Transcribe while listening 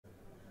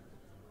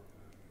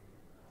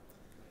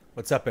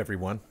What's up,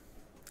 everyone?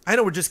 I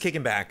know we're just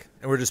kicking back,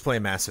 and we're just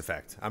playing Mass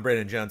Effect. I'm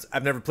Brandon Jones.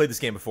 I've never played this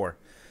game before.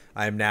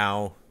 I am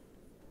now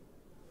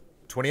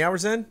 20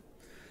 hours in.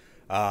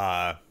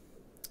 I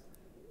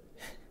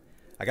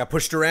got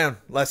pushed around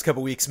last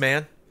couple weeks,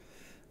 man.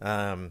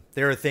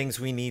 There are things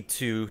we need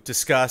to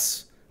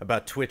discuss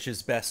about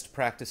Twitch's best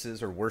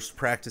practices or worst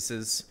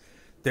practices.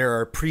 There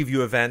are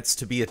preview events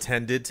to be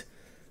attended,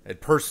 and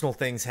personal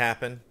things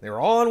happen. They were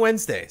all on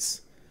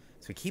Wednesdays.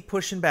 So we keep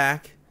pushing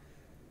back.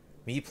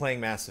 Me playing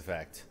Mass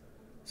Effect.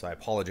 So I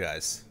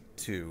apologize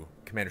to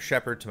Commander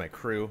Shepard, to my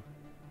crew,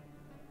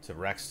 to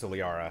Rex, to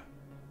Liara,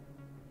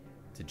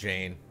 to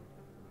Jane,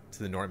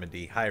 to the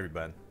Normandy. Hi,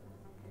 everybody.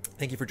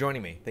 Thank you for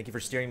joining me. Thank you for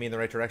steering me in the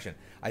right direction.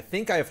 I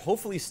think I have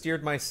hopefully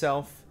steered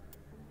myself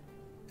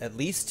at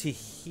least to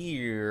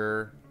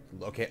here.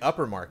 Okay,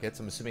 upper markets.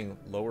 I'm assuming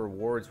lower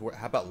wards.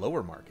 How about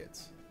lower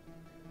markets?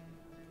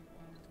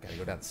 Gotta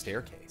go down the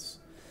staircase.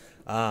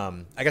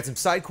 I got some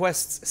side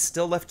quests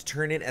still left to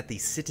turn in at the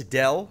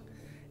Citadel.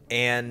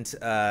 And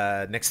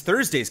next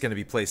Thursday is going to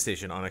be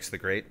PlayStation Onyx the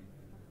Great.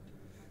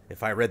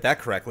 If I read that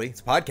correctly,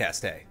 it's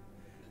podcast day.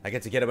 I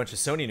get to get a bunch of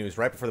Sony news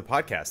right before the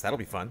podcast. That'll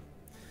be fun.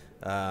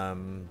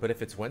 But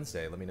if it's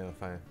Wednesday, let me know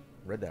if I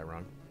read that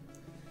wrong.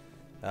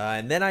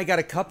 And then I got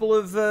a couple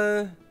of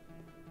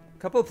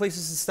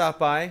places to stop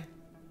by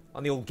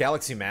on the old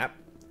Galaxy map.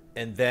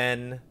 And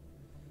then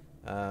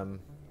we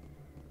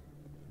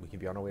can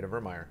be on our way to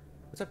Vermeer.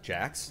 What's up,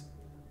 Jax?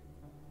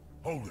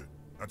 Hold it.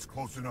 That's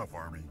close enough,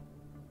 Army.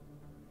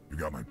 You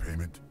got my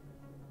payment?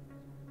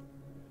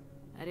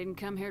 I didn't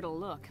come here to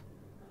look.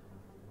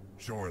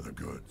 Show her the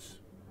goods.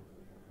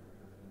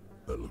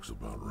 That looks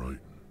about right.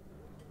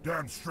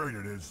 Damn straight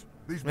it is.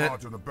 These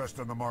mods are the best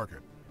on the market.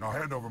 Now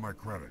hand over my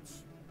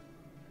credits.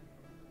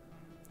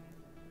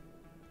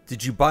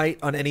 Did you bite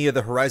on any of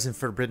the Horizon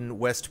Forbidden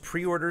West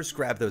pre-orders?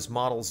 Grab those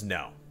models?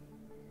 No.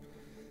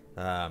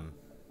 I'm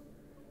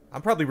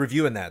probably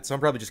reviewing that, so I'm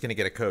probably just going to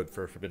get a code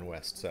for Forbidden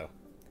West, so.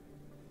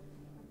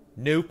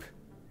 Nope.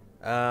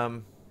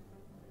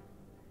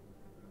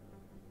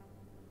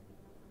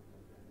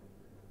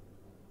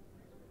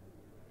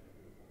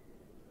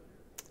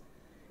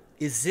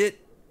 Is it...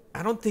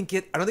 I don't think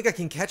I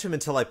can catch him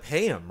until I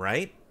pay him,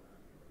 right?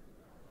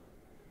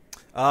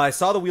 I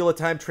saw the Wheel of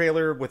Time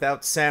trailer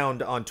without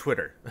sound on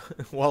Twitter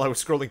while I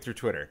was scrolling through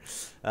Twitter.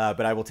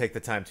 But I will take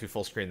the time to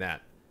full screen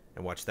that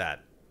and watch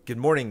that. Good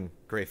morning,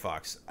 Gray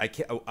Fox.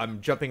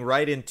 I'm jumping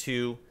right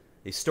into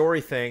a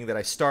story thing that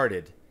I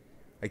started.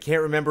 I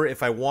can't remember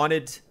if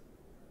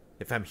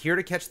I'm here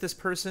to catch this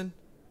person.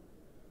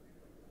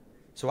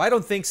 So I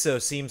don't think so.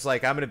 Seems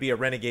like I'm going to be a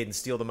renegade and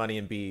steal the money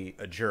and be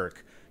a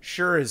jerk.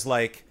 Sure is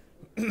like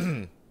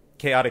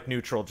chaotic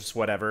neutral, just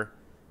whatever.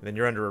 And then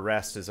you're under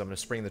arrest as I'm going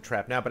to spring the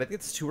trap now, but I think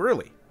it's too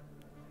early.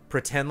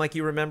 Pretend like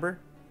you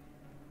remember.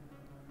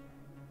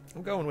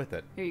 I'm going with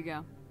it. Here you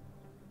go.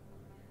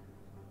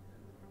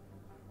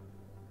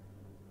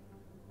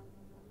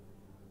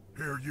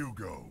 Here you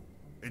go.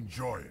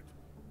 Enjoy it.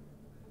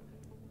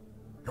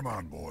 Come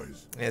on,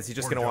 boys. Yeah, is he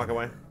just going to walk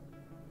away?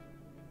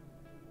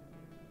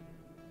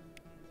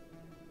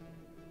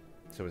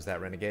 So is that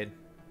renegade?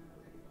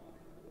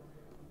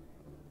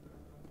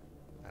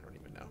 I don't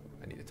even know.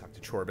 I need to talk to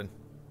Chorbin.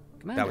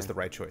 Commander, that was the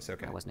right choice,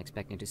 okay. I wasn't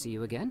expecting to see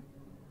you again.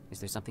 Is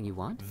there something you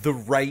want? The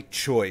right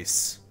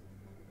choice.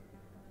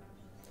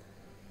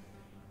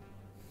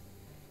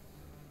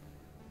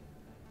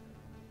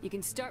 You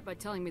can start by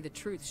telling me the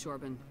truth,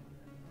 Chorbin.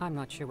 I'm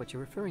not sure what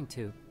you're referring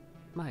to.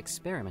 My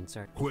experiments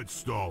are... Quit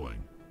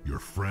stalling. Your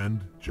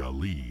friend,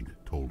 Jalid,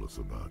 told us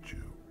about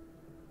you.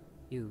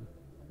 You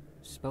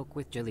spoke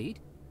with Jalid?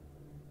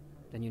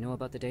 Then you know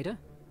about the data?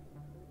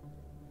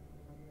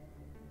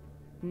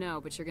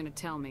 No, but you're gonna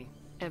tell me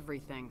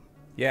everything.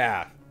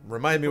 Yeah,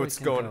 remind me what's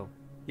going on.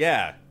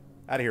 Yeah,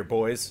 out of here,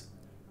 boys.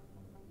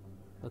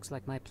 Looks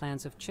like my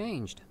plans have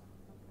changed.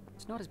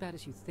 It's not as bad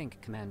as you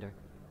think, Commander.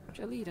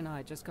 Jalid and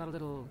I just got a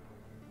little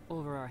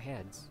over our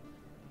heads.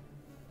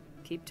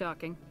 Keep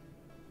talking.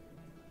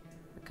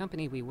 The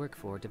company we work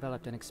for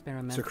developed an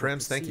experimental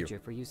procedure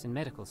for use in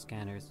medical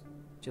scanners.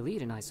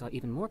 Jalid and I saw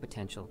even more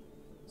potential,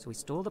 so we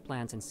stole the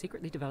plans and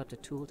secretly developed a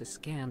tool to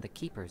scan the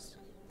Keepers.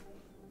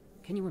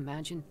 Can you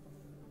imagine?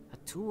 A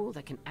tool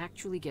that can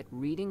actually get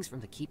readings from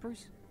the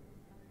Keepers?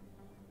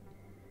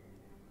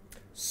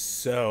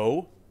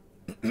 So,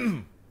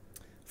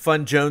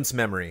 Fun Jones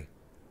memory.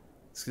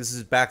 This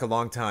is back a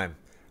long time.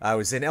 I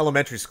was in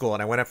elementary school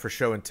and I went up for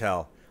show and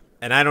tell.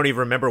 And I don't even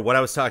remember what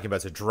I was talking about.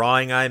 It's a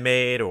drawing I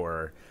made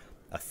or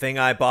a thing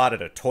I bought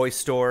at a toy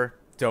store.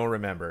 Don't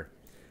remember.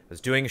 I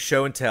was doing a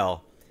show and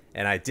tell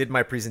and I did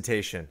my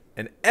presentation.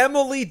 And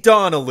Emily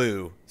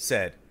Donnelly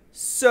said,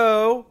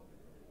 "So..."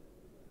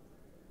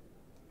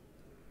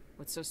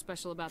 What's so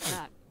special about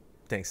that?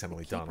 Thanks,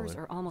 Emily Donnelly. Keepers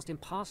are almost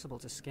impossible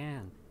to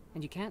scan,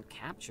 and you can't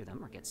capture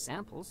them or get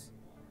samples.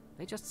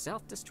 They just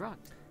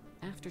self-destruct.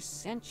 After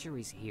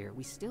centuries here,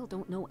 we still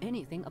don't know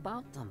anything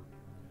about them.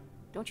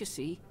 Don't you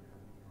see?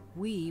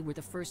 We were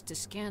the first to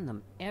scan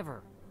them,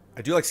 ever.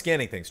 I do like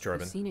scanning things,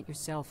 Chorbin. You've seen it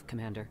yourself,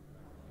 Commander.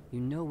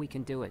 You know we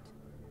can do it.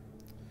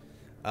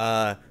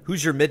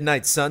 Who's your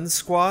Midnight Suns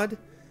squad?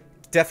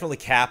 Definitely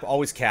Cap.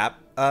 Always Cap.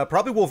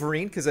 Probably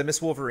Wolverine, because I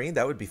miss Wolverine.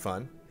 That would be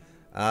fun.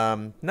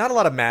 Not a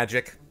lot of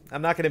magic.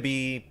 I'm not going to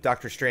be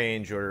Doctor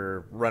Strange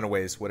or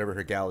Runaways, whatever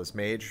her gal is,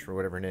 Mage, or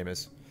whatever her name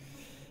is.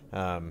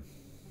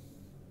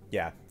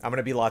 Yeah, I'm going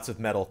to be lots of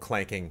metal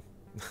clanking.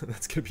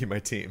 That's going to be my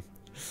team.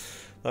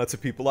 Lots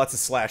of people, lots of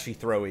slashy,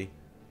 throwy.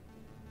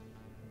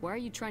 Why are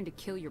you trying to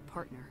kill your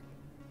partner?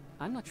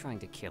 I'm not trying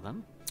to kill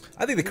him.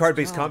 I think the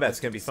card-based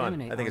combat's going to be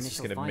fun. I think it's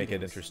just going to make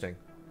it interesting.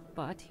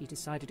 But he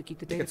decided to keep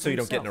the data so you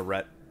don't get in a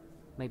rut.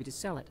 Maybe to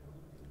sell it.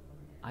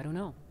 I don't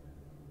know.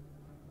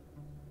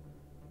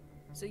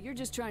 So you're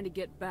just trying to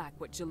get back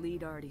what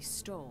Jalid already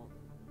stole?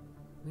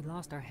 We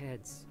lost our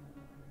heads.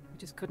 We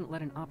just couldn't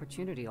let an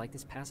opportunity like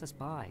this pass us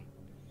by.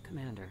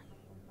 Commander,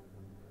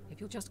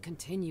 if you'll just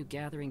continue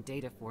gathering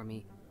data for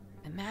me,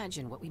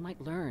 imagine what we might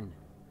learn.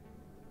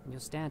 And you'll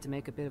stand to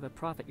make a bit of a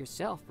profit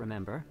yourself,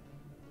 remember?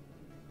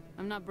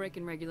 I'm not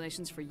breaking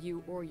regulations for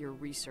you or your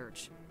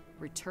research.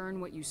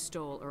 Return what you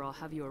stole or I'll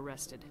have you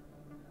arrested.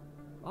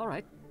 All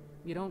right.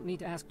 You don't need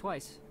to ask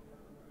twice.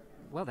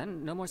 Well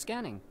then, no more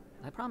scanning.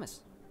 I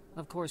promise.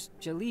 Of course,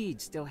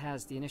 Jalid still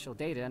has the initial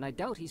data, and I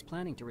doubt he's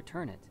planning to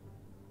return it.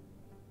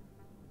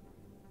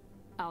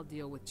 I'll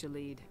deal with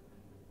Jalid.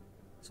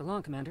 So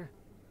long, Commander.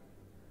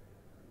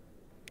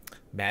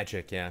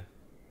 Magic, yeah.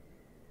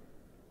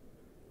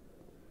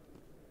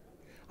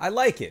 I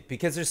like it,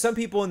 because there's some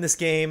people in this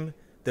game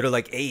that are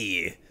like,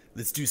 hey,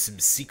 let's do some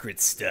secret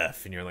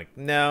stuff. And you're like,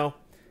 no.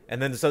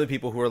 And then there's other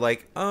people who are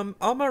like, I'm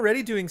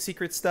already doing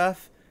secret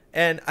stuff,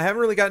 and I haven't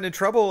really gotten in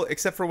trouble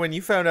except for when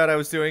you found out I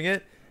was doing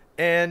it,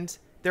 and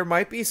there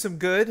might be some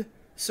good,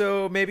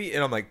 so maybe...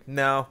 And I'm like,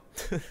 no,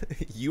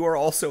 you are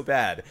also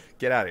bad.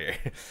 Get out of here.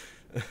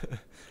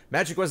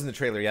 Magic was in the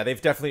trailer, yeah.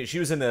 They've definitely... She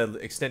was in the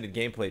extended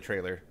gameplay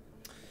trailer.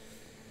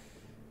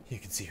 You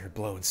can see her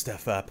blowing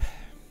stuff up.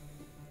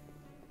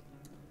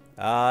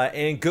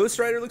 And Ghost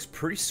Rider looks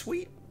pretty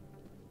sweet.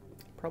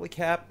 Probably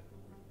Cap,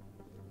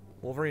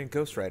 Wolverine, and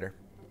Ghost Rider.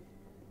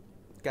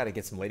 Gotta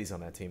get some ladies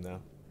on that team,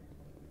 though.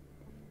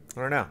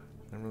 I don't know.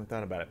 I haven't really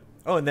thought about it.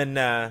 Oh, and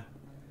then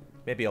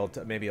maybe I'll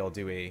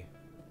do a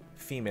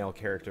female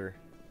character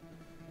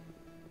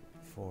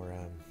for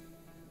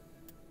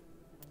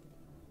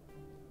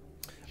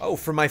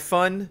for my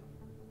fun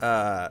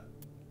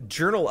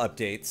journal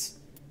updates,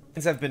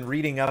 things I've been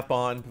reading up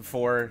on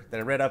before that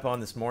I read up on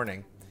this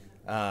morning.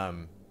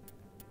 No,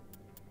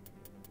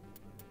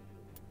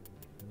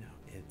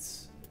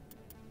 it's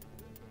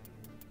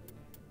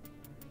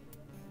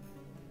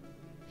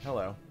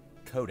hello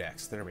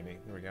Codex. There we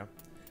go.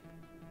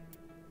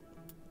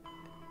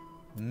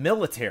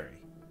 Military.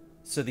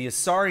 So the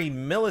Asari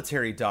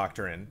military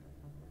doctrine.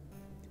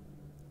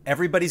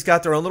 Everybody's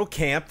got their own little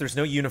camp. There's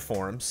no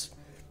uniforms.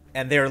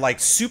 And they're like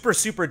super,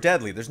 super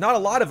deadly. There's not a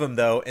lot of them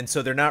though. And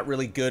so they're not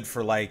really good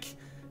for like,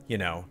 you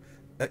know,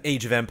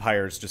 Age of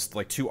Empires, just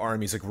like two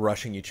armies like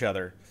rushing each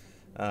other.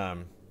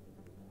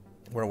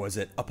 Where was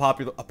it? A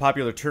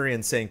popular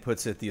Turian saying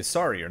puts it, the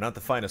Asari are not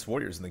the finest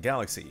warriors in the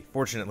galaxy.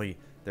 Fortunately,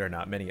 there are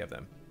not many of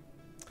them.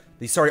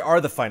 The Asari are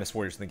the finest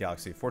warriors in the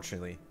galaxy.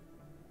 Fortunately,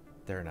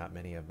 there are not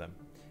many of them.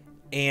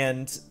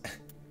 And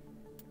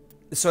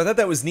so I thought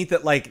that was neat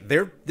that like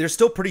they're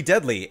still pretty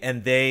deadly,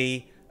 and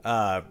they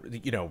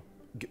you know,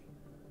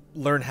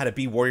 learn how to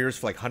be warriors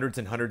for like hundreds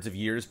and hundreds of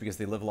years because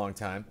they live a long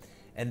time.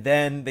 And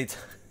then they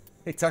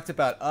talked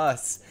about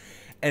us,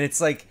 and it's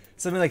like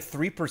something like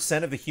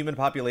 3% of the human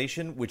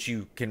population, which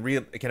you can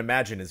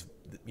imagine is,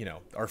 you know,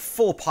 our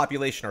full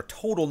population, our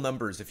total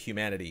numbers of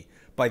humanity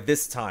by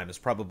this time is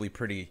probably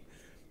pretty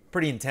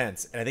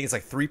intense. And I think it's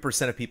like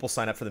 3% of people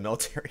sign up for the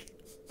military.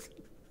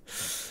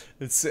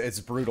 It's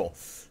brutal,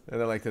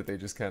 and I like that they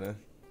just kind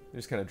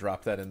of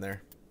drop that in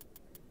there.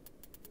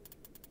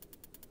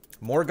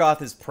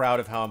 Morgoth is proud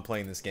of how I'm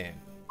playing this game.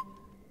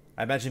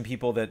 I imagine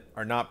people that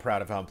are not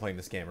proud of how I'm playing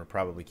this game are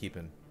probably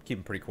keeping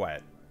pretty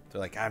quiet.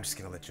 They're like, I'm just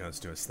gonna let Jones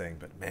do his thing,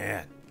 but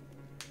man.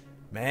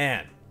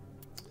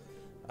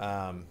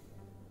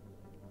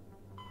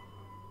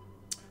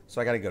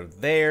 So I gotta go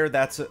there.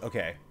 That's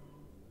okay.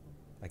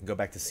 I can go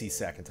back to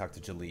CSEC and talk to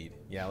Jalid.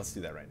 Yeah, let's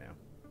do that right now.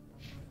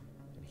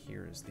 And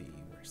here is the...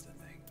 Where's the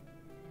thing?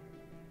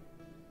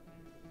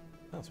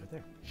 Oh, it's right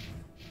there.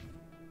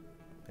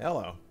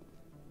 Hello.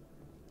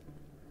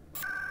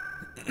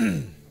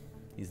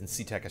 He's in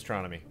C-Tech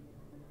Astronomy.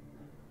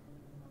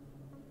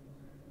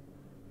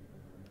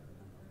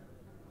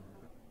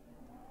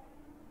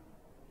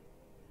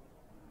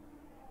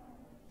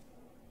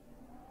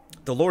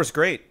 The lore's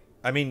great.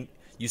 I mean,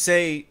 you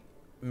say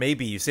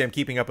I'm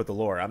keeping up with the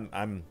lore.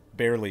 I'm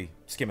barely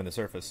skimming the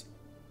surface.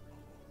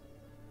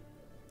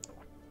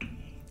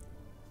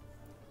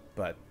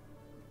 But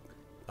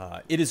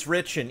it is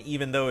rich, and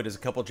even though it is a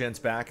couple gens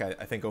back, I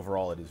think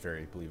overall it is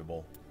very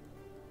believable.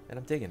 And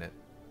I'm digging it.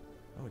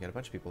 Oh, we got a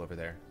bunch of people over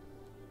there.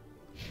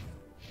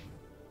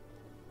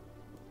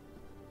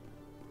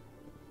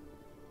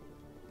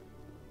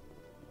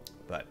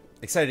 But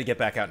excited to get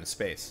back out into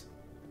space.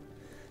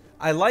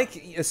 I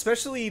like,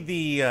 especially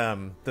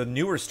the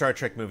newer Star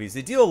Trek movies.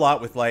 They deal a lot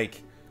with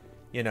like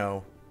you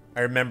know,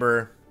 I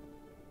remember,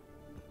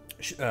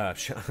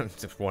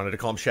 wanted to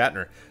call him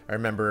Shatner. I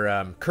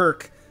remember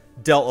Kirk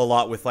dealt a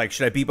lot with, like,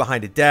 should I be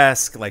behind a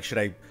desk? Like, should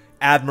I...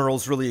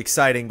 Admiral's really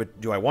exciting,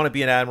 but do I want to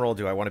be an admiral?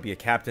 Do I want to be a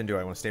captain? Do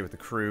I want to stay with the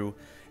crew?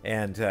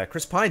 And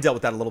Chris Pine dealt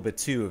with that a little bit,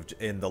 too,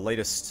 in the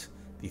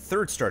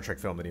third Star Trek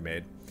film that he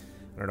made.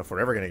 I don't know if we're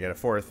ever going to get a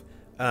fourth.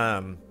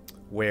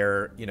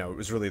 Where, you know, it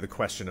was really the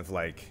question of,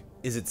 like,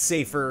 is it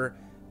safer?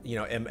 You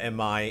know,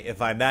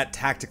 if I'm that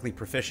tactically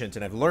proficient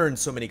and I've learned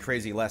so many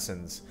crazy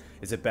lessons,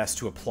 is it best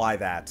to apply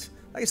that?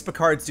 I guess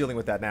Picard's dealing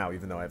with that now,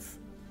 even though I've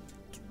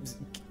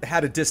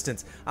had a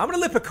distance. I'm going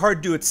to let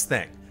Picard do its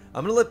thing.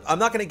 I'm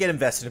not going to get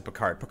invested in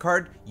Picard.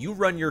 Picard, you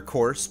run your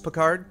course,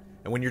 Picard.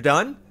 And when you're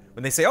done,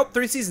 when they say, oh,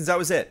 3 seasons, that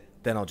was it,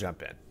 then I'll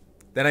jump in.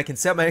 Then I can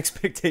set my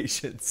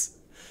expectations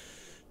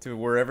to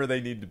wherever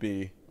they need to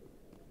be.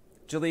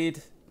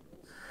 Jalid.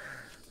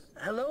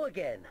 Hello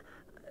again.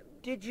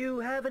 Did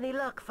you have any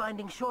luck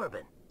finding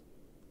Shorbin?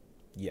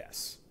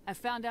 Yes. I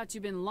found out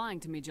you've been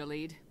lying to me,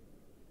 Jalid.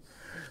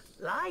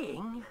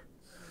 Lying?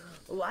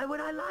 Why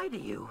would I lie to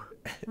you?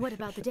 What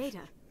about the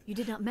data? You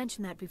did not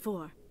mention that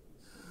before.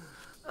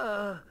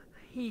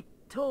 He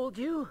told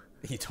you?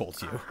 He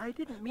told you. I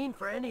didn't mean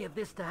for any of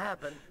this to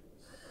happen.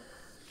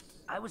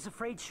 I was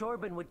afraid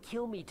Shorbin would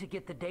kill me to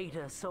get the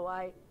data, so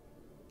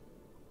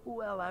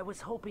well, I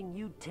was hoping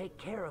you'd take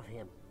care of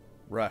him.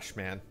 Rush,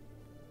 man.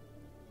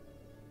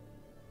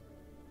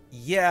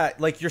 Yeah,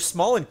 like, you're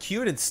small and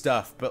cute and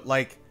stuff, but,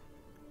 like,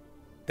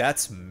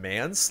 that's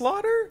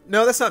manslaughter?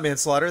 No, that's not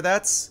manslaughter.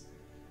 That's...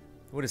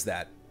 What is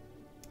that?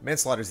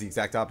 Manslaughter is the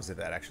exact opposite of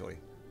that, actually.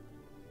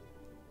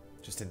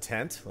 Just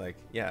intent? Like,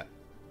 yeah.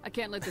 I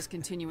can't let this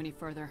continue any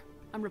further.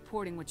 I'm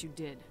reporting what you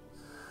did.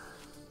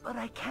 But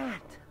I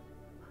can't.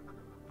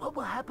 What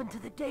will happen to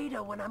the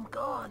data when I'm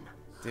gone?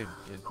 Dude,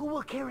 who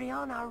will carry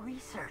on our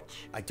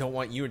research? I don't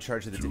want you in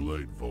charge of the Too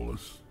late,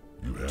 Volus.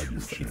 You had your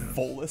chance.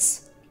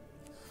 Volus?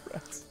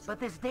 But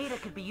this data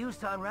could be used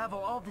to unravel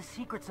all the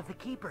secrets of the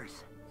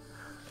Keepers.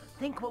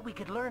 Think what we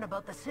could learn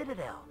about the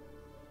Citadel.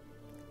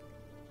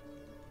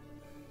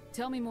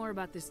 Tell me more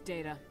about this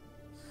data.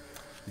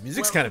 The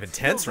music's kind of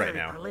intense right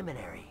now.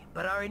 Preliminary,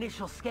 but our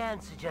initial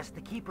scans suggest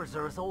the Keepers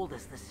are as old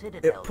as the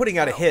Citadel. Putting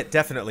out a hit,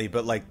 definitely,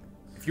 but, like,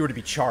 if you were to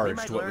be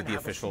charged, what would the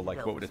official,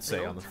 like, what would it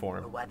say on the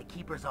form? Or why the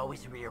Keepers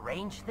always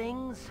rearrange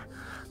things?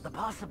 The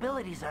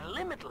possibilities are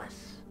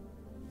limitless.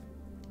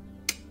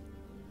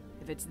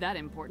 If it's that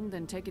important,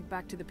 then take it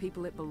back to the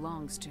people it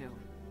belongs to.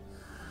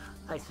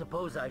 I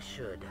suppose I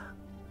should.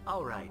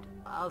 All right,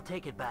 I'll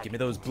take it back. Give me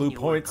those blue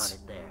points.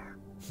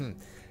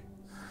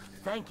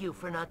 Thank you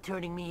for not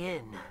turning me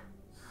in.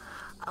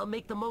 I'll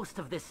make the most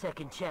of this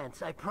second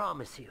chance, I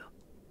promise you.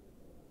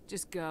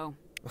 Just go.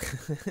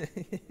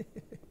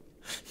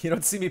 You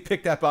don't see me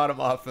pick that bottom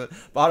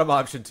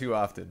option too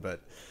often,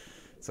 but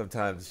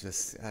sometimes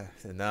just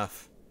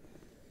enough.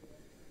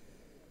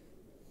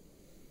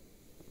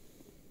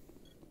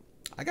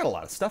 I got a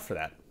lot of stuff for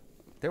that.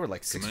 There were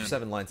like 6 or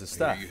 7 lines of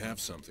stuff. You have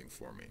something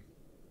for me.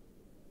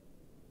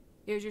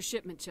 Here's your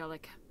shipment,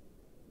 Chelik.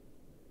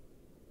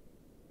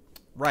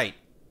 Right.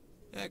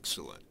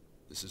 Excellent.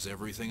 This is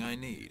everything I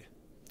need.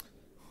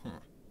 Huh.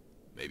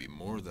 Maybe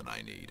more than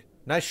I need.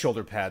 Nice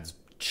shoulder pads,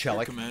 Chelik.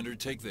 Here, Commander,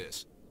 take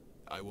this.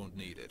 I won't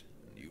need it.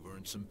 You've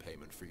earned some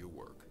payment for your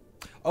work.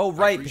 Oh,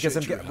 right, because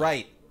I'm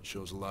right. It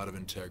shows a lot of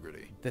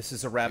integrity. This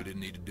is a wrap. You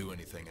didn't need to do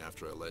anything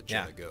after I let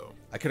Jenna go.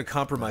 I could have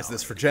compromised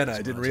this for Jenna.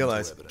 I didn't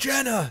realize.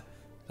 Jenna!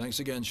 Thanks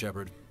again,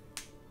 Shepard.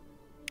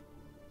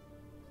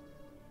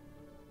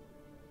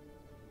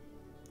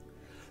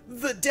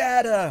 The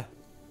data!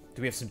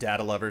 Do we have some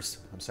data lovers?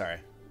 I'm sorry.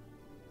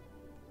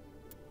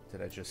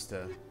 Did I just,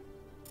 okay.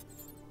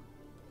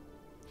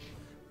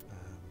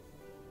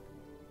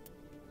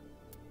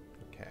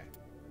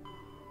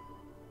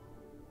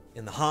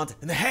 In the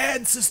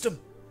hand system!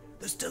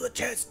 There's still a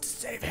chance to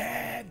save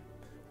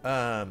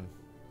Han!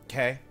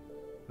 Okay.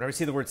 Whenever I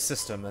see the word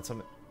system, that's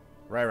something...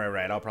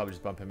 Right. I'll probably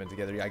just bump him in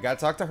together. I gotta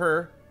talk to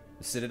her.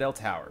 The Citadel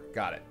Tower.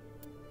 Got it.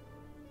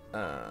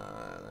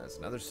 That's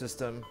another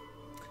system.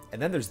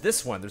 And then there's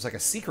this one. There's like a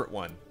secret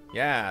one.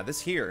 Yeah, this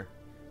here.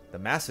 The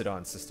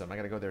Macedon system. I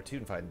gotta go there too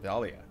and find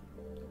Dahlia.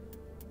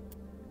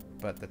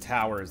 But the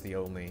tower is the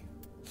only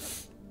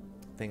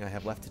thing I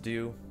have left to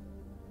do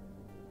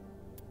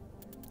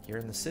here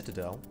in the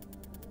Citadel.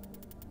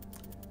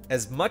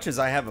 As much as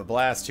I have a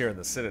blast here in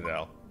the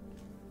Citadel,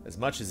 as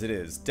much as it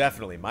is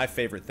definitely my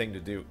favorite thing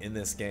to do in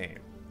this game,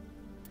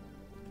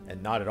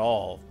 and not at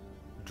all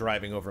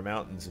driving over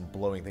mountains and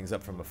blowing things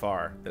up from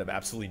afar that have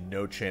absolutely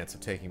no chance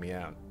of taking me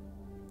out.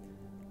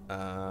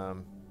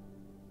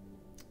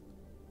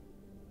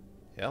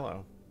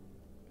 Hello.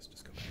 Let's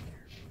just go back here.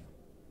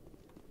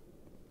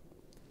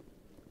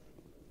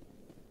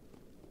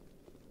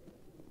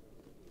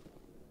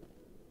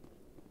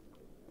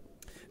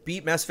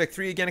 Beat Mass Effect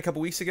 3 again a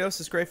couple weeks ago,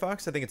 says Gray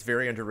Fox. I think it's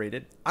very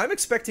underrated. I'm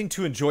expecting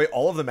to enjoy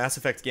all of the Mass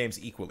Effect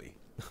games equally.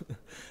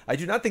 I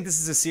do not think this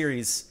is a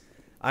series...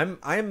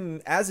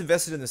 I'm as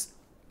invested in this...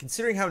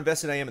 Considering how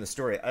invested I am in the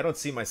story, I don't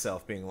see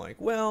myself being like,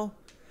 well...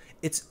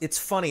 It's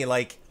funny,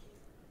 like...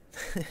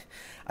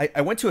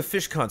 I went to a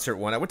Fish concert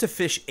one. I went to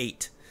Fish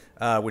 8,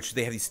 which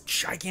they have these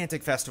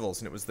gigantic festivals,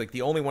 and it was like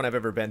the only one I've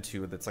ever been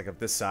to that's like of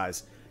this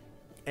size.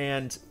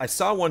 And I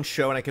saw one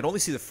show, and I could only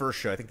see the first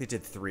show. I think they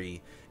did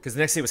 3, because the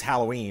next day was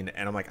Halloween,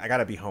 and I'm like, I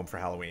gotta be home for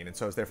Halloween. And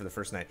so I was there for the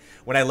first night.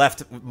 When I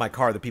left my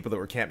car, the people that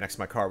were camped next to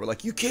my car were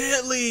like, "You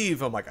can't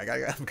leave." I'm like,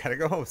 I gotta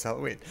go home. It's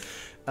Halloween.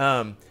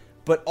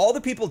 But all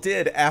the people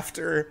did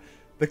after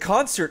the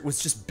concert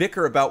was just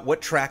bicker about what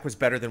track was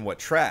better than what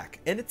track.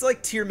 And it's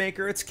like tier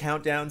maker, it's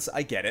countdowns.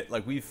 I get it.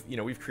 Like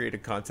we've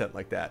created content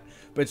like that.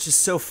 But it's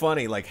just so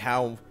funny, like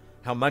how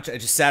much I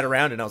just sat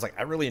around and I was like,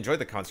 I really enjoyed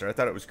the concert. I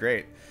thought it was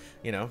great.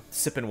 You know,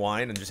 sipping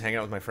wine and just hanging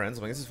out with my friends.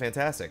 I'm like, this is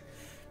fantastic.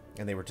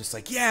 And they were just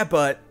like, yeah,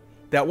 but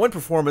that one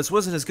performance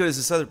wasn't as good as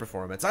this other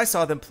performance. I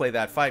saw them play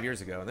that 5 years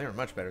ago, and they were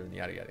much better than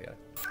yada, yada, yada.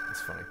 It's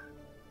funny.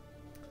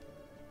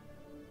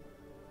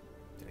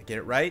 Did I get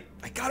it right?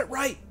 I got it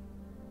right!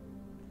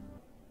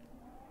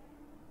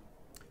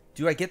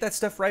 Do I get that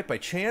stuff right by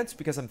chance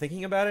because I'm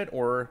thinking about it,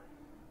 or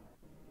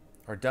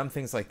are dumb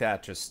things like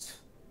that just...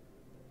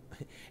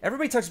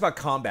 Everybody talks about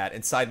combat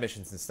and side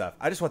missions and stuff.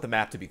 I just want the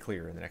map to be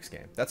clear in the next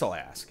game. That's all I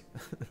ask.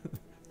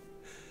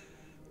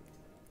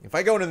 If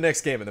I go into the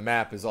next game and the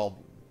map is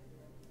all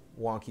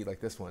wonky like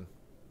this one.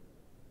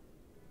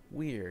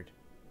 Weird.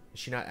 Is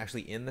she not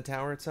actually in the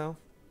tower itself?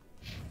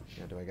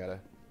 Yeah, do I gotta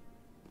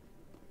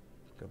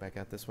go back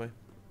out this way?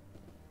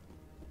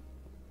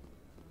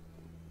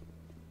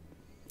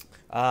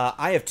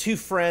 I have 2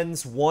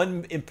 friends,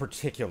 one in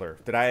particular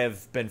that I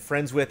have been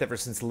friends with ever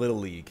since Little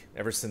League,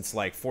 ever since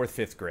like 4th,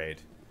 5th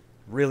grade.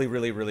 Really,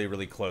 really, really,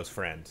 really close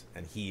friend.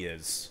 And he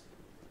is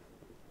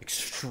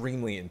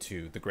extremely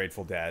into the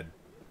Grateful Dead,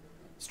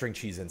 String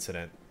Cheese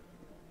Incident,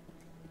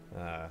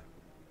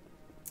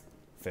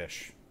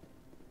 Fish,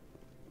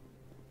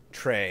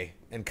 Trey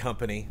and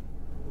company.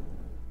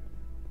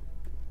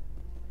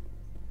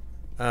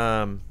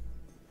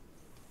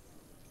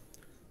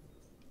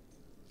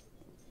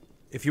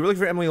 If you're looking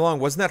for Emily Long,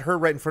 wasn't that her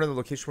right in front of the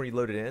location where you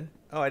loaded in?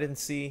 Oh, I didn't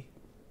see.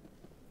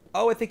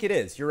 Oh, I think it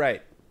is. You're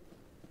right.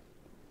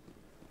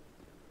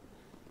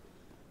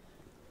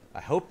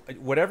 I hope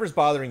whatever's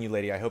bothering you,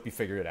 lady, I hope you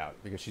figure it out,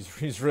 because she's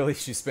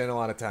spent a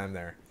lot of time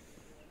there.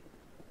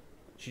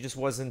 She just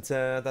wasn't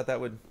thought that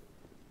would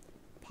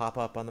pop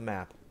up on the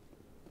map,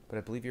 but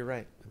I believe you're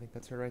right. I think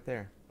that's her right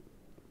there.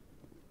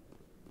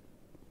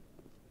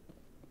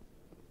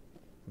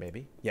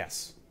 Maybe.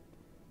 Yes.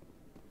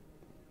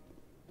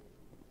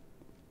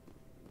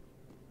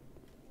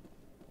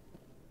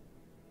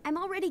 I'm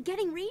already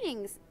getting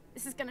readings.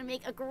 This is gonna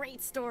make a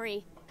great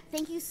story.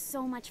 Thank you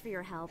so much for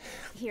your help.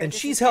 Here, and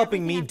she's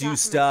helping me do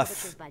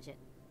stuff.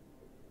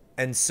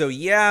 And so,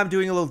 yeah, I'm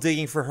doing a little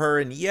digging for her,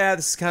 and yeah,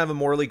 this is kind of a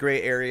morally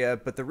gray area,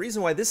 but the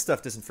reason why this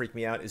stuff doesn't freak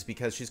me out is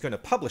because she's going to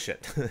publish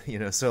it, you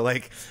know? So,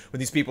 like, when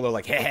these people are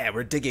like, hey,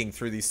 we're digging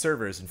through these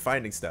servers and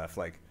finding stuff,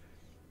 like,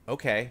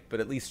 okay, but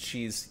at least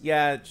she's,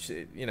 yeah,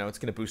 you know, it's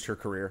going to boost her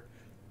career.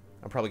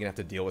 I'm probably going to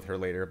have to deal with her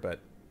later, but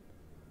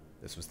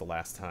this was the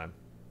last time.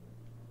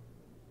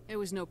 It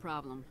was no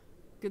problem.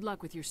 Good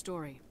luck with your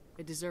story.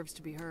 It deserves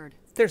to be heard.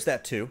 There's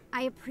that too.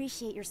 I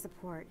appreciate your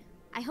support.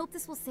 I hope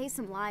this will save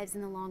some lives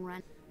in the long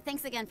run.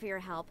 Thanks again for your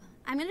help.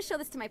 I'm going to show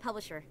this to my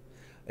publisher.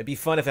 It'd be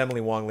fun if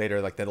Emily Wong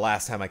later, like the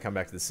last time I come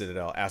back to the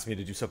Citadel, asked me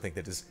to do something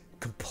that is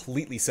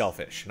completely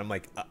selfish. And I'm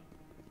like,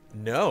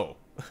 no.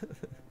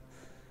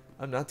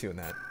 I'm not doing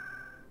that.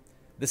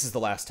 This is the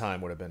last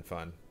time would have been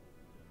fun.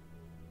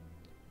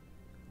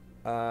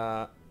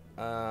 I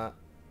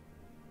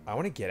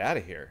want to get out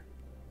of here.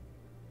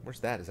 Where's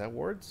that? Is that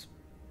Ward's?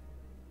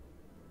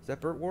 Is that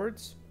Burt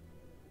Ward's?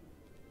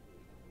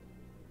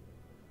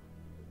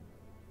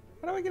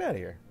 How do I get out of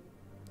here?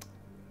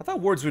 I thought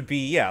Ward's would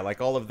be, yeah,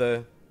 like all of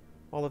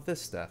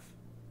this stuff.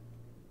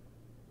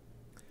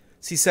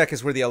 CSEC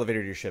is where the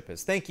elevator to your ship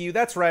is. Thank you.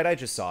 That's right. I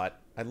just saw it.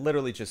 I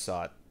literally just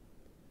saw it.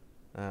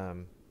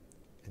 And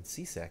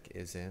CSEC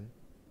is in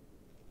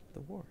the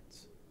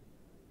Wards.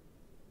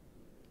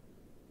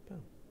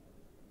 Boom.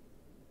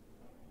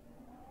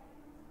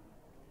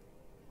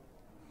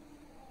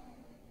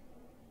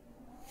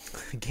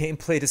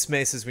 Gameplay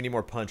dismay says we need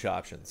more punch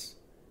options.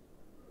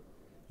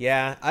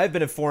 Yeah, I've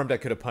been informed I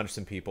could have punched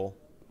some people.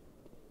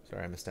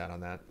 Sorry, I missed out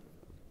on that.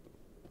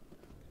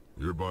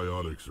 Your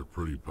biotics are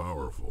pretty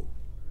powerful.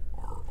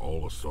 Are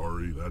all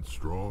Asari that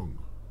strong?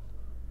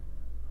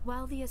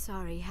 While the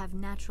Asari have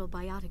natural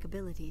biotic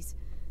abilities,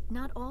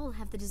 not all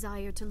have the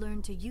desire to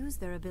learn to use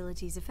their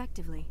abilities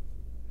effectively.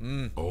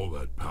 All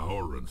that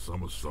power and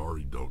some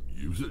Asari don't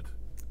use it?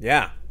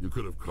 Yeah. You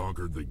could have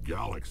conquered the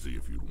galaxy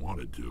if you'd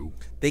wanted to.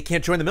 They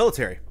can't join the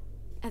military.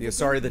 The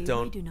Asari that we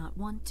don't do not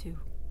want to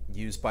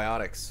use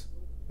biotics.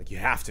 Like, you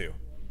have to.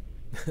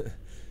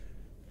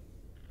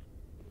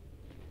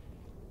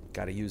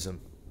 Gotta use them.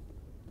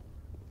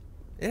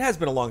 It has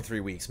been a long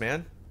 3 weeks,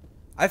 man.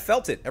 I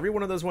felt it every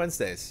one of those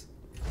Wednesdays.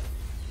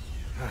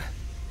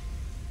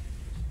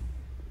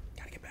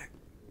 Gotta get back.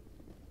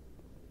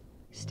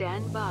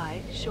 Stand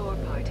by, shore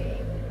party.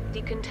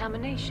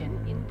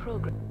 Decontamination in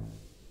progress.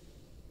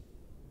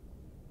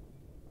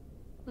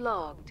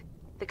 Logged.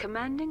 The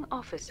commanding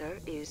officer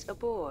is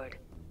aboard.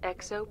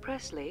 XO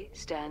Presley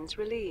stands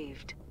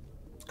relieved.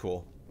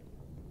 Cool.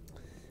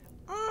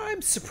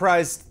 I'm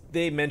surprised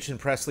they mentioned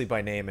Presley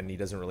by name and he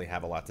doesn't really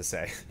have a lot to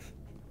say.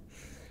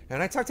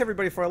 And I talked to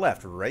everybody before I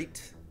left,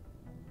 right?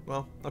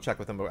 Well, I'll check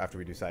with them after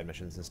we do side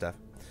missions and stuff.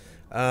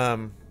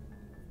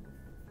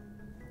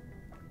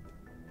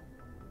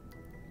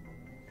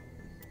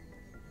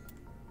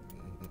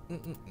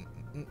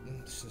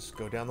 Let's just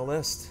go down the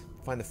list.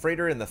 Find the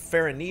freighter in the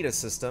Faranita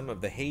system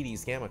of the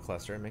Hades Gamma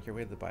Cluster and make your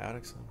way to the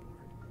biotics on board.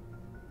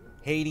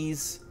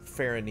 Hades,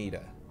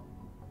 Faranita.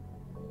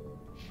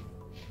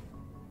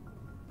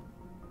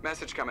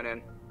 Message coming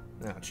in.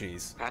 Oh,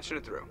 jeez. Patching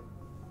it through.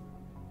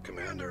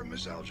 Commander,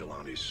 Miss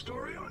Al-Jalani's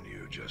story on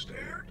you just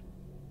aired.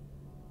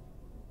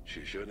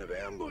 She shouldn't have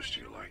ambushed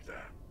you like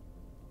that,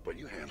 but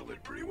you handled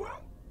it pretty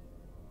well.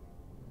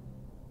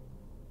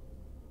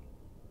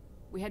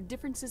 We had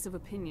differences of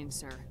opinion,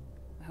 sir.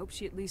 I hope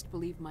she at least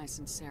believed my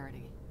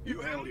sincerity.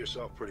 You handled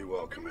yourself pretty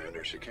well,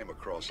 Commander. She came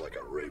across like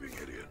a raving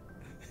idiot.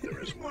 There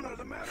is one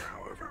other matter,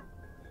 however.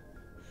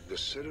 The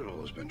Citadel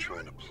has been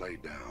trying to play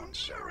down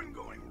Saren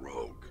going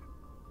rogue.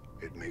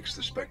 It makes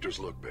the Spectres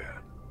look bad.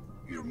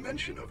 Your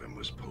mention of him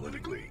was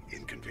politically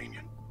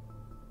inconvenient.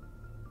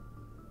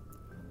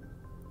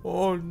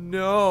 Oh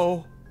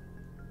no.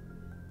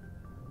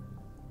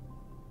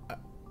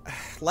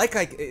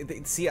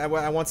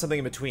 I want something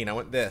in between. I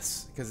want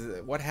this. Because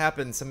what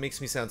happens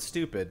makes me sound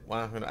stupid. Well,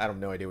 I have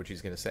no idea what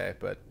she's going to say,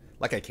 but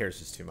like I cares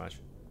just too much.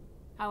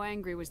 How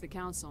angry was the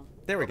council?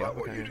 There we go. About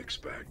what you'd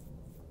expect.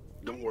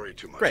 Don't worry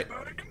too much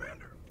about it,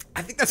 Commander.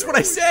 I think that's what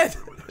I said.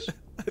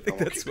 I think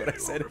that's what I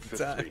said at the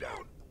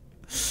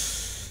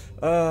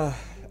time.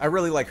 I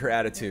really like her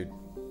attitude.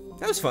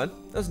 That was fun.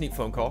 That was a neat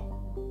phone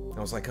call. I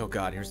was like, oh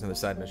god, here's another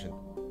side mission.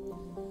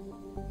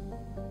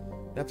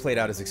 That played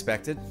out as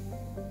expected.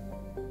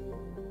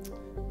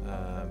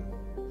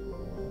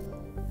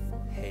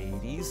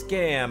 Hades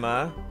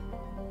Gamma.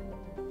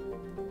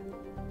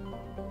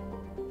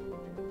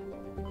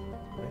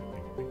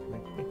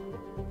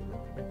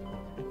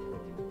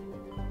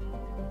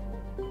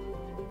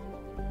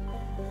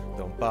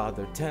 Don't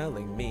bother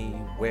telling me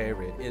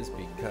where it is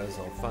because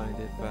I'll find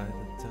it by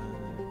the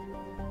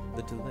time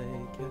the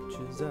delay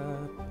catches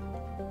up.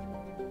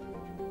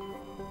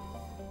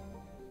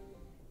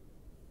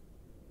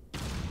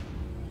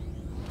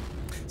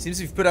 Seems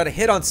if you've put out a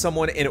hit on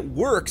someone and it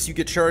works, you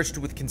get charged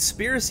with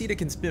conspiracy to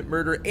commit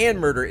murder and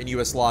murder in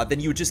U.S. law. Then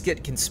you would just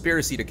get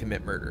conspiracy to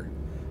commit murder.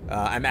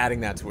 I'm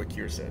adding that to what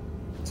Kier said.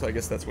 So I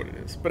guess that's what it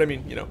is. But I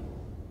mean, you know,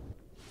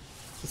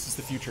 this is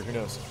the future. Who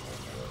knows?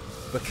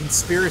 But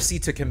conspiracy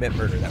to commit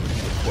murder, that would be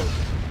the quote.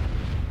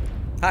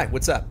 Hi,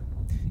 what's up?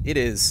 It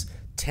is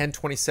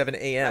 10:27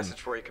 a.m. Message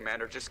for you,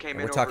 Commander. Just came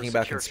in. We're talking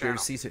about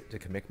conspiracy to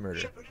commit murder.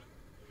 Shepard,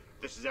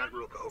 this is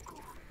Admiral Kahoku.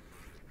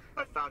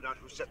 I found out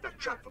who set that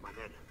trap for my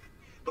men.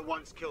 The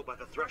ones killed by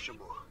the Thresher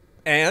Maw.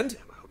 And?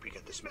 Damn, I hope you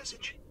get this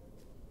message.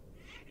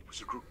 It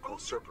was a group called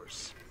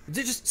Cerberus.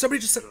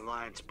 Somebody just an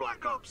Alliance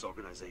Black Ops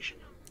organization.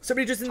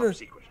 Somebody just Top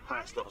secret,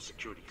 highest level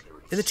security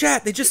clearance. In the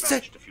chat, they just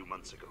said a few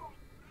months ago.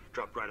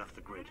 Dropped right off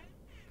the grid.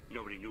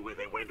 Nobody knew where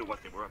they went or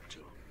what they were up to.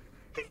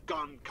 They've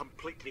gone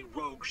completely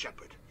rogue,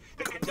 Shepard.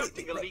 They're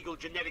conducting illegal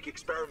genetic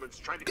experiments,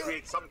 trying to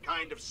create some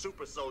kind of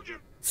super soldier.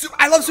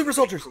 I love super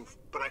soldiers.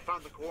 But I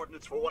found the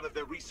coordinates for one of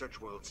their research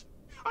worlds.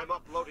 I'm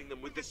uploading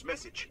them with this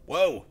message.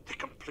 Whoa. They're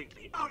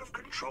completely out of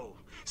control.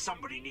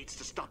 Somebody needs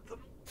to stop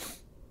them.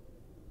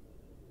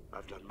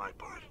 I've done my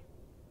part.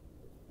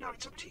 Now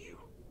it's up to you.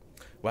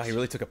 Wow, he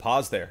really took a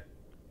pause there.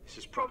 This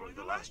is probably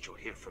the last you'll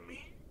hear from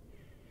me.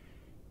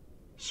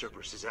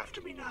 Cerberus is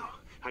after me now.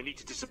 I need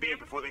to disappear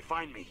before they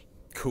find me.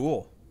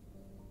 Cool.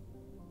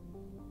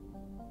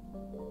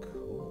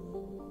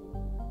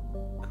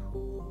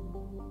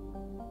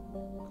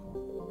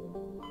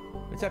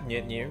 What's up,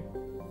 New?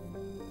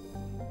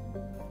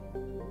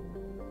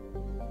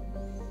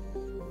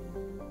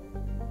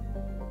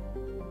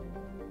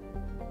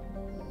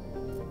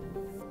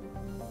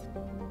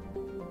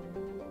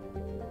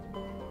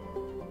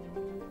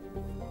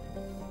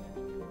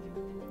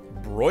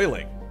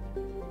 Broiling.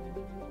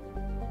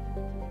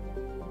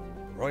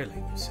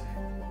 Broiling, you say?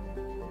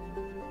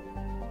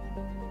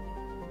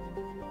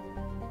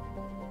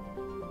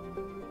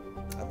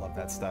 I love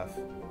that stuff.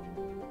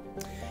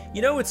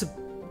 You know,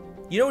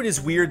 you know what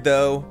is weird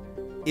though,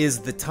 is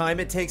the time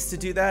it takes to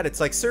do that. It's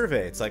like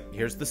survey. It's like,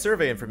 here's the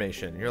survey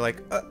information. You're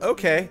like,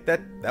 okay,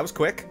 that was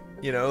quick.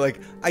 You know, like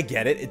I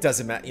get it. It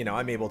doesn't matter. You know,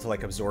 I'm able to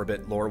like absorb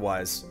it lore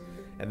wise,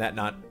 and that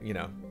not, you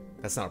know,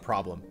 that's not a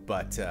problem.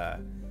 But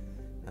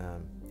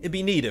it'd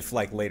be neat if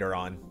like later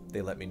on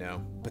they let me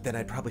know. But then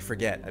I'd probably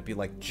forget. I'd be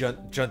like,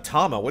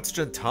 Juntama? What's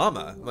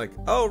Juntama? I'm like,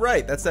 oh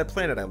right, that's that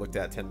planet I looked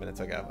at 10 minutes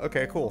ago.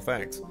 Okay, cool,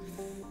 thanks.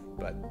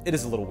 But it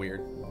is a little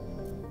weird.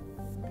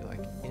 Be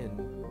like, in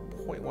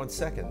 0.1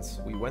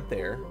 seconds, we went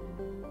there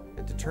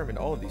and determined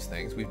all of these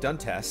things. We've done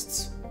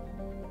tests.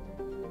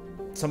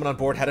 Someone on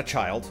board had a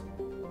child.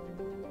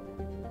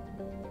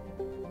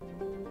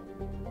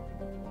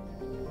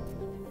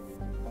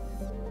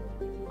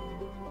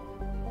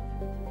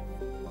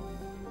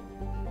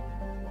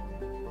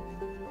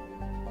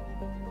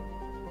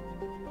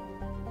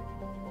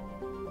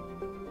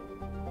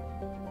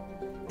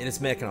 and is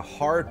making a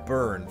hard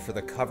burn for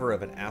the cover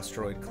of an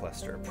asteroid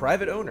cluster.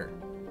 Private owner.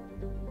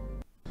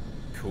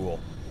 Cool.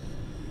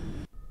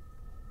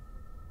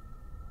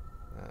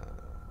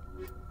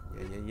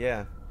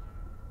 Yeah.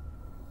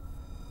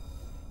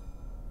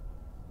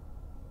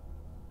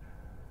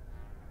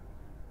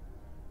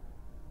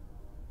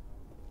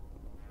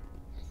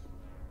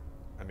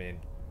 I mean,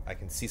 I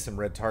can see some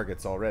red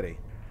targets already.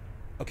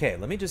 Okay,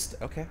 let me just...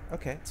 Okay.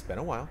 It's been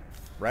a while.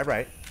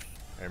 Right.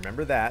 I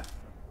remember that.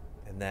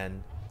 And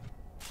then...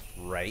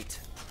 Right.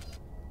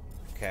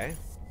 Okay.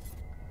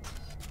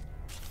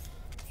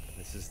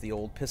 This is the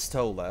old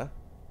pistola.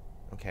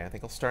 Okay, I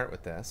think I'll start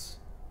with this.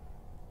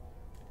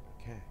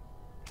 Okay.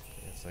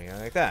 Something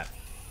like that.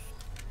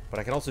 But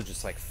I can also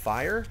just, like,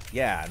 fire?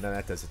 Yeah, no,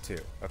 that does it too.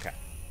 Okay.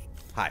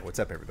 Hi, what's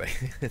up, everybody?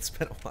 It's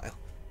been a while.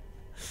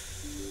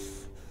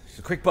 Just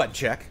a quick button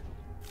check.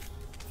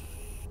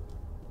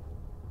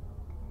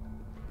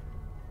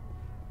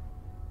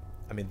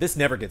 I mean, this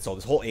never gets old.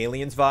 This whole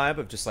Aliens vibe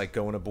of just, like,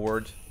 going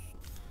aboard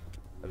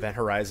Event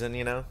Horizon,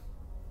 you know?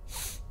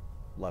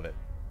 Love it.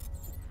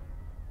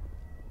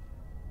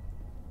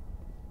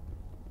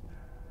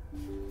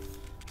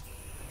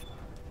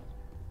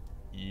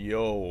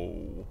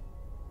 Yo.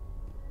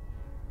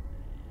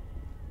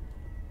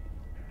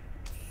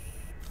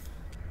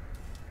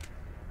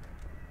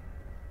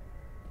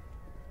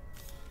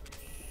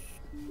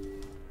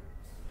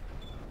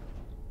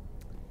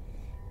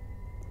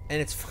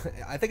 And it's,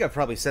 I think I've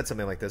probably said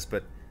something like this,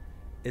 but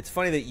it's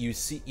funny that you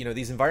see, you know,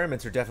 these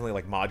environments are definitely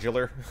like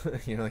modular.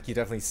 You know, like you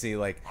definitely see,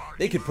 like,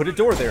 they could put a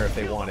door there if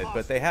they wanted,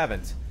 but they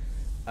haven't.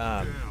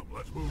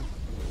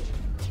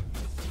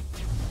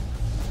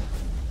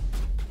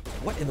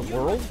 What in the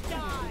world?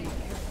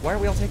 Why are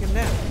we all taking a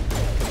nap?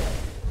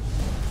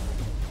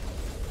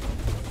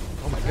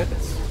 Oh my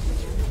goodness.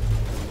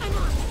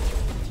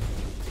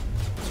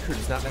 This crew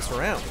does not mess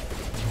around.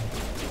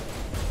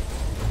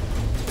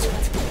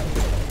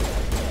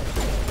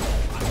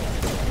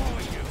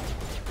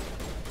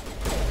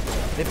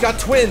 They've got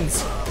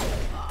twins!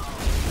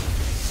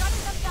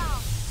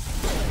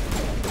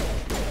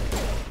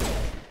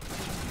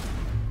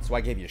 That's why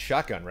I gave you a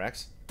shotgun,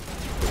 Rex.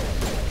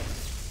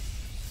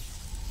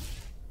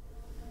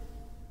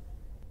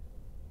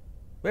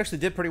 We actually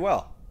did pretty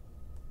well.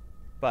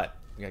 But,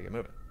 we gotta get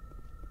moving.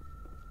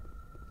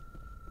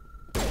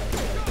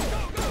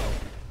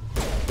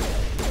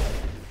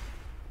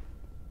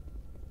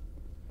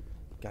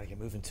 Gotta get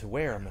moving to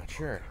where? I'm not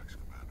sure.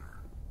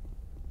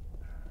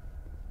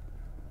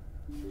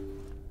 And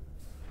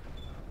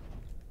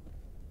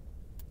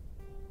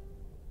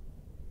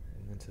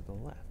then to the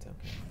left,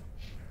 okay.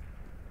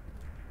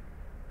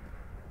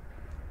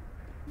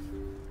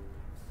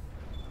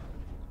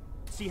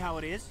 See how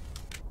it is?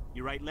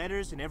 You write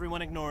letters and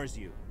everyone ignores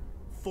you.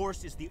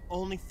 Force is the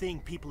only thing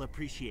people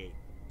appreciate.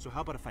 So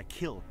how about if I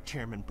kill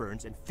Chairman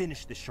Burns and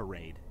finish this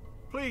charade?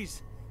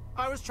 Please,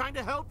 I was trying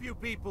to help you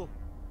people.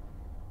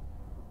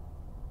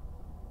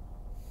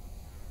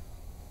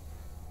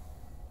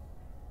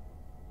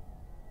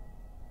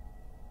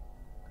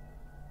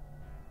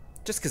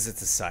 Just because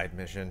it's a side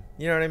mission.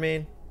 You know what I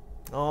mean?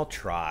 I'll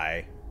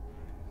try.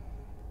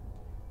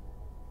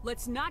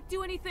 Let's not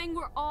do anything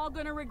we're all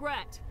gonna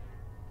regret.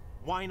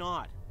 Why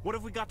not? What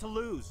have we got to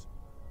lose?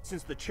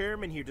 Since the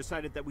chairman here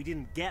decided that we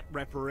didn't get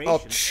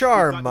reparations, I'll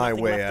charm my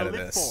way out of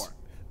this.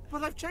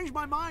 But I've changed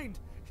my mind.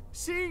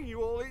 Seeing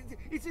you all,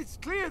 it's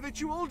clear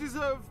that you all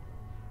deserve...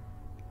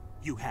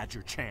 You had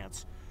your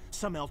chance.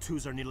 Some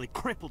L2s are nearly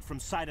crippled from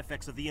side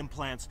effects of the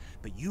implants,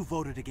 but you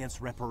voted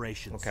against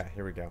reparations. Okay,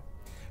 here we go.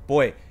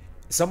 Boy,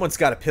 someone's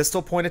got a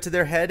pistol pointed to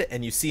their head,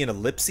 and you see an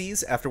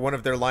ellipses after one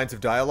of their lines of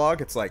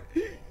dialogue. It's like...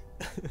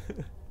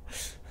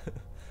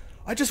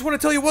 I just want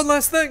to tell you one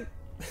last thing.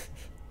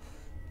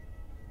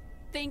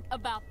 Think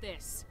about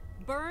this.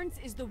 Burns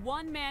is the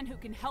one man who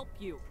can help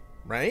you.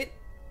 Right?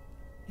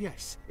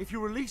 Yes, if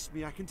you release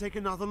me, I can take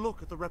another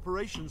look at the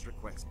reparations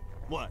request.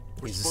 What?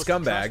 He's a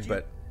scumbag,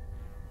 but...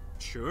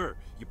 Sure,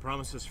 you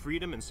promise us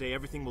freedom and say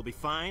everything will be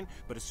fine,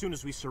 but as soon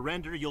as we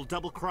surrender, you'll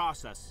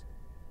double-cross us.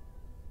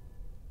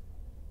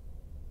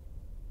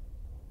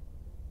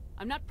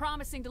 I'm not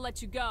promising to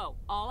let you go.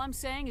 All I'm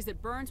saying is that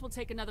Burns will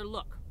take another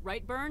look.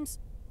 Right, Burns?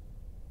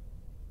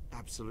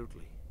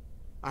 Absolutely.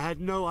 I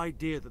had no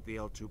idea that the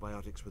L2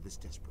 biotics were this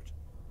desperate.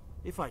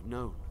 If I'd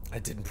known... I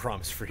didn't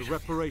promise freedom. The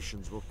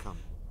reparations will come.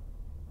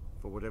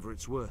 For whatever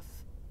it's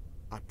worth.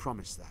 I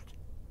promise that.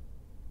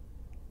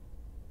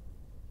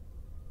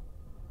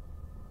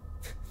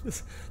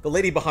 The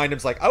lady behind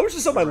him's like, I was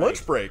just on my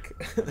lunch break.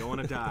 I don't want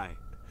to die.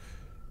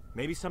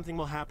 Maybe something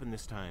will happen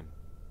this time.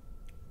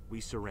 We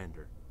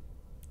surrender.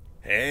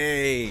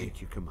 Hey!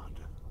 Thank you,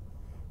 Commander.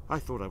 I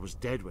thought I was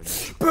dead when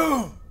you...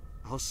 Boom!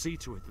 I'll see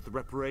to it that the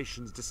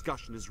reparations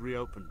discussion is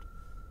reopened.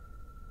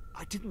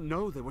 I didn't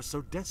know they were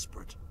so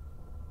desperate.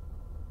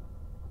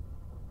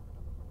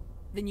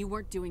 Then you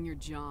weren't doing your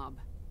job.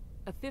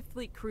 A 5th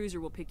Fleet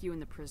cruiser will pick you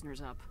and the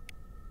prisoners up.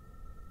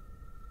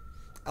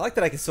 I like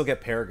that I can still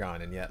get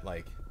Paragon and yet,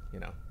 like, you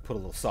know, put a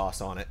little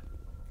sauce on it.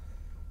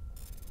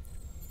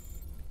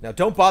 Now,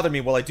 don't bother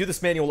me while I do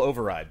this manual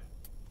override.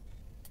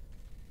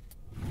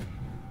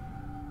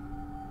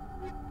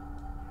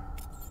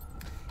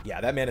 Yeah,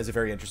 that man has a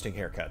very interesting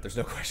haircut. There's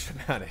no question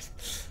about it.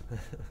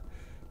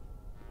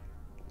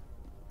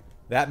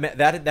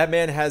 That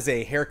man has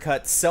a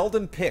haircut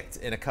seldom picked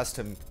in a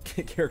custom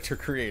character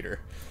creator.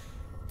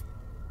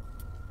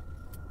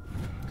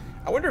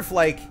 I wonder if,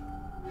 like,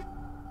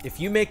 if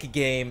you make a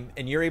game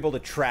and you're able to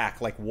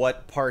track, like,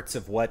 what parts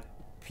of what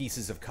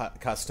pieces of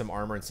custom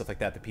armor and stuff like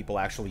that people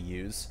actually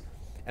use.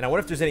 And I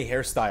wonder if there's any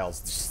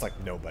hairstyles. It's just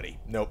like nobody.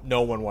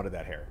 No one wanted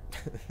that hair.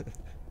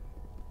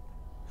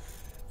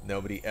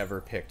 Nobody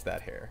ever picked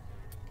that hair.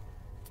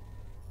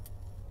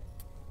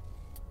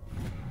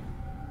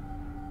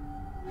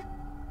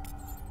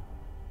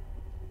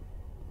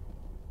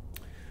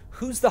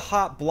 Who's the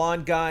hot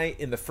blonde guy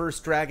in the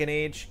first Dragon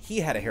Age? He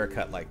had a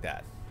haircut like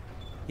that.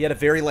 He had a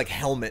very, like,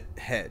 helmet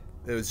head.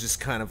 It was just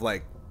kind of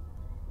like...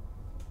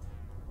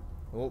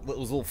 It was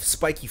a little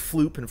spiky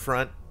floop in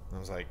front. I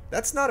was like,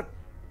 that's not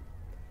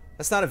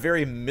a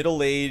very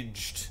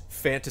middle-aged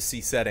fantasy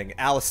setting.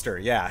 Alistair,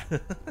 yeah.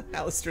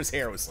 Alistair's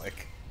hair was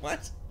like,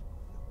 what?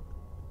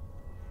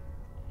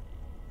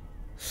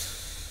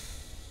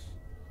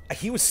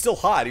 He was still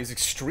hot. He was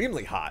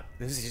extremely hot.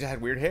 He just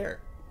had weird hair.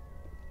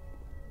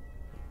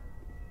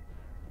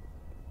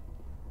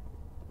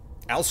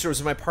 Alistair was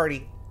in my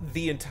party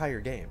the entire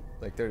game.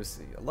 Like, I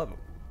love him.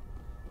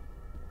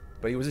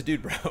 But he was a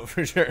dude, bro,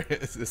 for sure.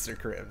 Mr.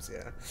 Crims,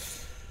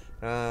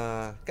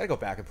 yeah. Gotta go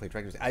back and play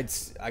Dragon Age.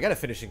 I gotta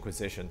finish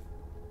Inquisition.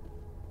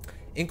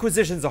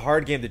 Inquisition's a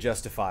hard game to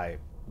justify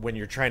when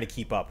you're trying to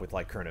keep up with,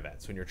 like, current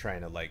events. When you're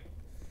trying to, like,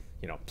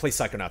 you know, play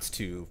Psychonauts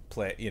 2,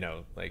 play, you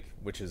know, like,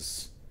 which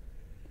is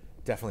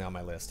definitely on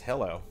my list.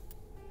 Hello.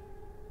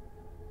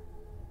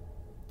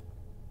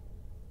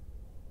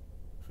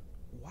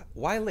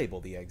 Why label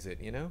the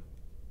exit, you know?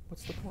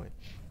 What's the point?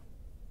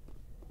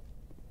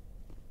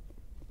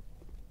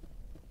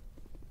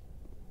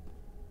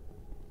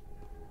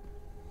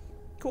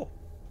 Cool.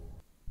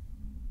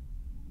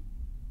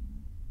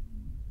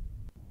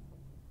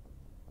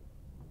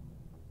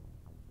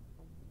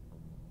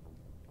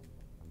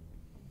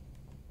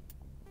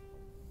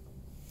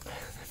 You're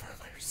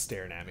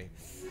staring at me.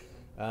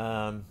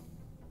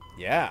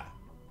 Yeah.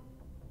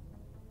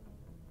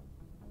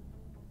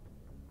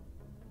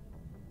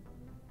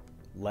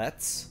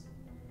 Let's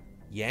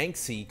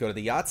Yangtze go to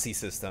the Yahtzee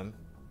system.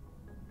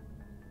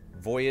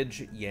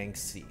 Voyage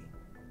Yangtze.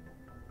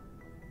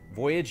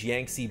 Voyage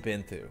Yangtze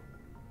Binthu.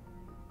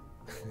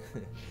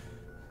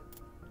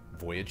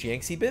 Voyage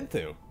Yangtze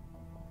Binthu.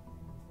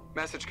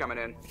 Message coming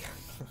in.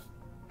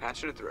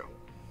 Patching it through.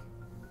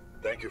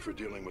 Thank you for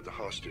dealing with the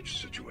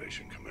hostage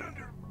situation,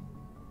 Commander.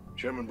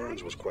 Chairman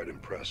Burns was quite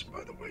impressed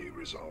by the way you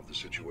resolved the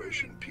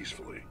situation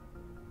peacefully.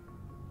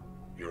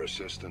 Your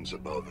assistance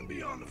above and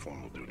beyond the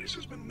formal duties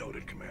has been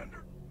noted,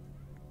 Commander.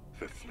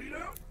 Fifth Fleet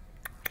out.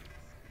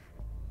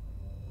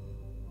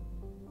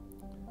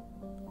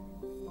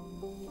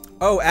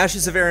 Oh,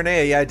 Ashes of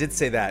Aranea. Yeah, I did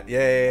say that.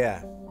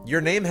 Yeah. Your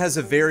name has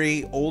a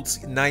very old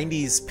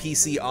 90s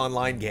PC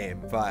online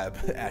game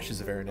vibe.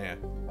 Ashes of Aranea.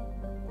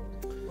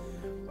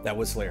 That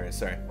was hilarious.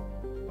 Sorry.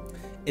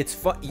 It's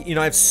fun. You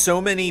know, I have so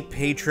many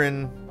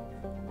patron,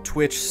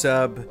 Twitch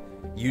sub,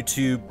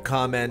 YouTube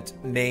comment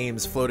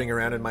names floating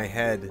around in my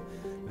head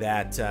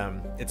that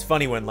it's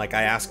funny when, like,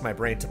 I ask my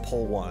brain to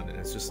pull one and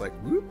it's just like,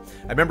 whoop.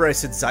 I remember I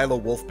said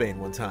Xylo Wolfbane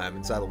one time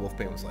and Xylo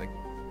Wolfbane was like,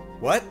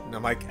 what? And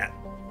I'm like,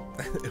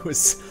 it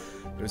was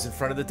in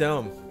front of the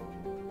dome.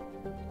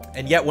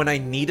 And yet when I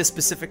need a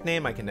specific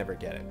name, I can never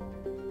get it.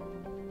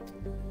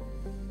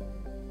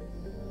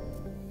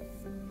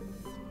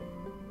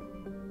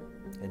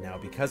 And now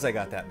because I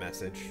got that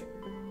message,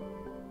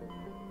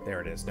 there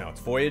it is. No,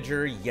 it's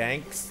Voyager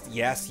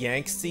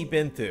Yangtze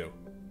Binthu.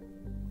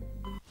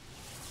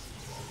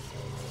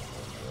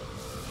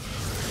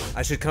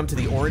 I should come to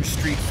the Orange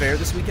Street Fair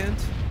this weekend.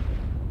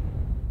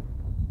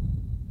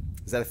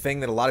 Is that a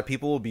thing that a lot of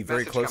people will be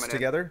very close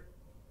together?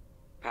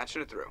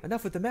 Patching it through.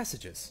 Enough with the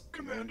messages.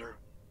 Commander,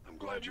 I'm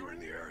glad you were in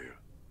the area.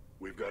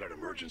 We've got an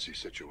emergency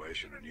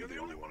situation, and you're the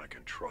only one I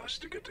can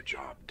trust to get the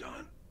job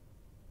done.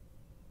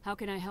 How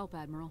can I help,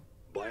 Admiral?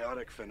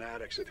 Biotic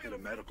fanatics have hit a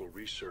medical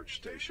research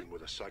station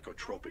with a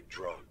psychotropic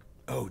drug.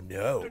 Oh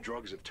no. The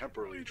drugs have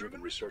temporarily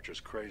driven researchers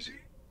crazy,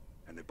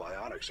 and the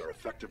biotics are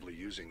effectively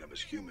using them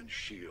as human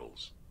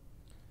shields.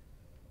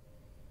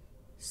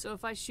 So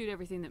if I shoot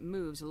everything that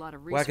moves, a lot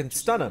of researchers well, I can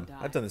stun them. die.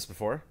 I've done this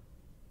before.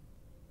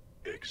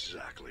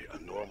 Exactly. A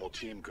normal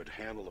team could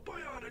handle the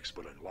biotics,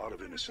 but a lot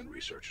of innocent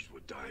researchers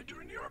would die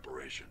during the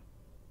operation.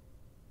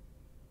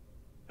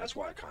 That's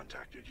why I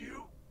contacted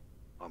you.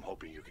 I'm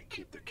hoping you can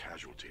keep the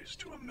casualties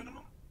to a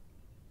minimum.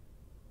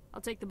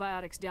 I'll take the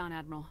biotics down,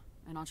 Admiral,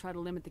 and I'll try to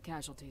limit the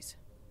casualties.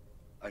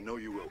 I know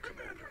you will,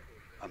 Commander.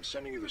 I'm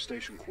sending you the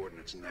station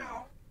coordinates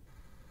now.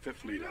 Fifth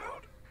Fleet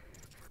out.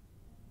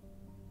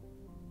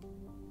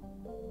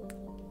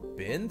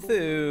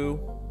 Binthu.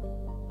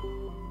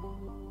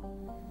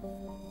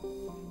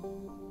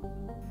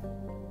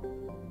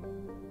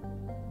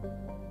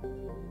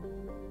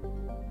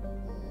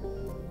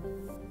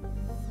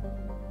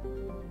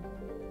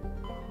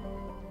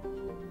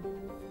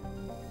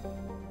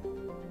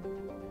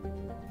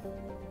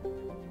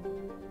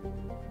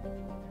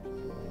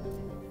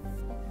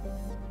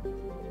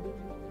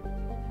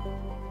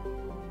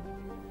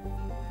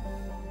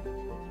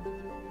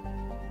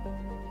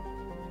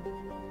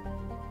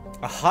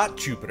 A hot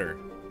Jupiter.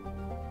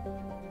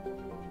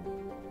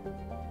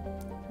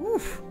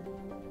 Oof.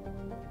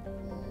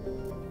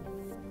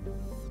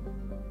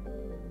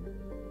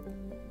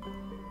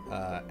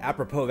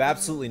 Apropos of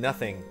absolutely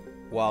nothing,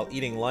 while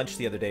eating lunch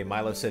the other day,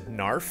 Milo said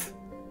Narf.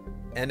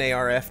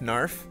 N-A-R-F,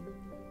 Narf.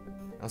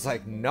 I was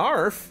like,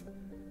 Narf?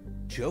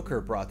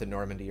 Joker brought the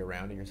Normandy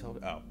around and yourself.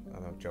 Oh, I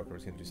don't know if Joker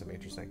was going to do something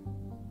interesting.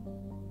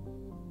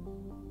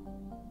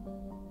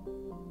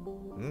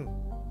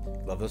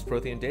 Love those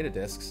Prothean data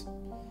discs.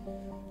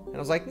 And I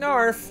was like,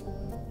 Narf!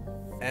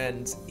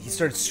 And he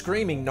started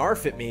screaming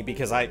Narf at me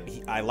because I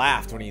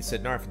laughed when he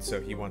said Narf, and so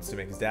he wants to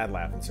make his dad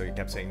laugh, and so he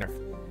kept saying Narf.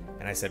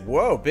 And I said,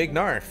 whoa, big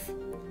Narf.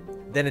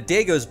 Then a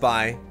day goes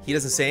by, he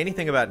doesn't say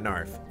anything about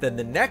Narf. Then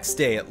the next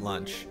day at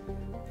lunch,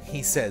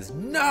 he says,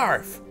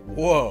 Narf!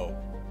 Whoa,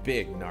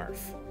 big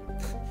Narf.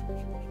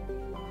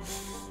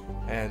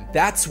 And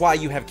that's why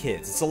you have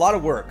kids. It's a lot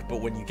of work,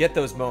 but when you get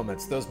those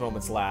moments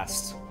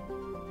last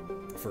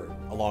for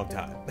a long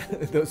time.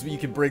 You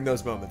can bring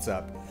those moments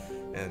up,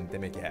 and they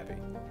make you happy.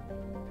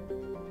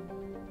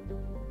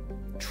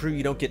 True,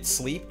 you don't get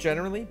sleep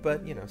generally,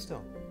 but, you know,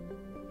 still.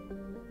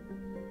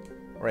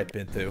 Alright,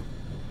 Binthu.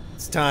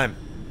 It's time.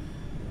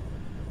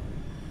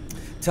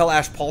 Tell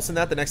Ash Paulson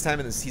that the next time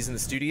he's in the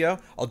studio.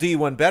 I'll do you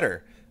one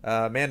better.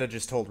 Amanda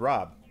just told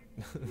Rob.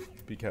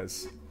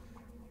 Because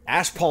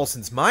Ash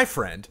Paulson's my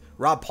friend,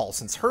 Rob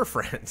Paulson's her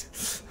friend.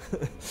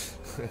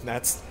 And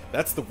that's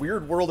the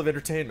weird world of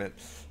entertainment.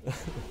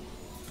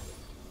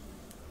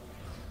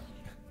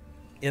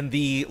 In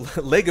the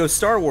Lego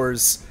Star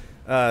Wars,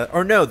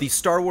 the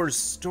Star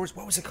Wars,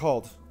 what was it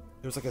called?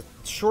 It was like a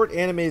short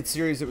animated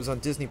series that was on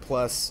Disney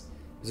Plus.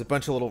 There's a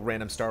bunch of little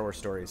random Star Wars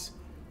stories.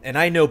 And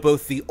I know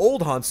both the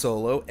old Han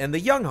Solo and the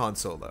young Han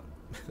Solo.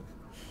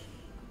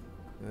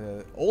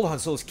 Old Han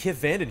Solo is Kif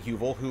Vanden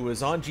Heuvel, who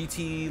was on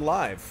GT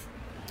Live.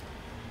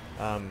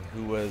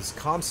 Who was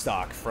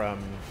Comstock from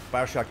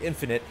Bioshock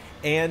Infinite,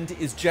 and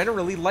is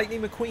generally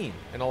Lightning McQueen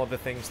and all of the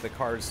things that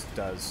Cars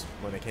does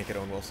when they can't get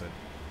Owen Wilson.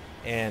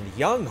 And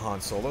young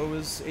Han Solo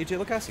is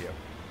AJ Locascio,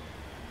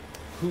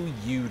 who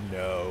you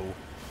know.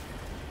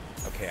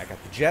 Okay, I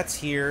got the jets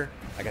here,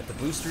 I got the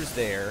boosters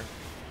there,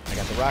 I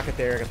got the rocket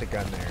there, I got the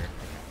gun there.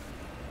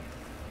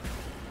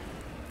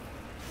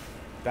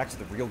 Back to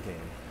the real game.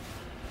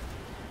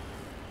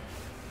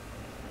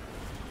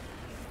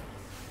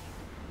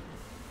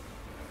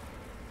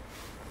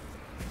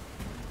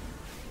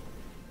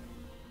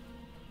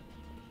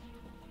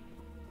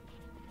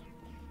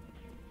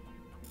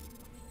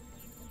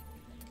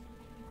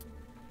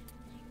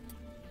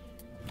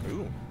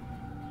 Ooh.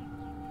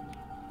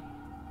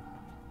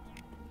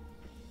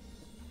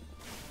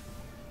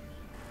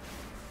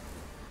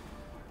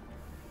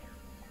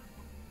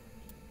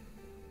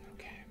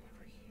 Okay, I'm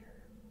over here.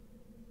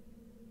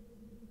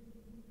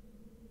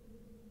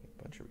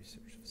 A bunch of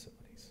research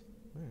facilities.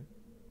 All right.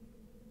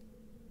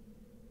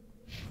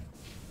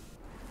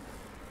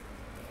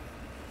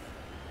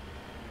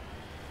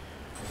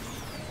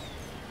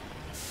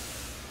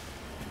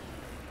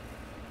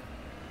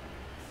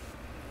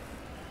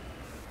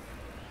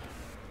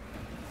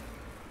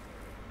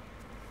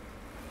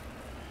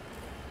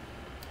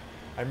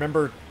 I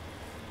remember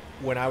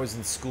when I was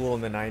in school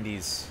in the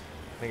 90s,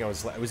 I think I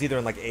was either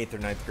in like 8th or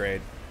 9th grade,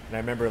 and I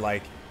remember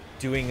like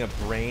doing a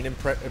brain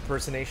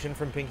impersonation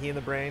from Pinky and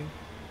the Brain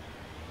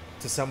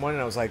to someone,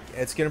 and I was like,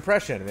 it's a good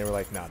impression, and they were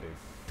like, nah, dude,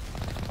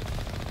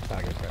 it's not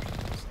a good impression.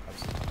 I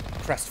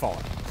was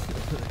crestfallen.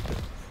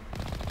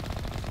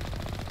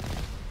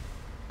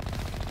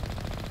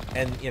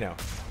 And, you know,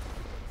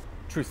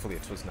 truthfully,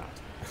 it was not.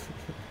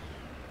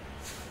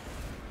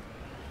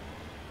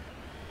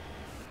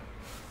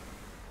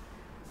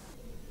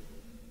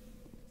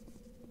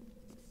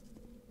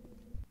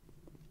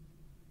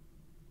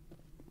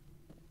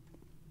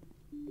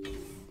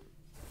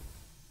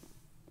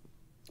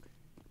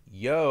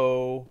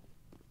 Yo.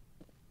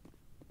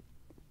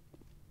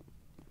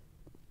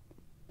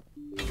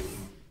 Can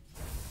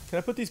I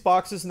put these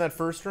boxes in that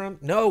first room?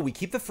 No, we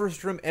keep the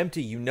first room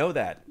empty. You know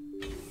that.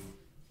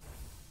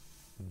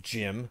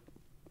 Jim.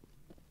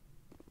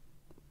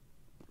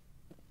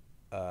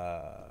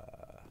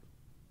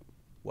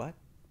 What?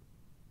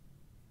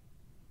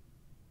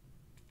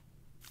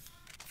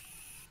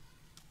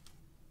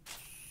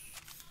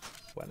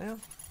 What now?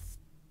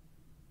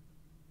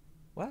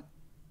 What?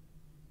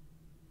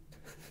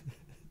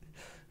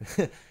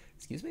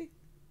 Excuse me?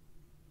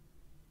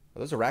 Are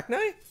those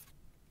arachni?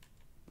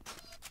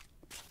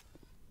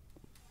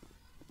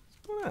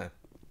 What's going on?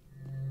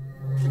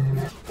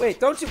 Wait,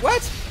 don't you...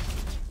 What?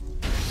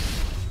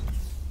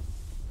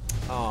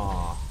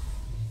 Aww.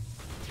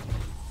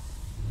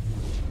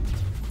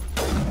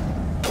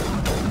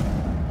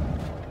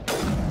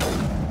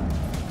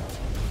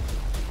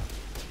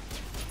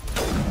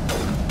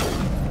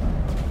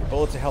 Your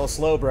bullets are hella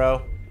slow,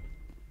 bro.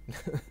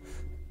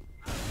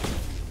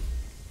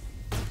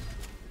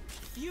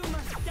 You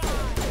must die.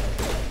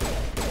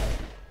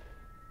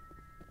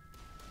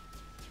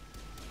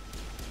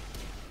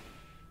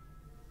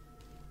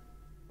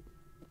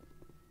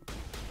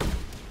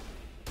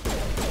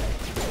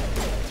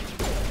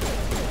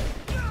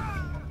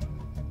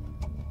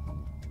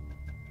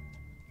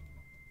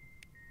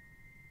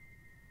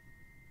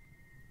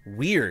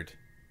 Weird.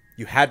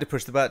 You had to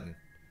push the button.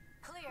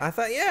 Clear. I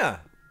thought, yeah.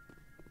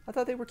 I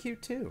thought they were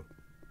cute too.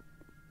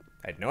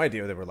 I had no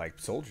idea there were like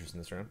soldiers in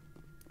this room.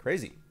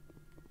 Crazy.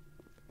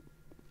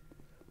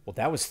 Well,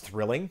 that was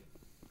thrilling.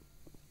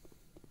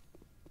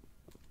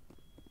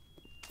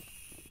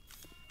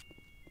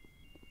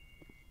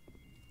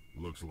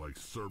 Looks like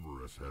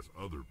Cerberus has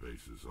other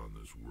bases on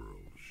this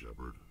world,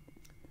 Shepard.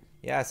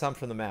 Yeah, I saw him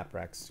from the map,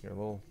 Rex. You're a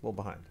little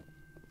behind.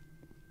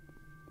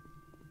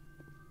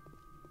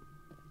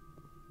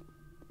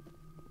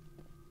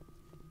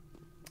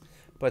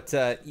 But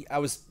I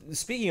was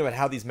speaking about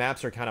how these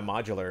maps are kind of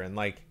modular, and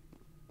like,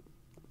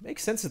 it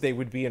makes sense that they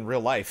would be in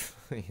real life.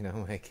 You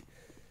know, like,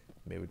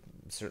 they would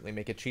certainly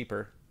make it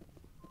cheaper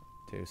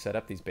to set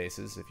up these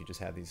bases if you just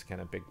had these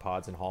kind of big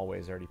pods and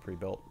hallways already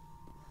pre-built.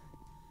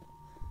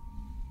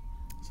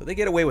 So they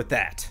get away with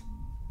that.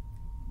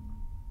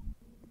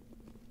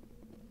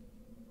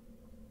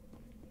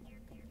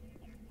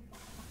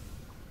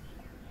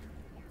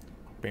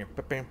 I'm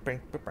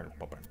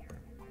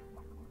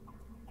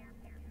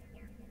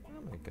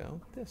gonna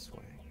go this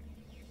way.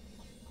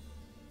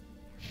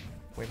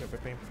 Wait.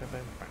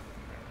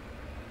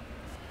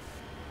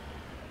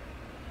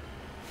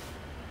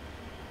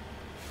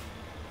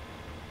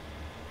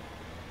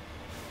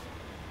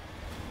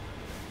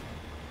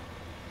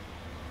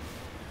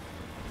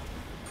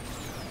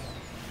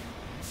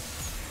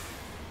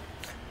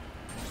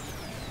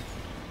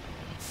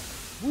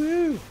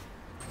 Woo!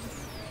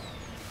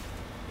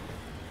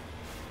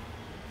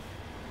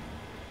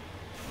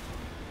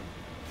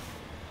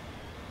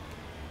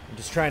 I'm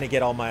just trying to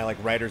get all my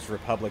like Riders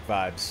Republic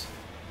vibes.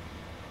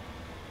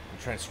 I'm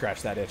trying to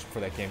scratch that itch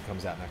before that game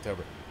comes out in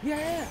October.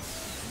 Yeah!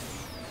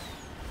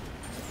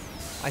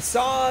 I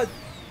saw...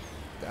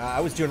 I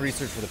was doing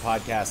research for the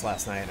podcast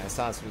last night, and I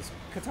saw this was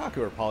Kotaku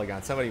or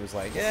Polygon. Somebody was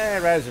like, yeah,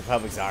 Riders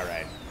Republic's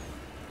alright.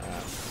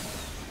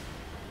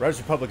 Riders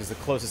Republic is the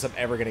closest I'm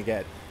ever going to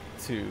get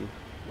to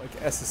like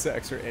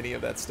SSX or any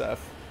of that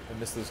stuff. I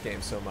miss those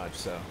games so much,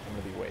 so I'm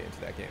going to be way into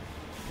that game.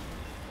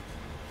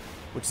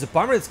 Which is a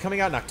bummer that's coming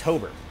out in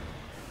October.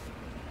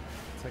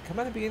 It's like, come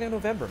out at the beginning of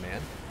November,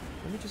 man.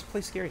 Let me just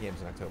play scary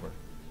games in October.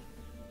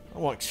 I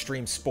don't want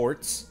extreme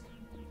sports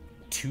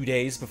 2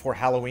 days before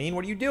Halloween.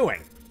 What are you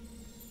doing?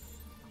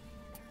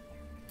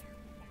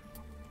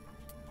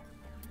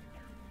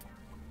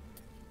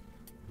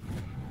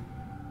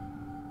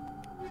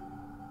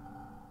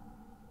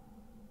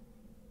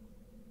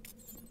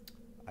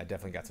 I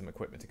definitely got some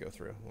equipment to go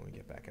through when we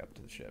get back up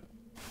to the ship.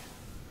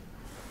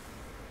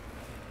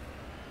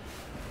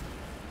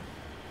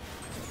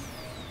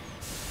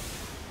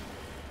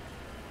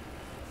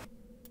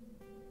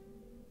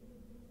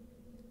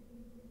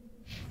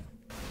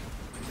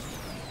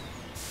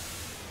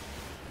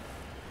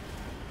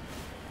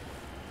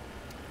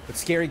 What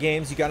scary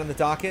games you got on the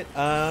docket?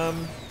 Well,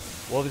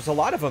 there's a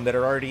lot of them that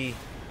are already...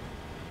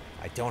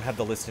 I don't have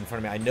the list in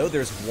front of me. I know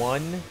there's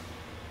one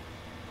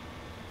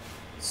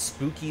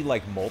spooky,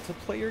 like,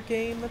 multiplayer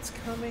game that's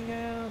coming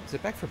out. Is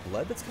it Back 4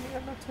 Blood that's coming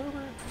out in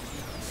October?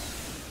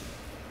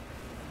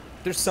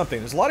 There's something.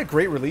 There's a lot of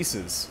great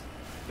releases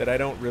that I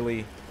don't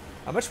really...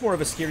 I'm much more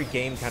of a scary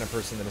game kind of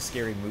person than a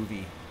scary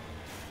movie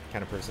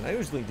kind of person. I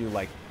usually do,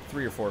 like,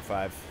 3 or 4 or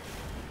 5,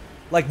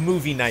 like,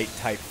 movie night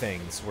type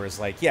things. Whereas,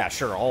 like, yeah,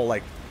 sure, I'll,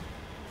 like,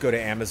 go to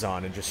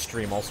Amazon and just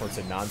stream all sorts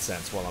of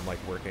nonsense while I'm,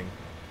 like, working.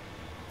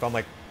 If I'm,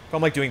 like,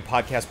 doing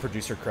podcast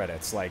producer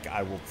credits, like,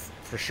 I will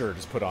for sure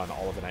just put on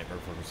all of the Nightmare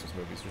Before Christmas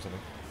movies or something.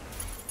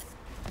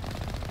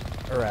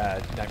 Or,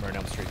 Nightmare on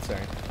Elm Street,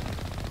 sorry.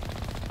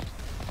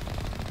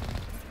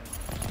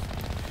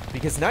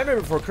 Because Nightmare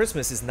Before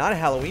Christmas is not a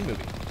Halloween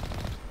movie.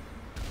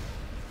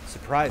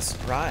 Surprise,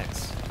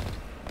 surprise.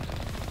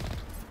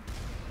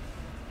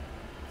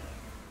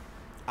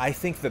 I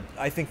think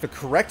the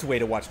correct way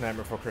to watch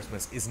Nightmare Before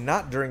Christmas is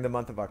not during the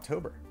month of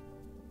October.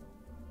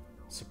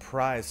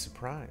 Surprise,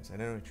 surprise. I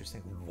know what you're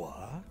saying.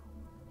 What?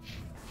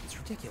 It's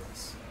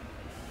ridiculous.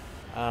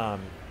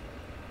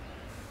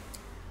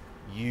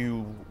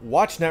 You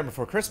watch Nightmare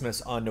Before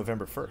Christmas on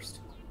November 1st.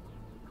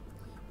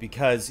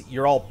 Because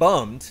you're all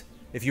bummed.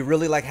 If you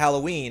really like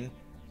Halloween,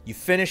 you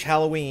finish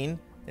Halloween,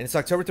 and it's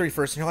October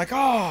 31st, and you're like,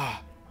 oh,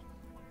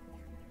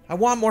 I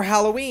want more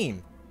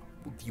Halloween.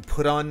 You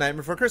put on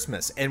Nightmare Before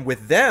Christmas. And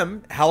with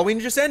them, Halloween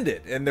just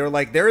ended. And they're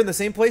like, they're in the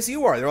same place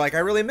you are. They're like, I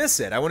really miss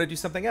it. I want to do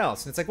something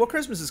else. And it's like, well,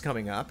 Christmas is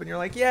coming up. And you're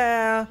like,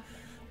 yeah,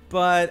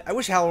 but I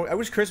wish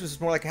Christmas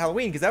was more like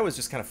Halloween, because that was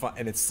just kind of fun.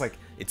 And it's like,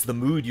 it's the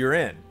mood you're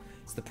in.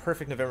 It's the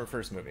perfect November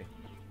 1st movie.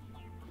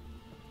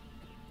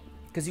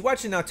 Because you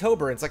watch it in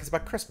October, and it's like, it's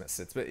about Christmas.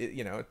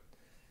 You know,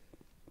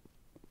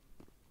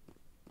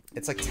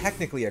 it's like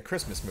technically a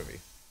Christmas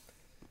movie.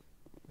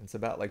 It's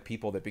about like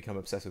people that become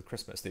obsessed with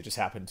Christmas. They just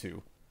happen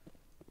to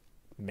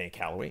make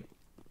Halloween.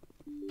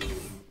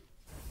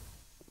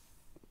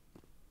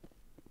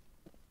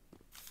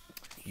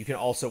 You can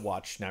also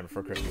watch Nightmare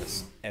Before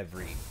Christmas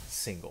every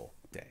single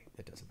day.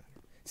 It doesn't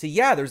matter. See,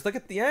 yeah, there's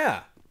like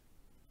yeah.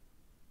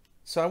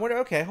 So I wonder,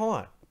 okay, hold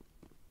on.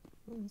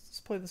 Let's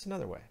play this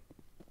another way.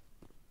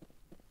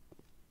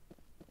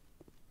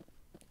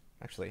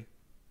 Actually,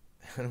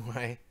 how do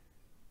I...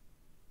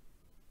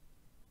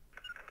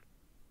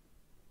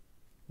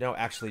 No,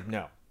 actually,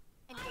 no.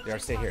 They are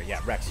stay here.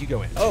 Yeah, Rex, you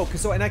go in. Oh,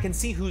 cause so, and I can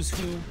see who's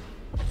who.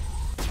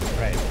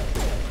 Right.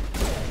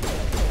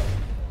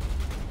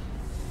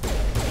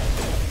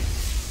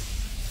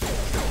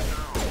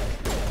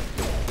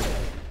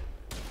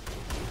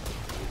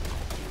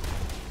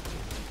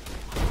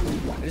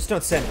 I just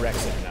don't send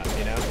Rex in enough,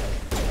 you know?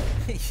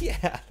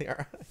 Yeah, they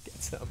are. Get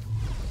some.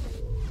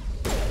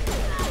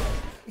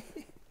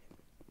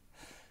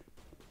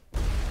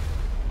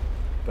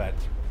 But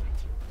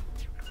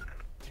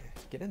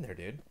get in there,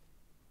 dude.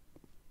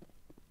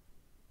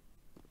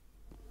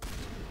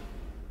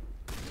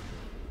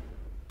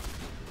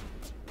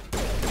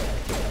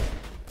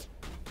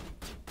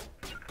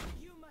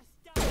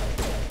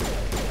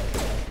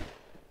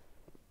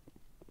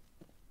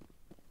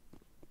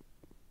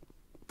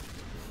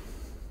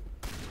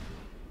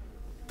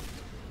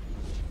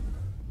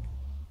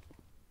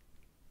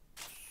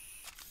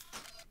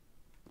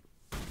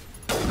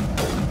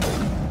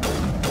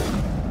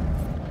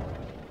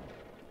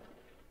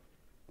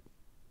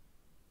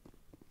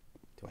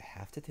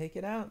 To take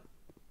it out?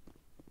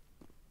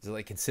 Is it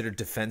like considered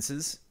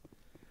defenses?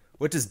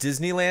 What does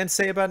Disneyland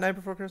say about Night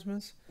Before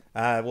Christmas?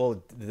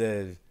 Well,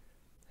 the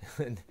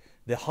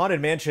the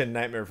Haunted Mansion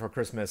Nightmare Before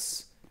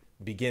Christmas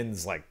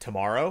begins like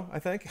tomorrow, I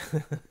think.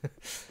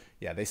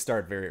 Yeah, they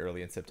start very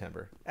early in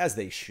September, as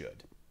they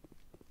should.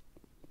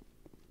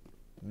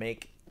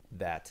 Make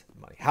that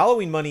money.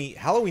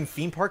 Halloween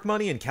theme park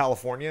money in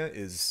California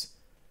is,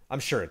 I'm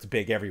sure it's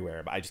big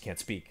everywhere, but I just can't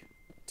speak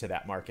to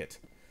that market.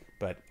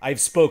 But I've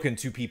spoken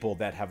to people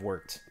that have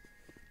worked,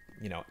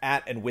 you know,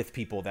 at and with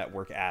people that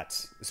work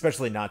at,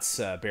 especially Knott's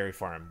Berry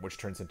Farm, which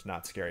turns into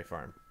Knott's Scary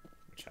Farm,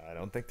 which I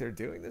don't think they're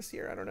doing this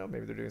year. I don't know.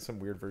 Maybe they're doing some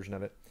weird version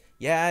of it.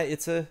 Yeah,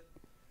 it's a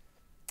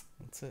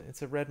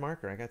red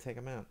marker. I gotta take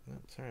them out. Oh,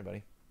 sorry,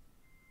 buddy.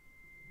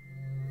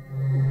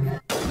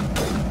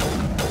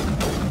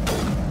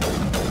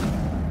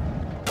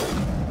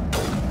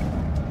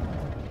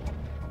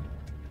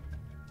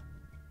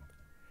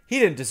 He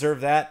didn't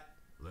deserve that.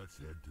 Let's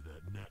head to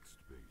that next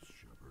base,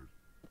 Shepard.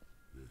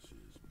 This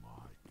is my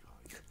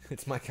kind.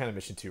 It's my kind of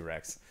mission too,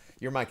 Rex.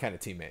 You're my kind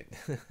of teammate.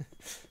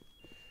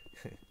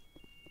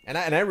 and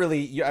I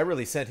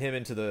really sent him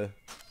into the...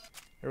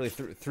 I really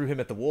threw him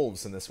at the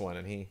wolves in this one,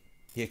 and he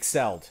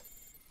excelled.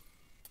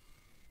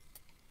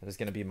 That is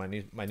going to be my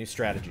new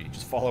strategy.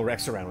 Just follow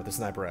Rex around with a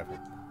sniper rifle.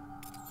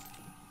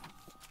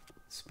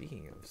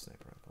 Speaking of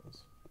sniper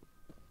rifles,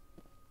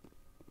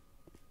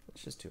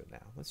 let's just do it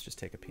now. Let's just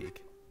take a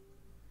peek.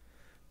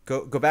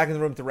 Go back in the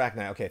room with the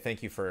Arachnite. Okay,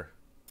 thank you for...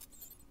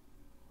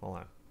 Hold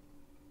on.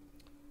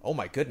 Oh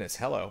my goodness,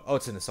 hello. Oh,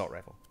 it's an assault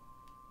rifle.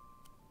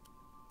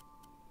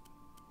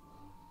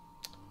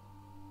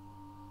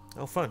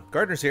 Oh, fun.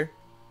 Gardner's here.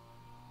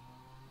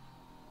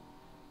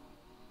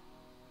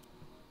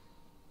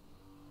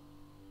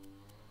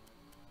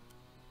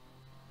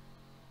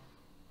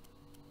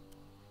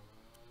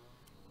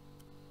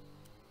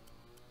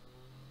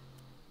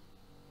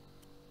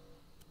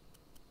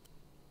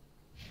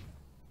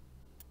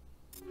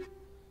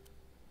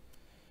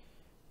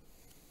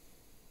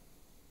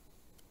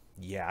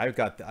 Yeah,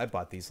 I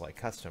bought these like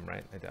custom,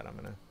 right? I doubt I'm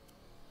gonna.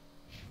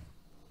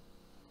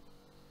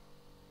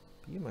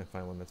 You might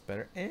find one that's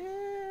better.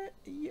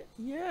 Yeah.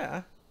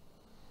 Yeah,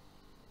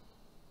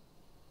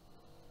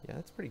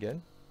 that's pretty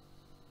good.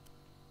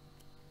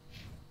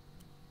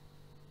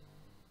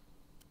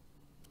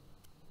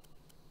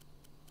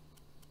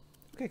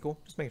 Okay, cool.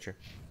 Just making sure.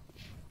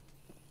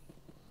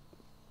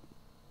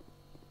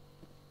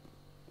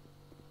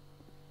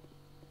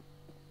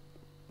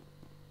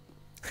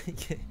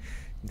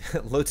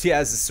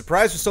 Lotiaz is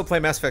surprised we're still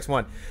playing Mass Effect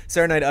 1.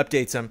 Sarah Knight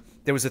updates him.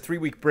 There was a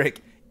 3-week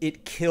break.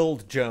 It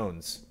killed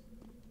Jones.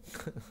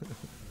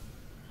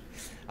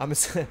 I'm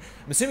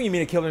assuming you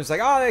mean it killed him. It's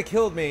like, oh, that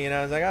killed me. You know,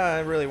 I was like, oh, I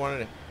really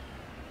wanted it.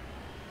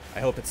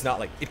 I hope it's not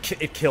like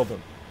it killed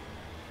him.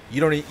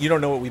 You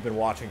don't know what we've been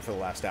watching for the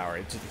last hour.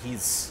 It's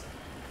just,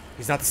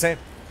 he's not the same.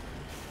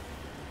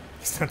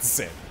 He's not the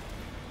same.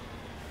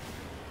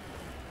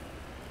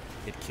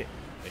 It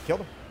killed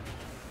him.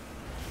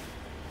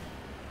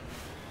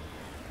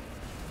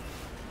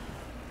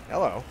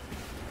 Hello.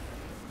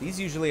 These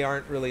usually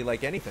aren't really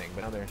like anything,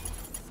 but now they're...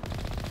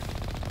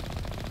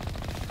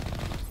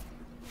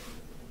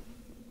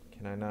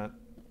 Can I not?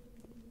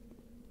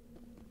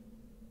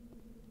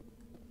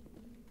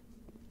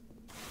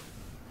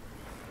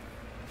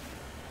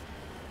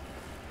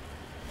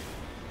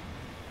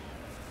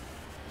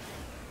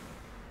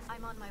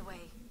 I'm on my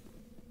way.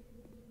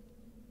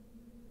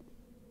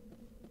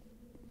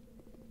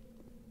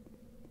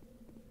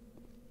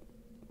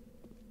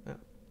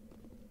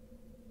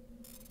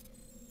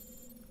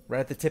 Right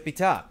at the tippy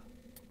top.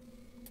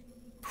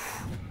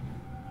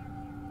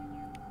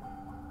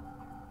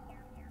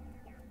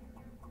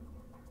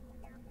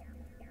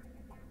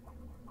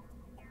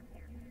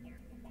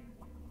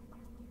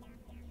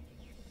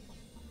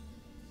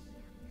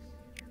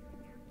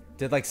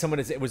 Did like someone,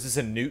 was this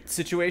a Newt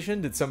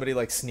situation? Did somebody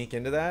like sneak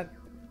into that?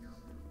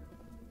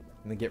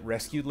 And then get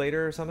rescued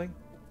later or something?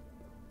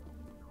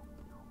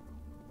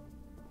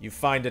 You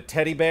find a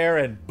teddy bear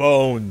and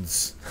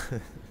bones.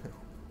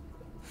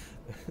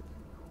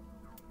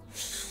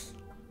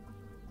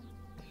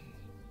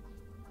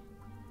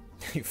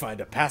 You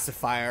find a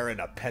pacifier and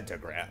a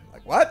pentagram.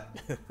 Like, what?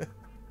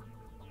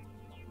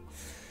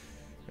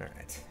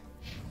 Alright.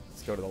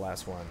 Let's go to the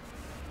last one.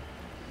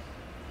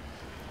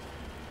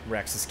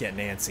 Rex is getting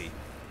antsy.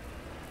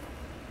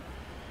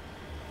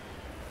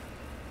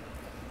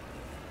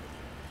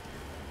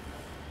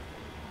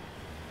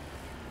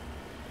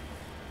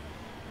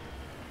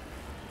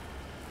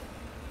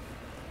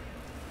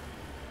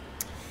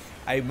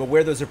 I'm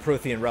aware those are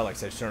Prothean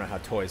relics. I just don't know how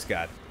toys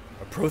got.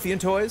 Are Prothean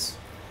toys?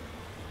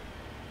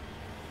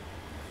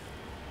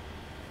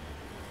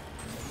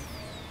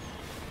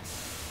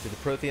 Do the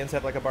Protheans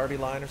have like a Barbie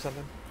line or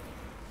something?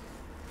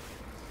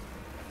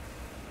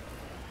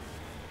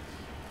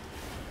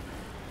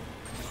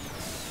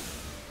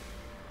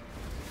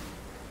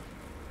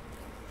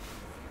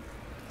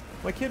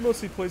 My kid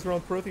mostly plays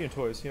around Prothean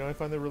toys. You know, I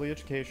find they're really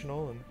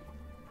educational and...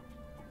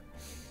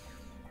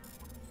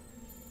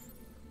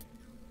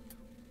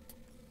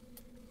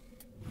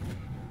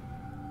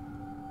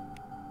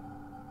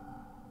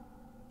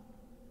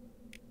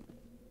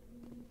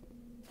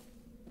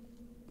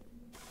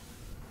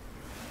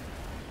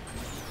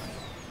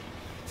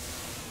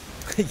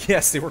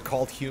 Yes, they were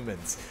called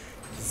humans.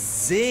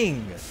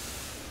 Zing!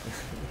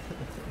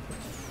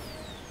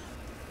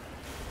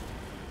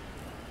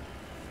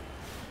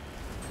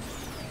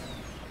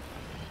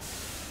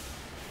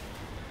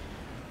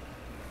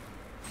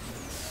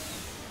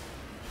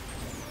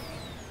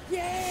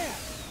 Yeah!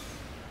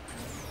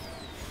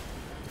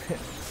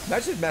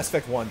 Imagine if Mass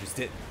Effect 1 just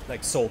did,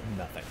 like, sold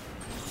nothing.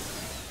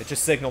 It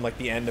just signaled, like,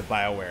 the end of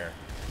BioWare.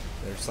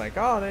 They're just like,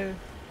 oh,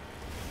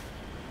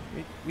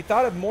 we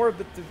thought of more of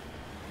the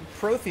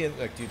Prothean,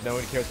 like, dude, no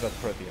one cares about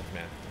the Protheans,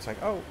 man. It's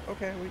like, oh,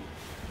 okay,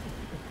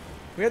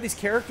 we had these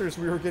characters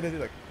we were gonna do,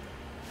 like,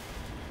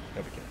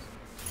 nobody cares.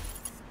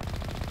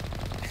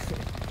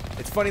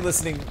 It's funny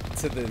listening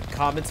to the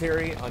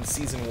commentary on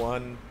Season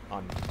 1,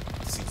 on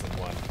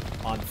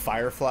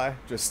Firefly,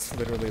 just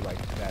literally, like,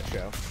 that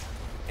show.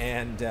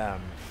 And, you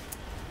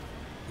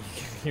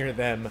can hear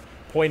them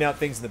point out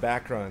things in the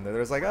background.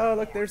 There's like, oh,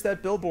 look, there's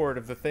that billboard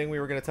of the thing we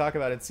were gonna talk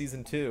about in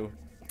Season 2.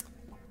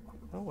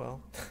 Oh,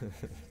 well.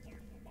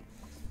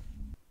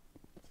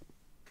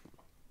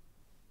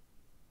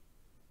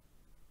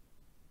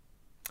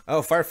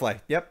 Oh, Firefly.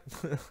 Yep.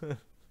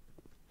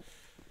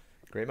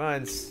 Great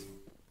minds.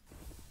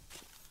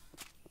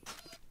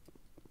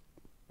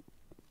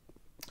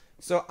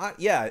 So,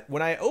 yeah,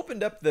 when I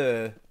opened up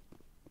the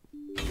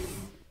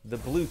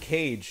blue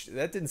cage,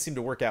 that didn't seem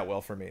to work out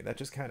well for me. That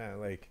just kind of,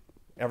 like,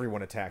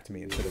 everyone attacked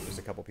me instead of just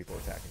a couple people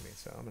attacking me.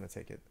 So I'm going to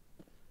take it.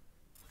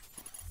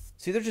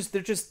 See, they're just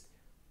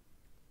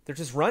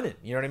running.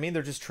 You know what I mean?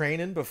 They're just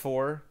training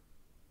before...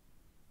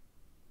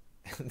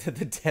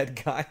 the dead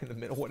guy in the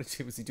middle. Was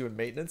he doing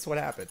maintenance? What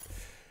happened?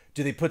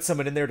 Do they put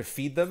someone in there to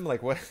feed them?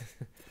 Like, what?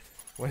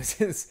 What is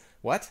this?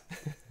 What?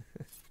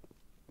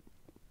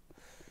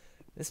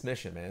 This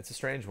mission, man, it's a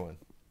strange one.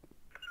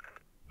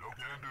 No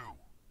can do.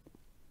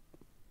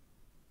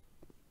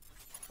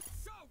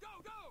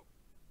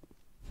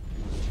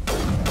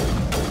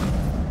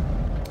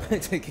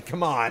 Go!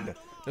 Come on.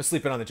 No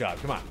sleeping on the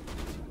job. Come on.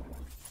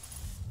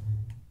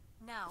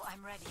 Now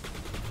I'm ready.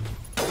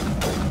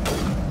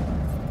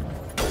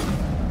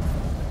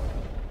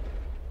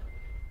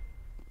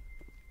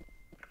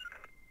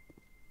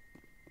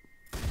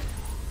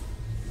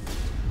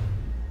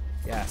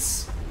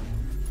 Yes.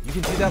 You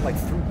can do that, like,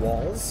 through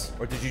walls?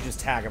 Or did you just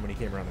tag him when he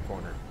came around the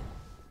corner?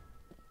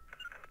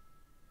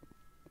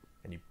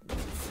 And you...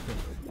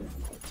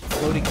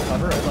 Floating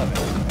cover? I love it.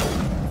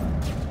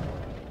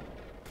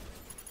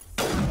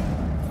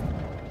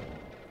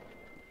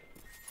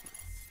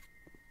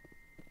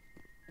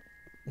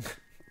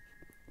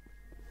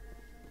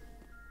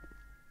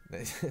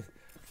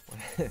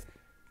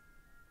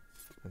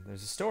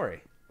 There's a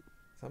story.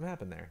 Something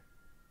happened there.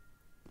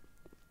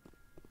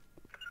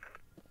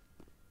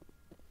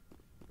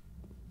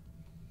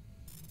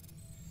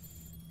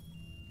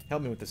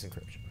 Help me with this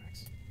encryption,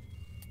 Rex.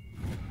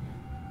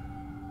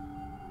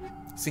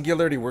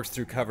 Singularity works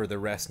through cover, the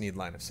rest need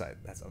line of sight.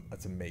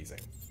 That's amazing.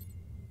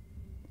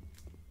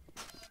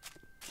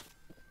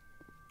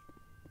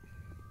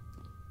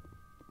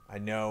 I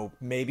know,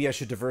 maybe I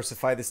should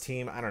diversify this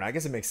team. I don't know, I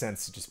guess it makes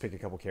sense to just pick a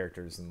couple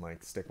characters and,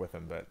 like, stick with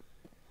them, but...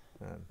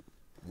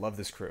 love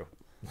this crew.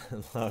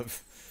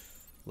 love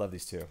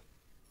these two.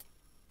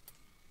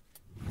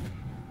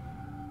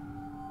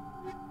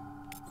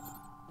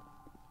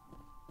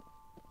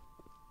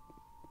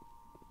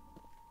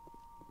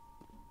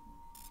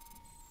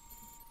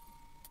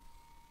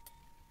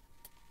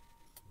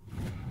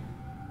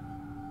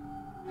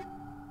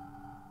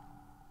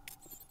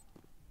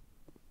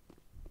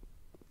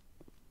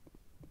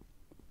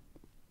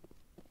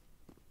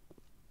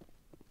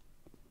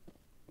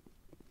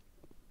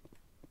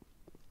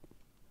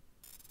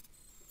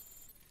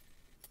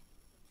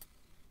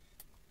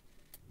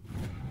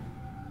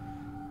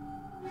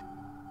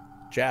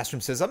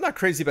 Jastrom says, I'm not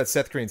crazy about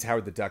Seth Green's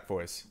Howard the Duck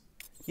voice.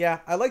 Yeah,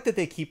 I like that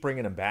they keep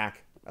bringing him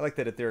back. I like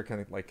that they're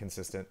kind of like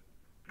consistent.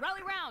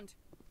 Rally round.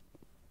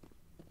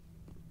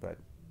 But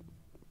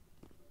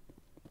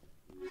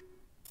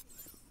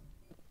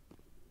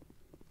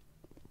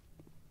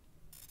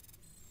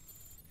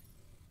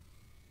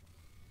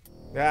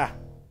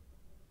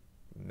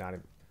not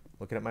even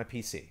looking at my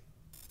PC.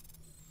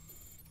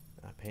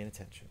 Not paying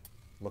attention.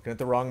 Looking at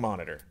the wrong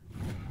monitor.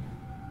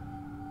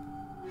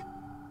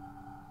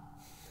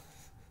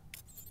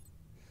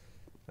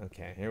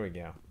 Okay, here we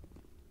go.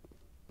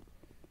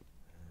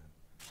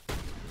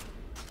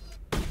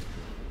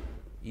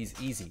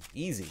 Easy,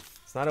 easy.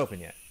 It's not open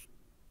yet.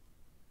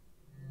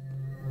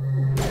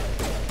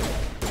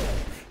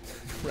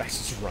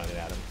 Rex just running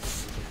at him.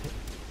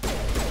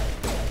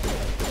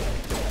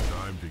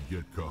 Time to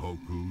get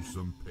Kahoku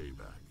some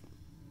payback.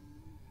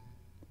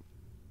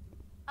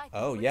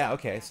 Oh, yeah,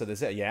 okay. So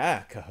there's that.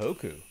 Yeah,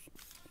 Kahoku.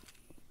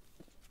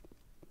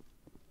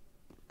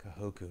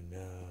 Kahoku,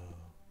 no.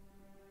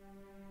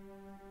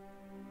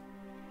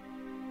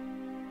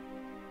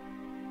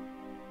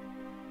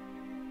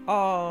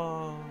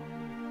 Oh.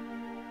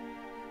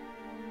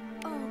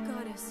 Oh,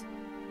 goddess.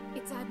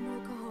 It's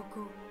Admiral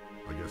Kahoku.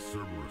 I guess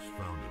Cerberus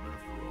found him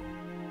after all.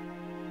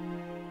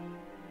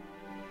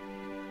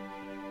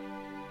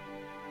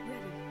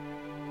 Ready.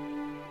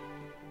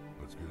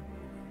 Let's get moving.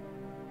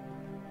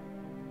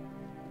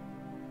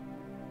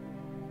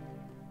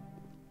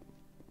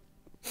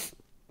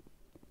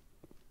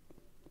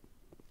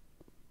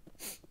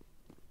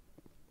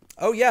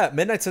 Oh, yeah.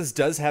 Midnight Suns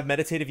does have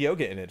meditative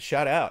yoga in it.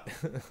 Shout out.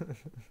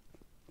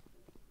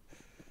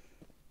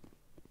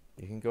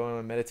 You can go on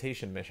a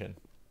meditation mission.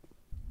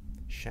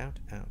 Shout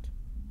out.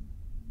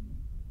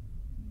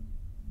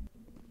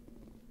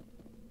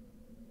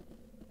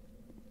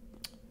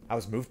 I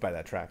was moved by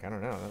that track. I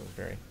don't know. That was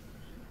very...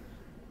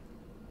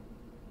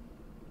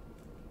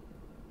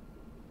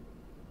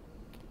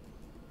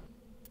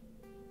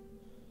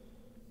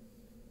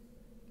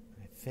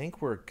 I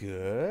think we're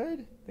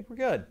good. I think we're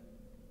good.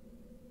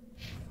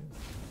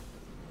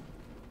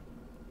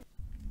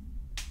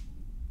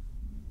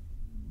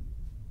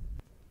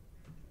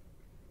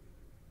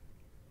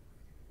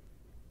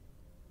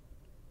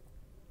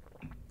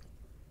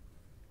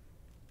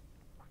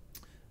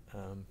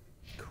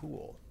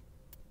 Cool.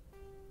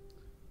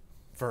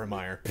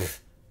 Vermeer.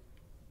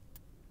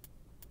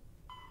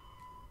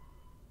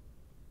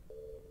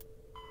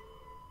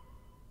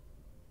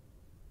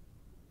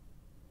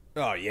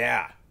 Oh,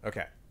 yeah.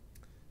 Okay.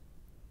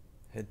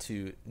 Head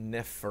to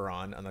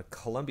Nepheron on the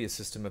Columbia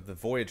system of the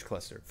Voyage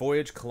cluster.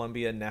 Voyage,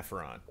 Columbia,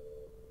 Nepheron.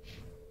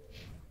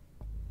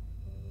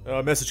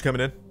 Message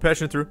coming in.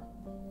 Patching it through.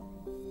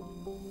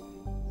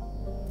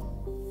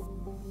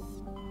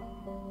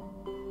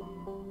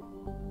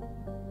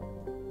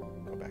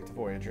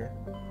 Voyager.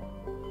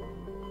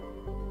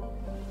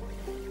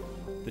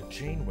 The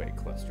Janeway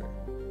cluster.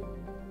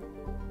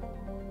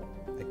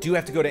 I do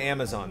have to go to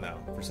Amazon though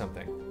for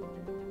something.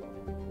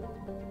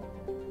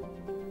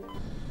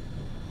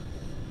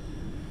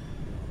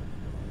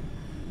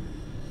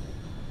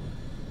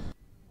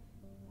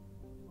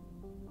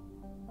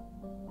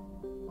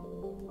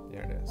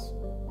 There it is.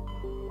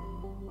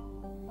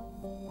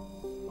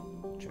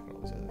 Check all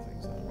these other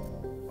things out.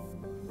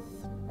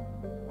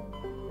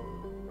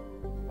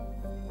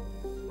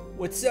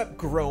 What's up,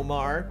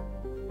 Gromar?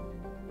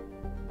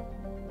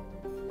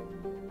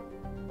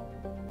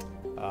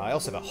 I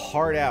also have a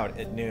hard out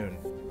at noon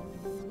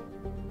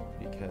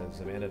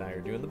because Amanda and I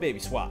are doing the baby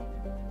swap.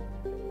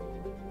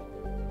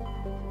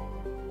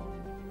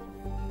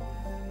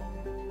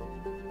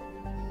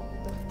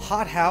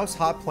 Hot house,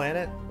 hot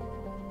planet.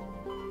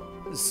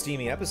 This is a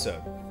steamy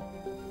episode.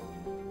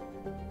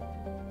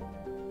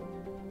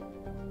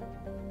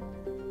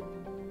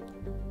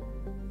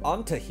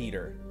 Onto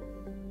heater.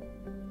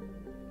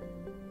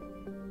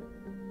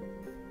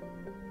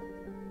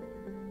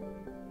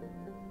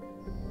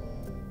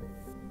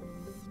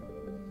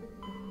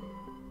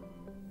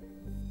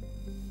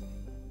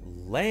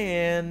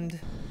 Land.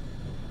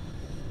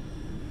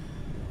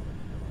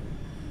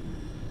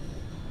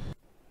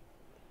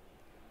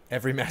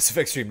 Every Mass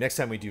Effect stream next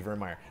time we do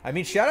Vermeer. I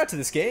mean, shout out to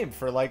this game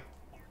for like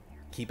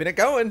keeping it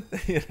going.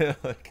 You know,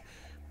 like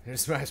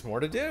there's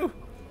more to do.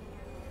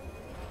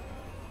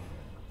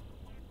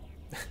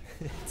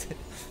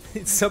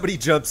 Somebody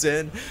jumps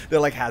in that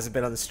like hasn't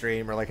been on the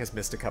stream or like has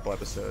missed a couple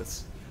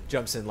episodes.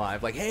 Jumps in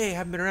live like, hey,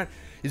 haven't been around.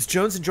 Is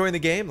Jones enjoying the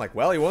game? Like,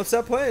 well, he won't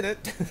stop playing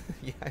it.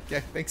 Yeah, I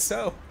think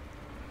so.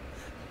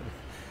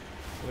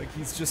 Like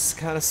he's just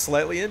kind of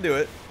slightly into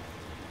it.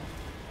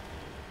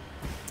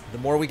 The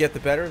more we get, the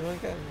better.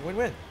 Like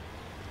win-win.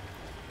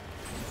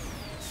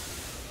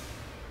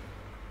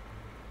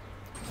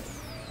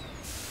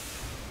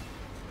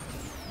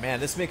 Man,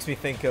 this makes me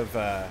think of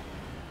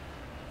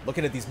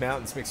looking at these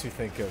mountains. Makes me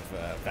think of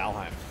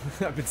Valheim.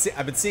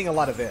 I've been seeing a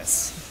lot of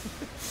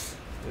this.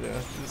 You know,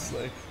 just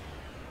like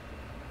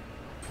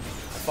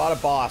I fought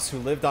a boss who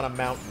lived on a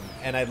mountain,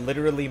 and I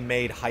literally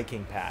made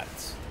hiking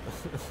paths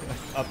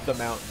up the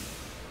mountain.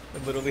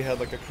 It literally had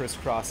like a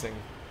crisscrossing.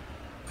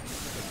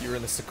 Like you were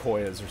in the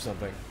sequoias or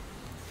something.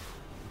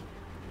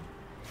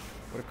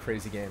 What a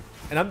crazy game.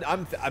 And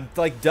I'm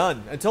like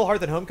done. Until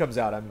Hearth and Home comes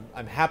out,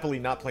 I'm happily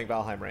not playing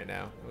Valheim right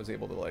now. I was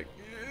able to like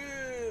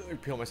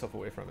peel myself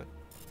away from it.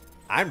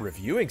 I'm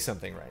reviewing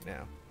something right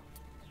now,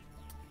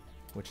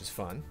 which is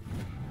fun.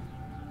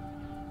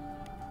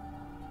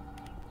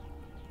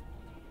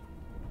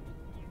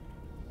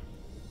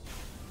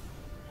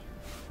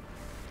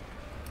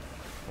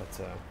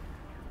 But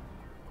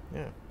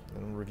yeah,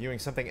 I'm reviewing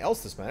something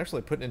else this month.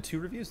 Actually, putting in 2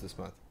 reviews this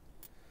month.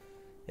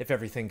 If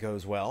everything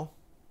goes well.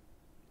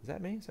 Is that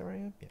me? Is that where I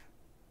am? Yeah.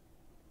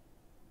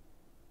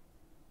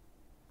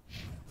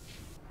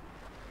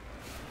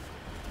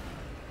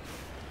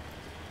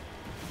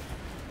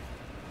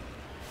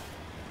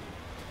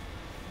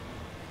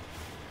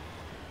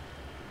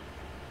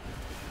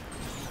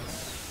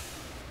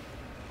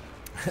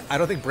 I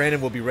don't think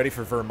Brandon will be ready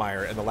for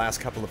Vermeer in the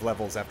last couple of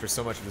levels after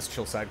so much of this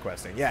chill side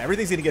questing. Yeah,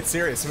 everything's gonna get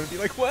serious. I'm gonna be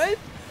like, what?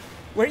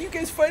 Why are you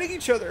guys fighting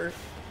each other?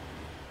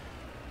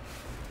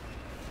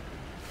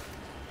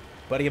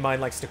 Buddy of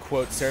mine likes to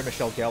quote Sarah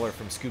Michelle Gellar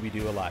from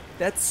Scooby-Doo a lot.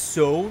 That's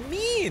so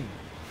mean!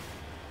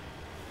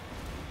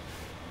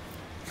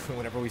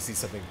 Whenever we see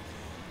something,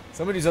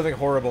 somebody do something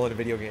horrible in a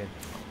video game.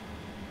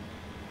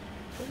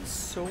 That is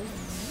so mean.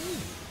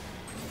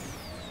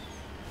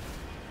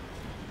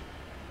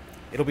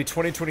 It'll be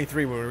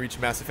 2023 when we reach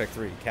Mass Effect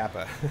 3,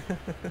 Kappa.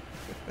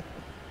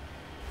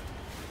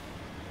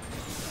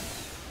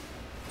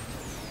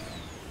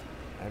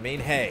 I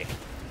mean, hey,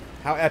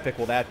 how epic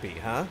will that be,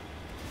 huh?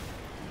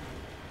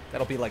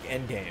 That'll be like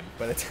Endgame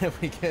by the time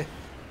we get...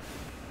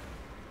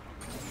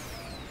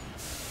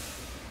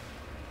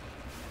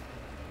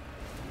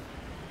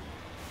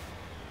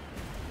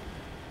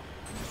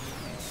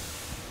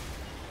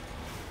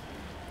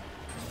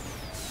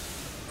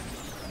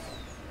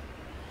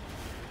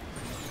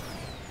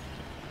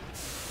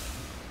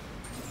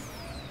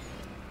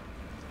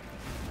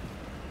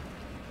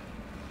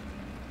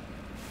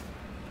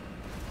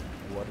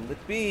 What'll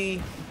it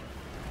be?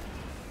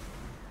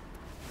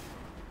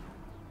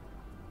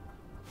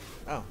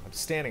 Oh, I'm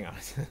standing on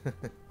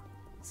it.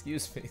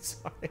 Excuse me,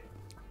 sorry.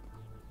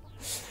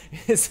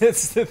 Is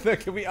this the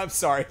can we? I'm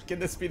sorry. Can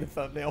this be the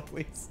thumbnail,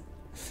 please?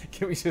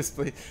 Can we just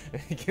please?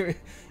 Can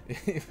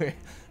we?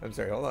 I'm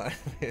sorry. Hold on.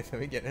 Let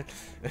me get it.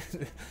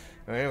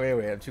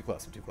 Wait. I'm too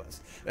close. I'm too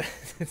close.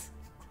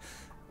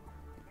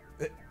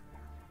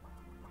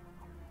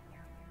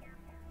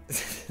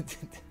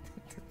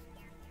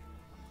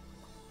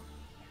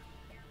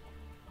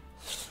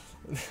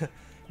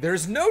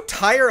 There's no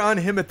tire on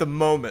him at the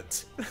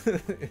moment.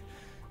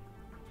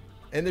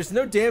 And there's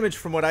no damage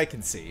from what I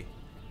can see.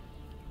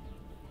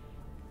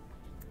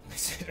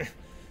 It's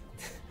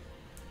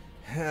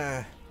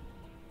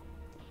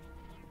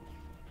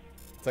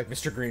like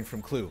Mr. Green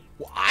from Clue.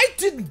 Well, I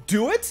didn't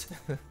do it!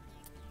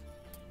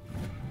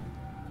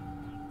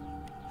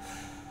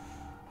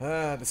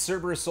 The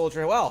Cerberus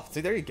soldier. Well,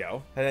 see, there you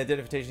go. An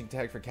identification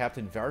tag for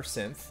Captain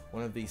Varsinth,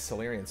 one of the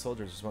Solarian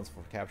soldiers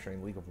responsible for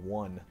capturing League of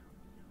One.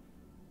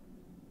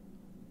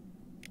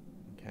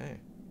 Okay.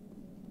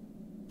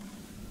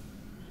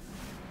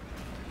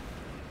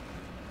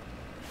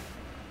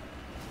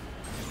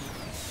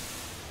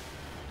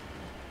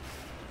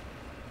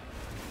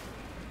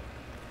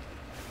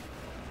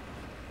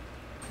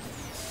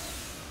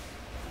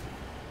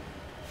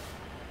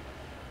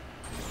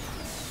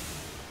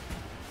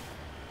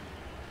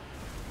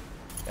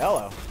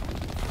 Hello.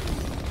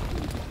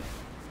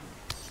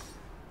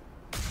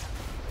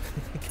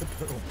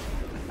 Kaboom.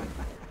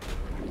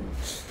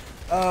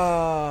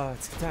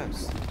 It's good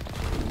times.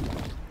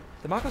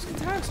 The Mako's good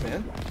times,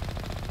 man.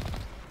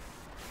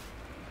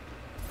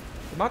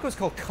 The Mako's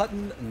called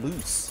cutting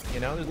loose. You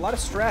know, there's a lot of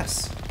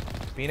stress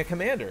being a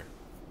commander.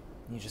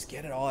 You just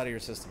get it all out of your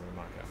system in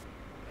Mako.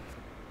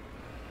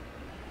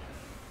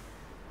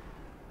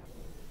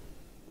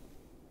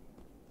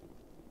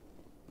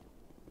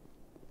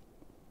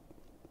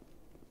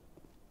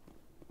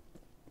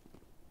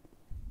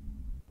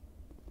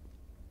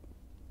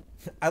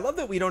 I love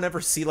that we don't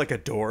ever see like a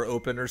door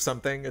open or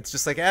something. It's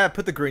just like,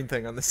 put the green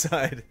thing on the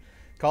side.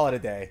 Call it a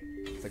day.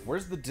 It's like,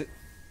 where's the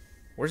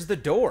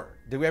door?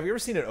 Have you ever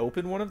seen it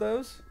open, one of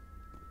those?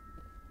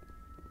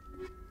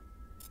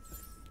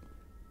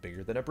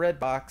 Bigger than a bread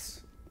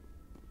box.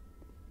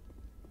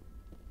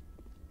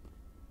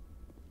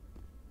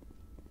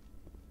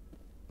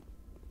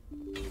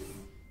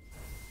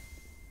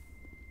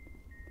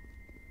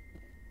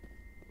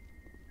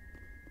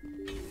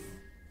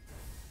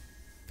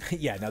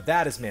 Yeah, now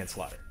that is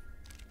manslaughter.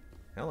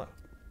 Hello.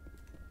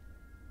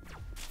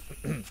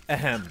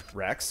 Ahem,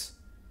 Rex.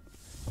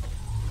 Oh,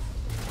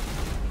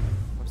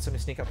 did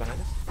somebody sneak up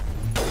behind us?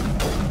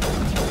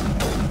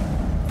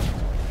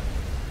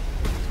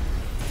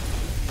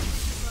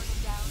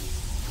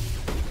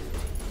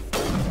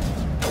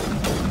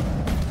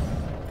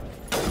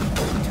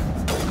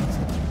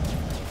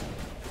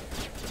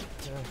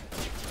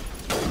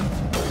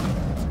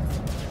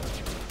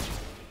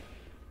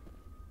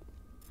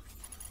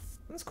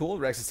 cool.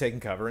 Rex is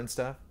taking cover and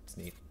stuff. It's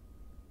neat.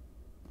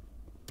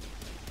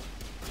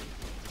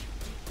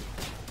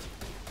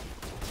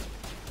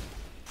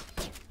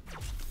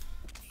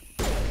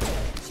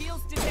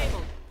 Shields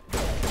disabled.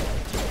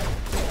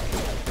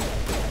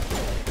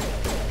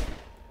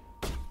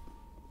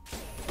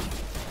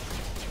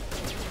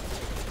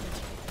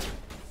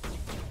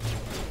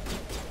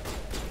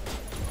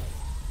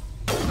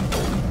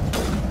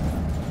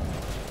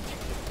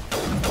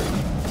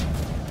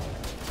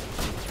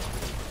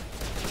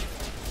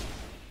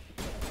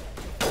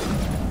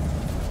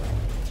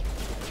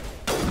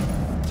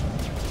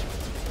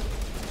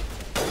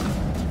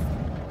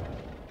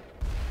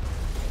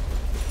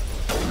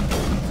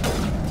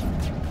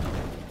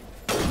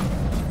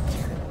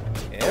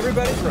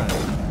 Everybody's running.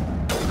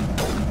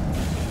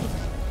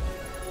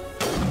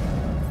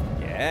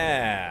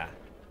 Yeah.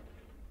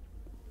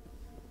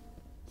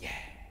 Yeah.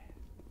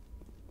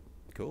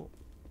 Cool.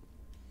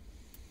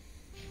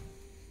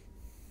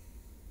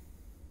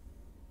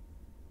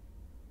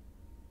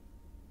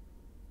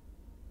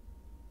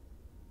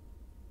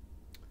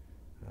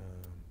 Here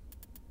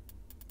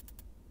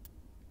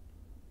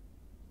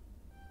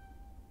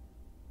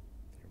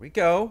we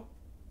go.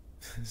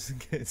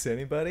 Is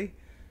anybody?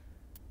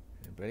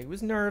 Everybody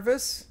was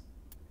nervous.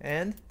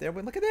 And there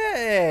we look at that.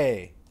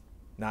 Hey!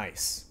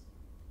 Nice.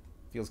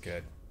 Feels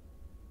good.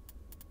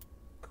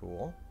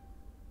 Cool.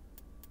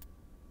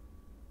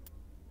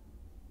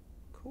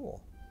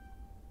 Cool.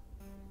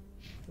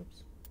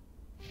 Oops.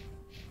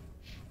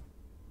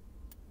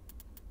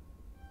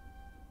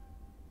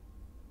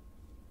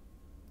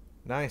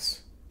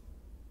 Nice.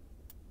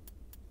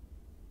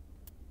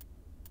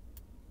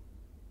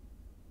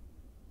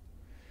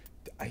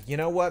 You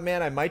know what,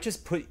 man? I might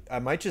just put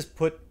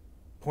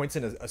points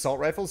in assault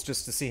rifles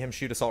just to see him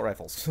shoot assault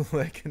rifles.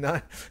 Like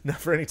not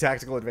for any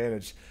tactical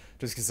advantage,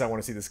 just because I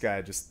want to see this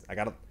guy. Just I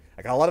got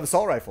a lot of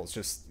assault rifles,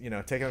 just, you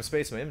know, taking up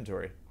space in my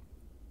inventory.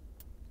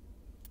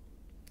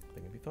 I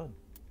think it'd be fun.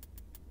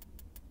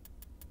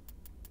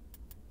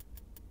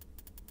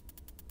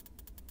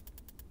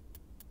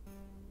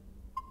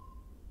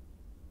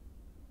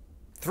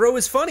 Throw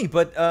is funny,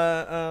 but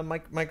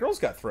my girl's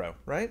got throw,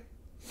 right?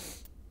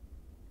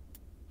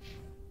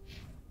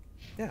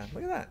 Yeah,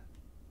 look at that.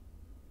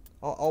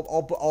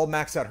 I'll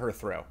max out her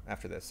throw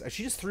after this.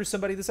 She just threw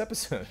somebody this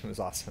episode. It was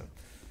awesome.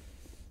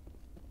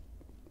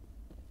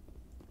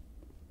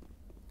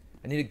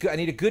 I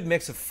need a good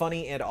mix of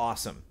funny and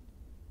awesome.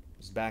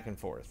 Just back and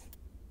forth.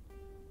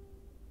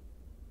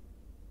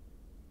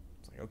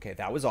 It's like, okay,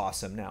 that was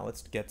awesome. Now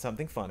let's get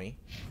something funny.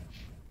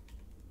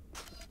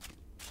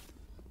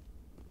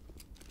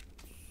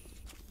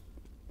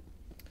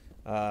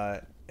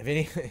 Have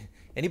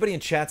anybody in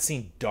chat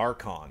seen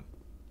Darkon?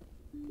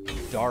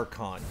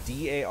 Darkon,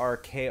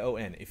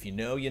 D-A-R-K-O-N. If you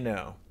know, you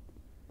know.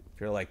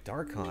 If you're like,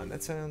 Darkon,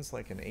 that sounds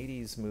like an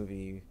 80s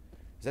movie.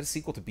 Is that a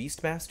sequel to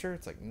Beastmaster?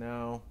 It's like,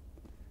 no.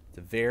 It's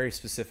a very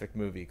specific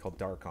movie called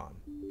Darkon.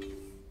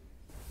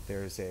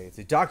 It's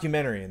a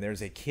documentary, and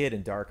there's a kid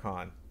in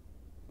Darkon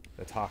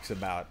that talks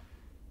about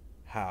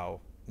how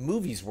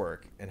movies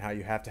work and how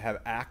you have to have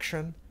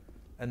action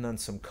and then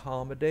some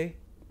comedy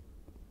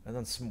and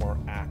then some more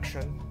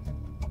action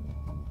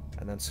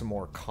and then some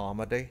more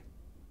comedy.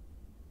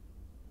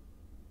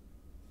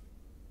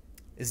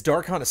 Is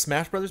Darkon a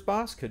Smash Brothers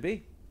boss? Could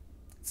be.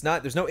 It's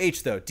not. There's no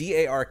H though.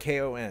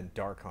 D-A-R-K-O-N.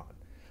 Darkon.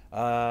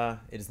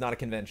 It is not a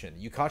convention.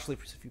 You cautiously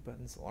press a few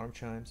buttons. Alarm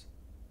chimes.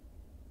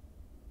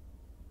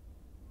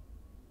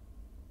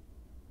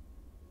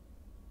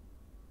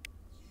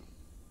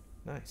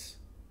 Nice.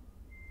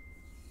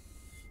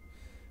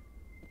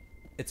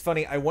 It's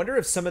funny. I wonder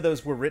if some of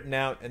those were written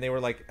out and they were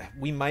like,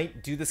 we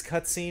might do this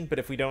cutscene, but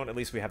if we don't, at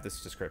least we have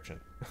this description.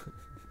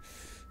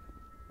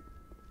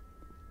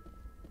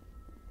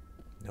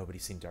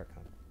 Nobody's seen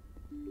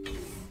Darkon.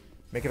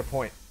 Make it a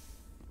point.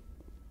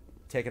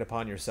 Take it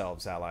upon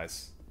yourselves,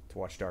 allies, to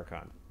watch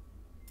Darkon.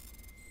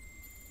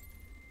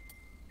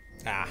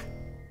 Ah.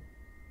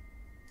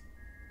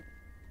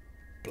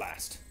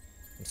 Blast.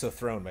 I'm so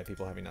thrown by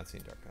people having not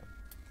seen Darkon.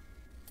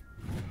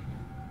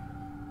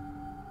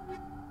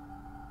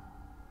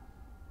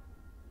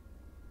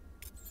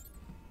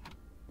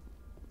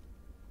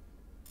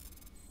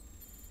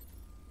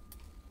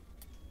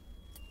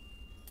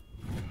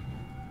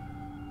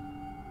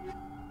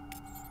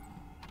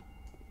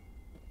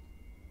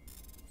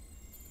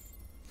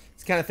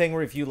 It's the kind of thing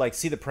where if you like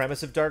see the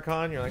premise of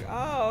Darkon, you're like,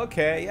 oh,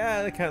 okay,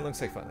 yeah, that kind of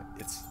looks like fun.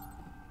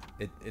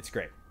 It's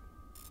great.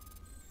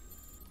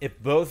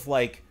 It both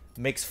like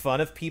makes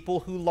fun of people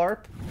who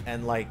LARP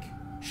and like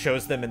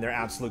shows them in their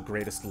absolute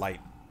greatest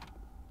light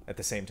at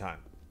the same time.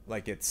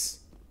 Like it's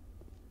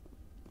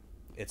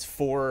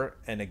for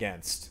and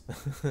against,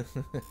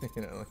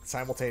 you know, like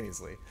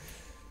simultaneously.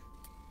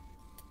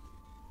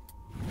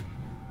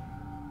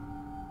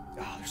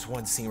 Oh, there's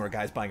one scene where a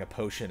guy's buying a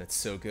potion. It's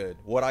so good.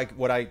 What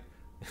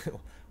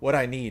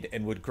I need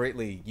and would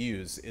greatly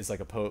use is like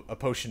a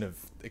potion of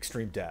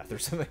extreme death or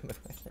something.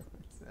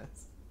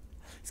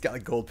 He's got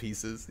like gold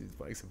pieces. He's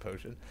buying some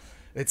potion.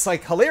 It's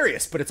like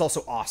hilarious, but it's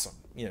also awesome.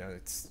 You know,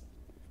 it's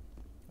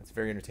It's a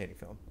very entertaining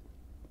film.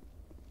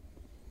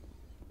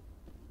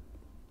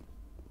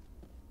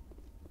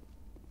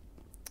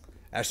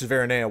 Ashes of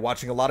Aranea,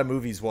 watching a lot of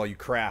movies while you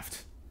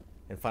craft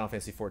in Final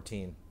Fantasy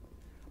 14.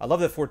 I love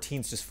that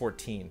 14's just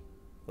 14.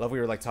 I love we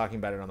were like talking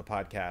about it on the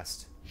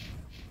podcast.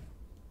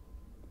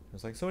 I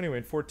was like, so anyway,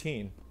 in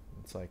 14,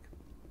 it's like,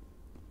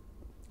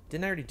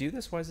 didn't I already do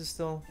this? Why is this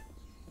still...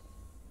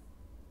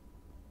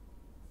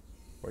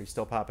 Or are you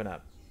still popping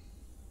up?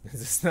 Is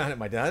this not...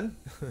 Am I done?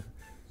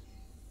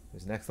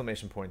 There's an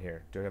exclamation point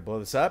here. Do I blow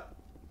this up?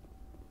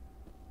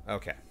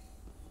 Okay.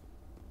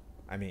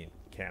 I mean,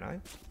 can I?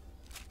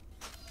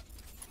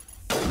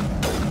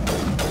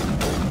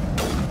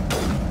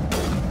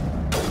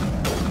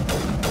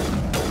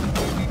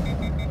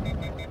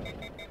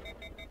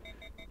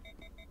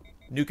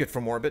 Nuke it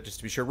from orbit, just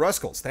to be sure.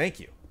 Ruskells, thank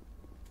you.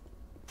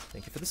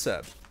 Thank you for the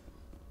sub.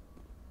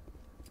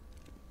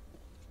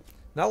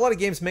 Not a lot of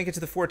games make it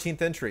to the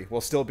 14th entry while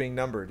still being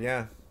numbered,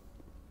 yeah.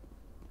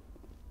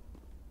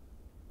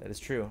 That is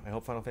true. I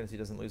hope Final Fantasy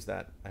doesn't lose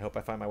that. I hope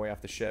I find my way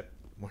off the ship.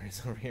 Where is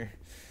it over here?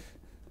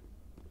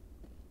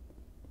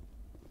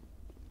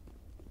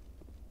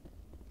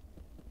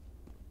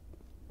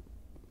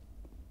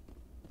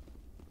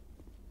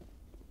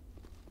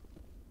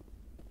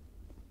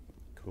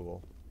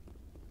 Cool.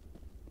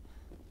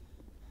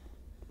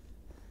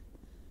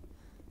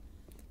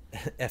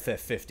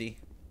 FF50. Did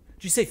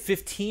you say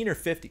 15 or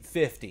 50?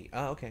 50.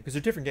 Oh, okay. Because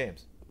they're different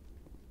games.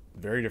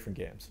 Very different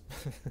games.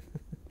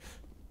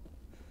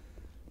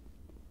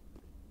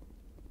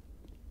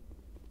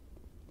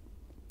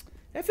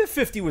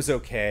 FF50 was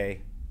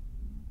okay.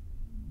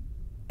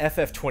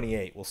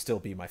 FF28 will still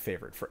be my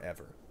favorite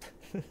forever.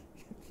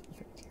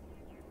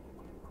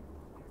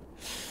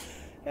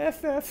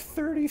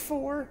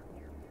 FF34.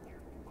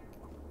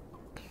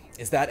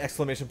 Is that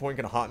exclamation point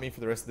going to haunt me for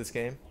the rest of this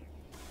game?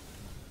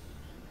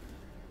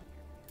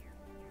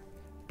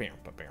 Bam,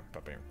 ba, bam,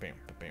 ba, bam, bam,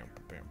 ba, bam,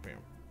 ba, bam, bam.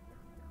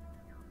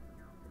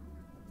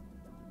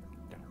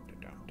 Down, down,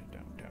 down,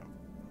 down, down.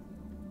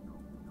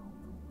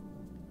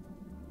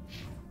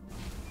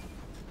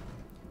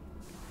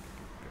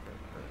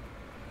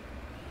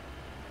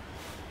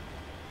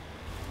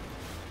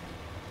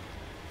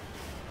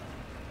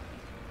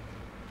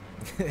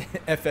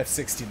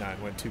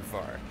 FF69 went too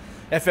far.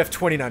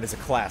 FF29 is a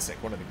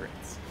classic, one of the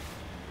greats.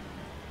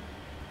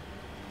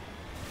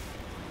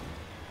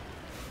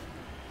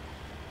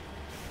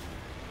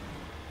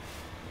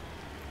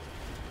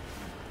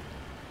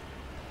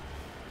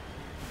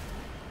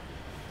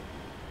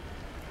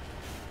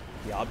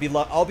 Yeah,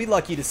 I'll be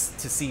lucky to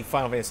see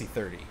Final Fantasy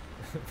 30.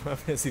 Final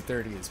Fantasy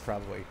 30 is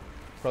probably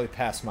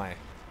past my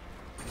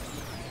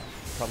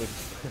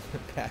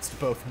past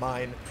both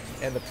mine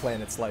and the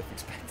planet's life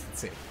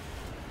expectancy.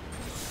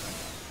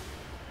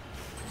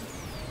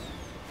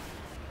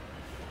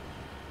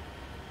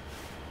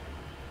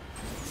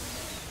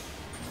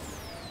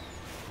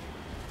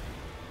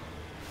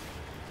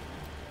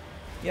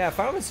 Yeah,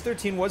 Final Fantasy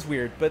 13 was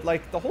weird, but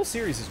like the whole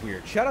series is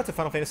weird. Shout out to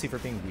Final Fantasy for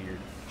being weird.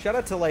 Shout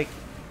out to like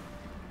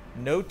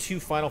no two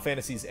Final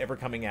Fantasies ever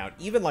coming out,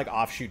 even like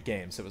offshoot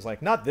games. It was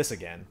like, not this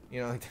again.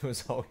 You know, like there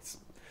was always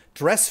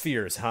dress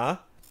spheres, huh?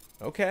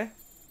 Okay.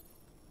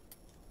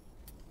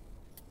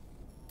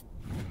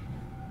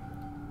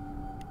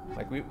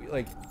 Like we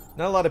like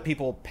not a lot of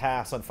people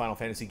pass on Final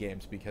Fantasy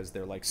games because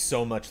they're like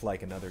so much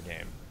like another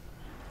game.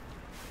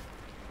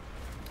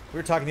 We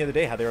were talking the other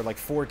day how there are like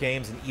 4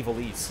 games in Evil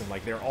East, and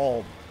like they're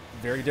all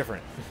very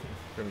different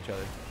from each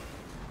other.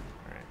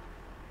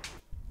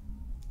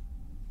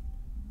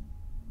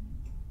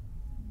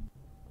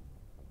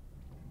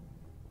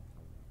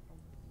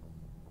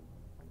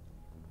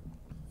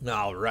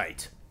 All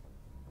right.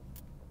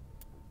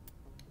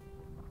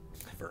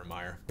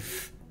 Vermeer.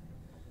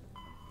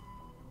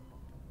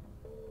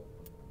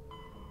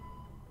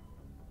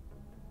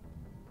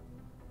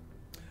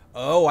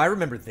 Oh, I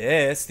remember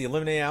this. The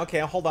Eliminate. Okay,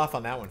 I'll hold off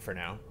on that one for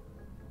now.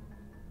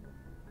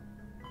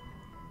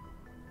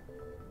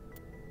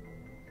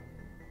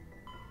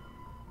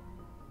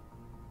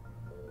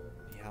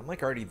 Yeah, I'm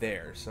like already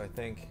there, so I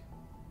think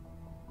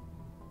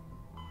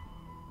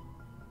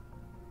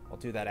I'll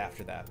do that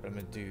after that, but I'm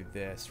going to do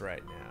this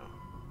right now.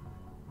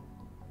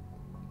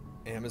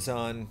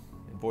 Amazon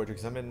and Voyager,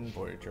 because I'm in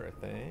Voyager, I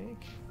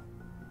think.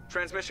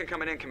 Transmission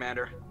coming in,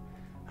 Commander.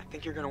 I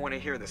think you're going to want to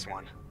hear this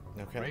one.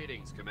 Okay.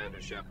 Greetings,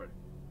 Commander Shepard.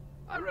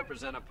 I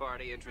represent a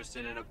party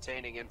interested in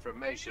obtaining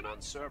information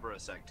on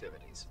Cerberus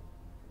activities.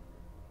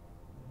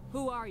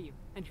 Who are you,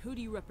 and who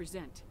do you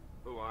represent?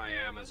 Who I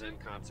am is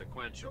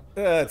inconsequential.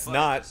 It's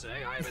not. To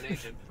say, I am an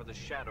agent for the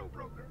Shadow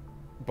Broker.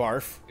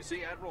 Barf. You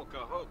see, Admiral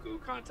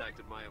Kahoku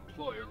contacted my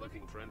employer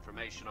looking for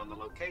information on the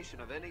location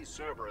of any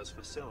Cerberus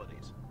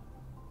facilities.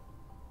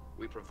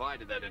 We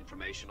provided that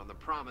information on the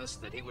promise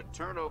that he would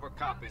turn over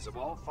copies of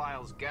all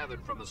files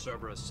gathered from the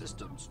Cerberus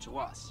systems to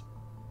us.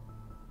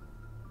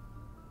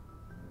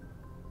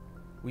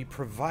 We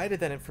provided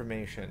that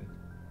information.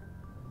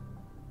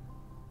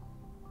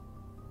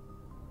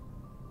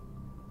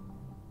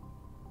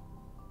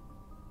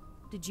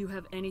 Did you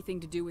have anything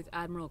to do with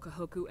Admiral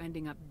Kahoku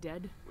ending up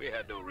dead? We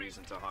had no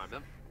reason to harm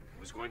him. He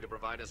was going to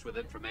provide us with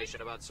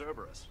information about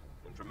Cerberus.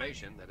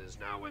 Information that is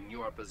now in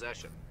your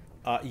possession.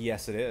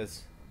 Yes it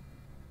is.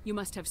 You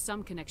must have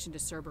some connection to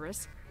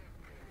Cerberus.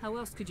 How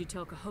else could you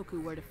tell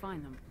Kahoku where to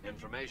find them?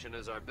 Information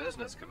is our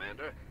business,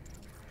 Commander.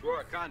 Through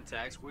our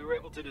contacts, we were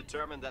able to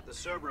determine that the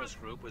Cerberus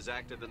group was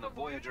active in the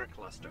Voyager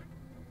cluster.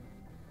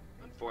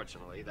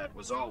 Unfortunately, that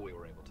was all we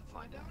were able to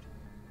find out.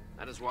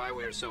 That is why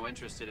we are so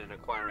interested in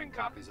acquiring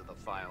copies of the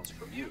files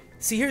from you.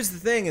 See, here's the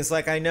thing, is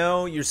like, I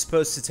know you're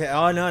supposed to take,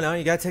 oh no,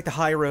 you gotta take the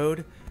high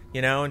road,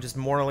 you know, and just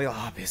morally,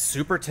 I'll be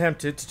super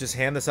tempted to just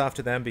hand this off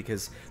to them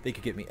because they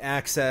could give me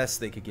access,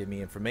 they could give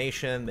me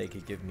information, they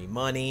could give me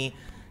money,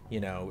 you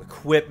know,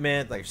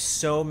 equipment, like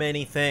so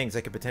many things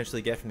I could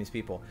potentially get from these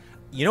people.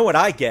 You know what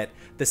I get?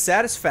 The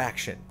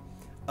satisfaction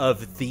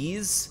of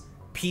these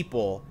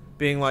people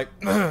being like,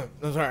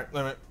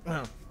 sorry,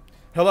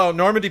 hello,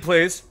 Normandy,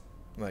 please.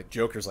 Like,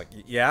 Joker's like,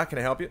 yeah, can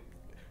I help you?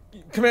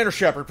 Commander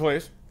Shepard,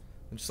 please.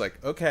 I'm just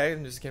like, okay.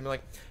 And just came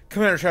like,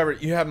 Commander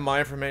Shepard, you have my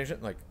information?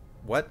 Like,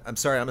 what? I'm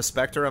sorry, I'm a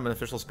Spectre. I'm an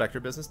official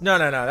Spectre business. No,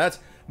 that's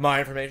my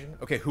information.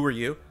 Okay, who are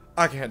you?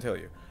 I can't tell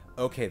you.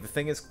 Okay, the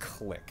thing is,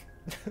 click.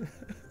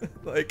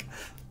 Like,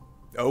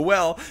 oh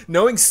well.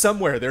 Knowing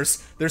somewhere there's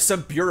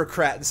some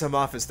bureaucrat in some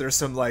office. There's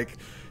some, like,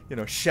 you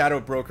know, shadow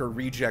broker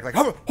reject. Like,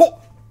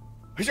 oh,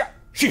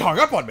 she hung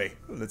up on me.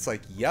 And it's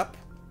like, yep.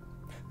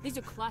 These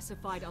are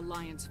classified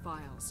Alliance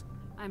files.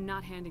 I'm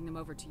not handing them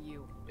over to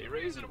you. Be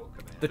reasonable,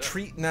 Commander. The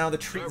treat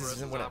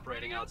isn't what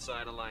operating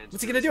outside Alliance.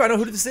 What's he gonna do? I know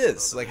who this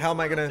is. Like, how am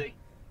I gonna?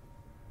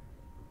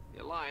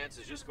 The Alliance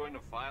is just going to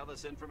file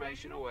this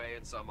information away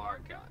in some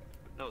archive.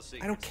 No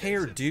secret. I don't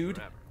care, dude.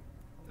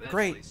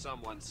 Great.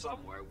 Someone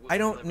somewhere I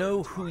don't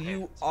know who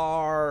you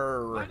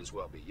are. Might as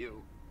well be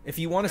you. If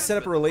you want to set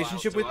up a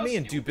relationship with me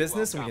and do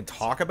business, and we can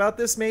talk about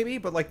this maybe,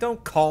 but like,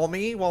 don't call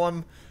me while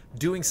I'm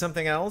doing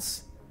something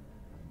else.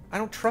 I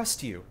don't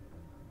trust you.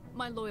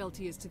 My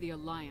loyalty is to the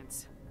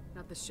Alliance,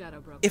 not the Shadow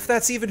Broker. If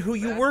that's even who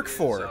you work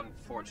for.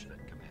 Unfortunate,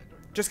 Commander.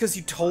 Just because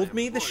you told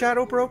me the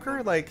Shadow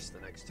Broker? Like,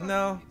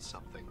 no.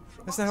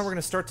 That's not how we're going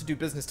to start to do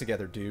business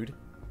together, dude.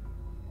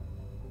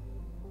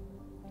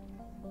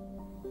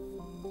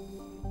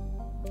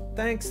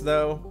 Thanks,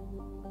 though.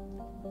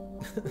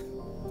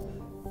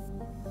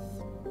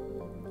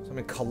 So I'm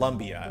in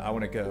Colombia. I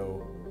want to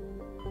go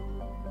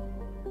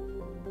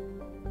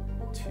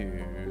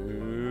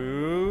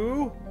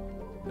to...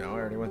 No, I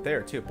already went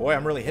there, too. Boy,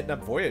 I'm really hitting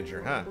up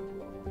Voyager, huh?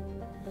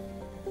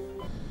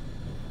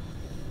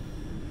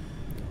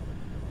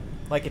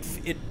 Like, it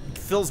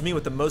fills me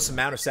with the most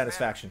amount of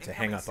satisfaction to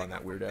hang up on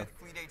that weirdo.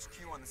 Fleet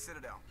HQ on the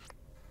Citadel.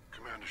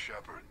 Commander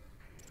Shepard,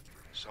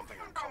 something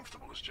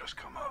uncomfortable has just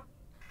come up.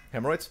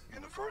 Hemorrhoids?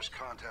 In the First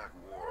Contact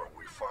War,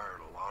 we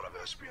fired a lot of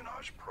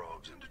espionage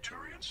probes into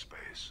Turian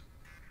space.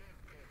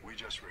 We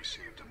just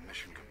received a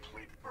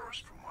mission-complete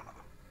burst from one of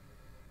them.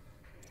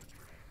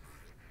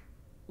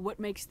 What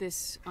makes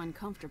this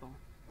uncomfortable?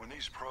 When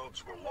these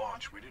probes were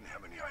launched, we didn't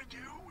have any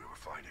idea who we were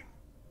fighting.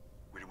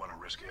 We didn't want to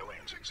risk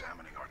aliens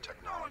examining our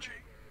technology.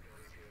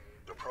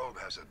 The probe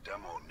has a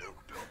demo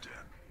nuke built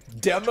in.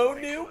 Demo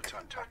nuke?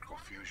 Tactical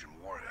fusion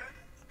warhead.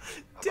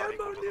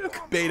 Demo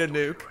nuke? Beta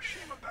nuke?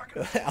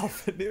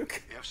 Alpha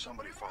nuke? If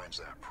somebody finds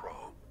that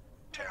probe,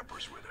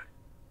 tampers with it,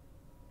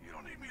 you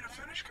don't need me to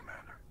finish,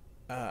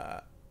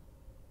 Commander.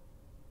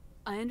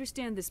 I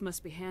understand this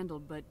must be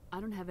handled, but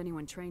I don't have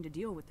anyone trained to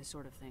deal with this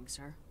sort of thing,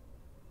 sir.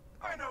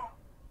 I know.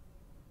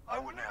 I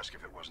wouldn't ask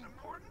if it wasn't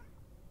important.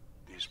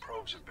 These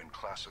probes have been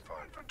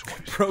classified for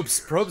 20 years.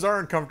 Probes are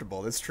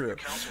uncomfortable, that's true.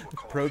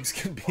 Probes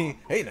can be...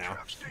 Hey, now.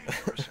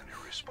 Dangerous and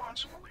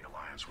irresponsible. The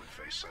Alliance would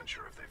face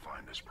censure if they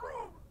find this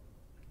probe.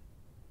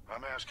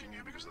 I'm asking you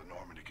because the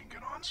Normandy can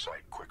get on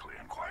site quickly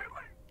and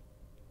quietly.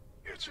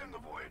 It's in the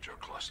Voyager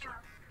cluster.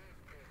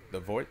 The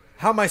Void?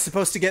 How am I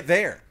supposed to get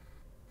there?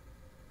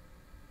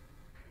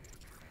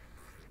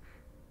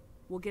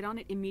 We'll get on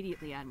it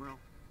immediately, Admiral,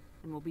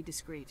 and we'll be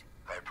discreet.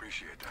 I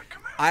appreciate that,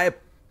 Commander. I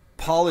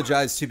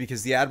apologize, too,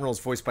 because the Admiral is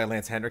voiced by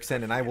Lance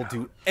Henriksen, and I will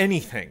do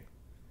anything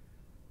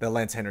that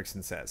Lance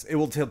Henriksen says. It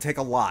will take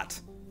a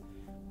lot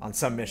on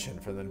some mission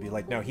for them to be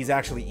like, no, he's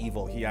actually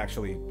evil. He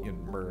actually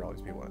murdered all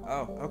these people.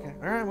 Oh, okay.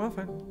 All right, well,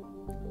 fine.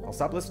 I'll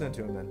stop listening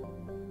to him then.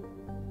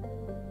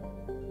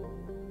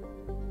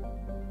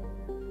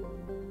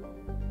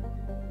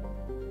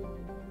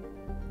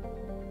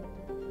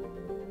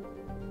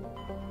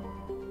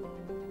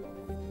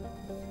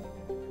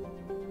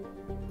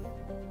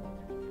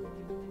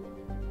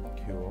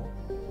 Cool.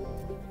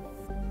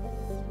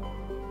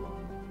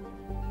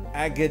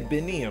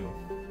 Agabinium.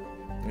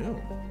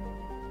 Ooh.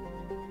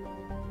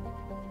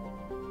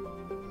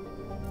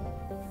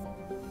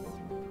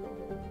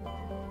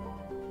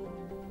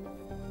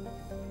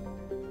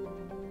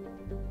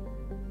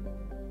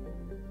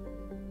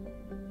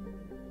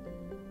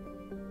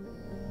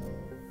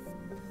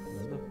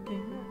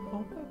 Looking at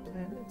all the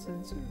planets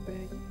and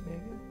surveying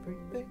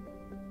everything.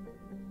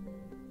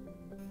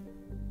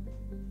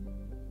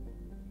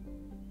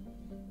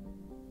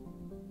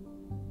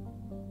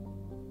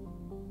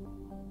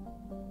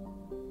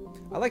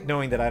 I like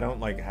knowing that I don't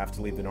like have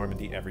to leave the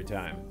Normandy every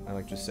time. I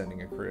like just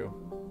sending a crew.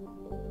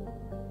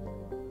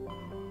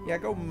 Yeah,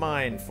 go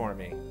mine for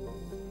me.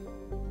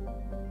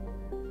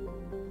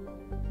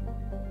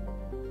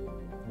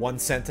 One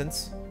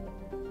sentence.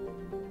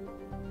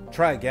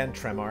 Try again,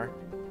 Tremar.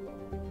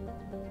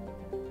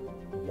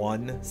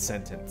 One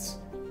sentence.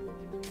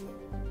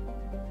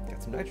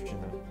 Got some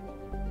nitrogen though.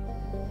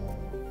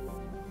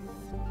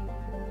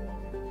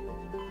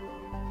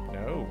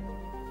 No.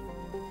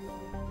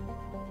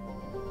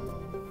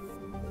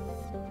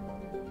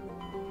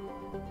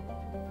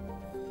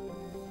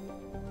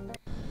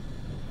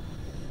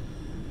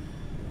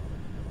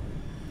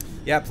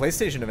 Yeah,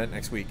 PlayStation event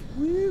next week.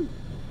 Woo!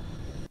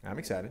 I'm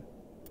excited.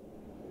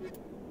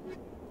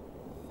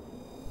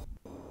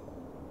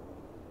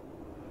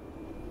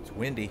 It's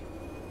windy.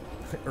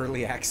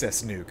 Early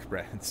access nuke,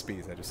 Brad and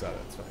Spies. I just saw that.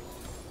 It's funny.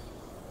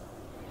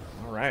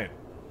 All right.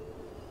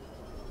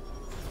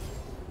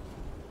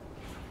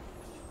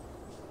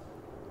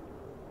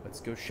 Let's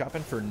go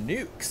shopping for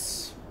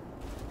nukes.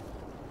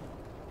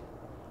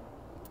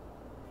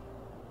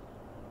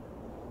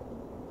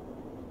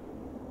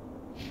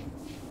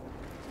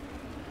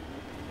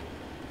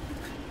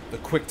 The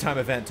QuickTime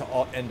event to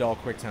end all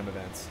QuickTime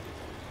events.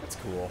 That's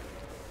cool.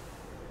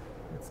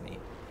 That's neat.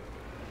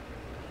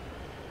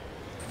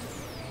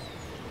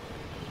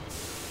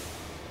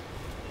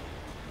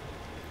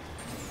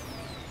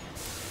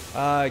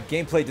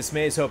 Gameplay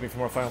Dismay is hoping for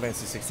more Final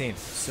Fantasy 16.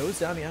 So is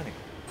Damiani.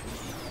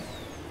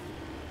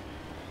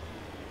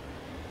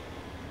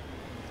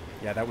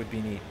 Yeah, that would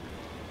be neat.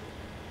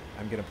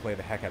 I'm gonna play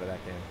the heck out of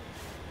that game.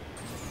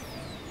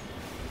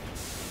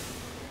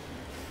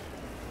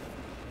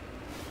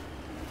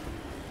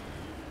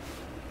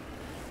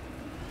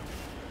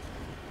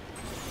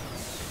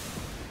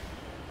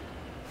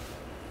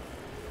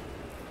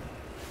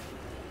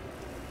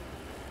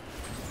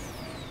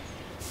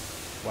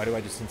 Why do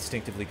I just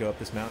instinctively go up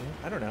this mountain?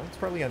 I don't know. It's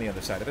probably on the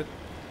other side of it.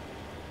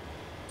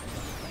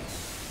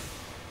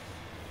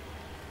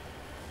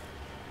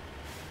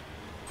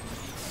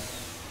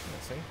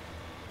 Let's see.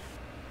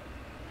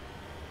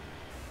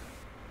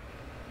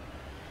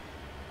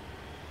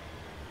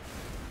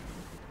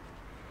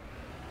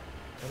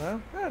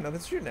 Hello? Oh, no,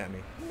 that's shooting at me.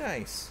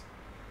 Nice.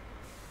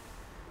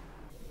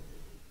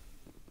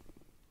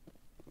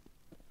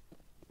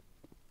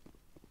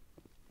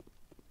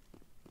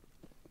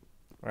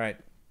 All right.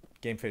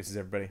 Game faces,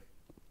 everybody.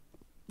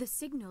 The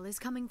signal is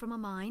coming from a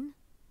mine?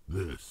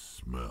 This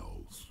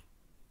smells.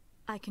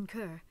 I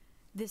concur.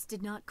 This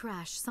did not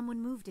crash.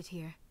 Someone moved it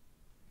here.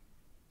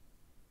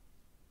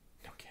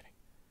 No kidding.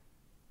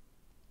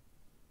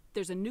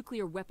 There's a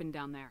nuclear weapon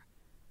down there.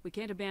 We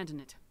can't abandon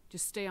it.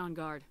 Just stay on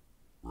guard.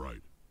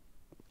 Right.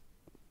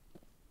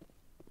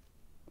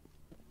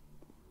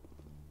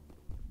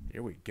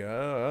 Here we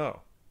go.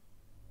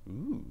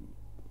 Ooh.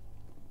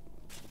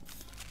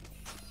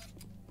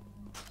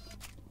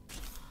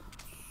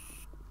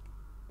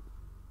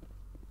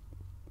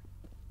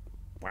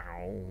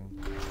 Wow.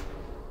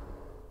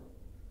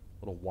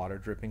 Little water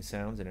dripping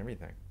sounds and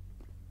everything.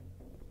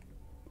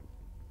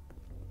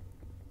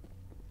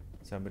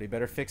 Somebody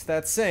better fix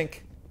that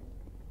sink.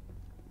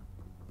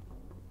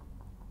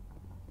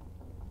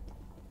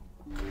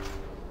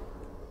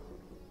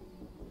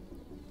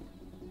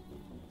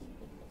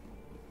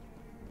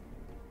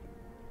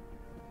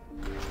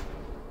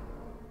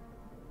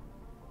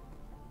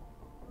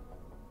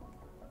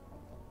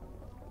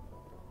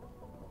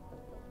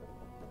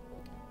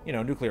 You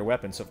know, nuclear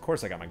weapons, so of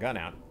course I got my gun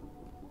out.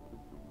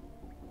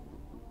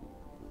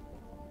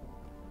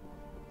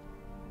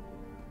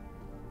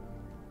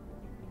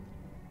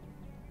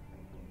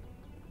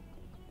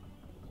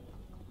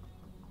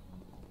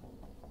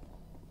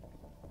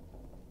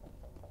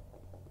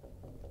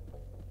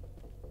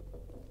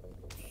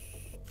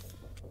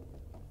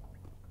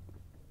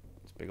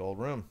 It's a big old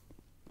room.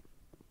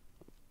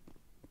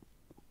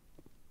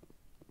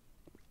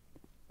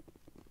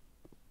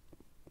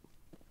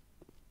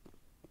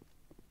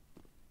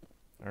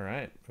 All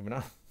right, moving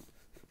on.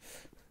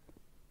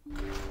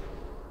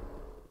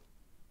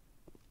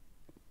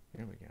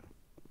 Here we go.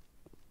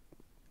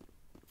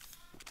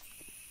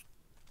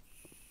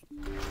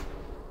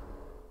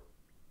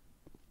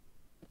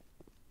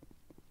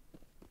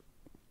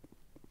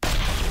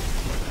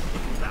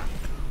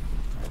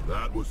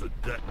 That was a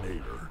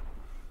detonator.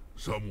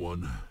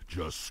 Someone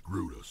just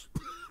screwed us.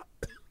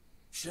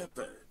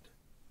 Shepard,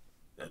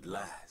 at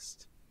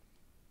last.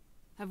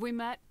 Have we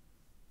met?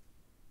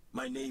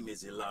 My name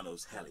is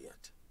Ilanos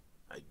Halliot.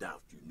 I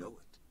doubt you know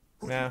it.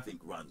 Who do Nah. you think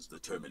runs the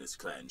Terminus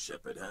clan,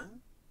 Shepard, huh?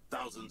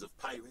 Thousands of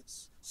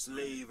pirates,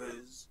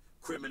 slavers,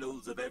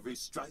 criminals of every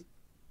stripe?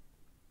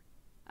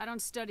 I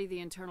don't study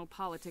the internal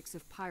politics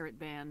of pirate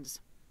bands.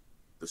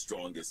 The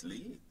strongest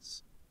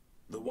leads.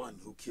 The one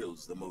who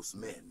kills the most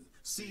men,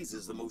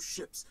 seizes the most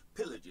ships,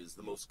 pillages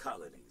the most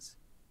colonies.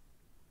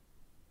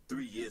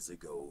 3 years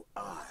ago,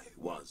 I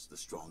was the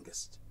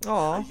strongest.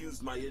 Aw. I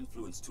used my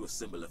influence to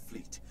assemble a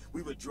fleet.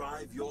 We would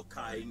drive your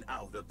kind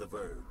out of the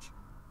Verge.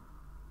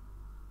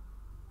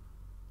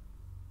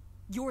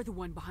 You're the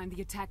one behind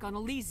the attack on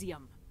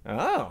Elysium.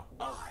 Oh.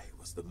 I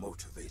was the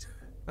motivator.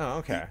 Oh,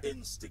 okay. The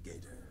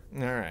instigator.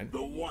 All right.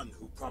 The one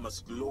who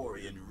promised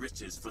glory and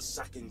riches for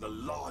sacking the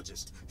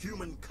largest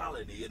human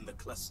colony in the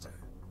cluster.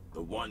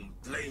 The one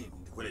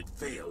blamed when it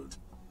failed.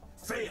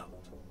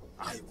 Failed.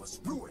 I was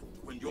ruined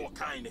when your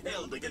kind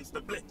held against the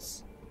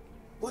Blitz.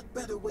 What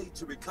better way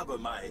to recover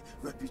my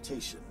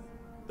reputation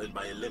than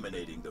by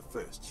eliminating the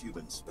first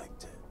human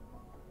Spectre?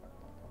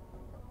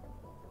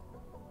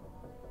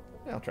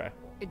 Yeah, I'll try.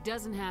 It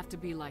doesn't have to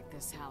be like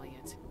this,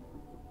 Halliot.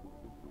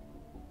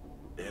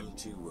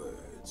 Empty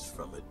words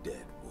from a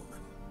dead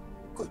woman.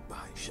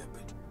 Goodbye,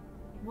 Shepard.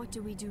 What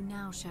do we do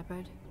now,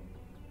 Shepard?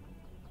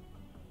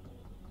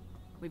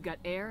 We've got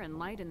air and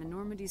light and the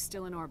Normandy's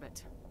still in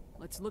orbit.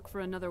 Let's look for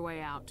another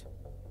way out.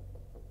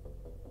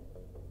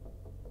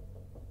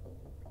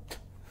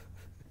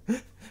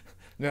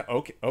 No,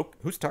 okay. Oh,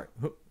 who is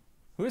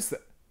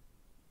that?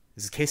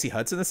 Is it Casey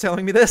Hudson that's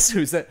telling me this?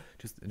 Who's that?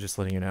 Just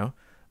letting you know.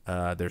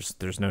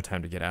 There's no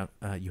time to get out.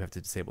 You have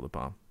to disable the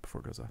bomb before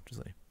it goes off.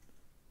 Just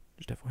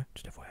FYI.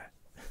 Just FYI.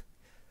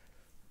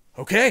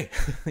 Okay.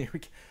 Here we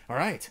go. All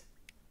right.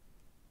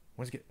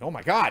 What's it get? Oh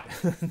my God.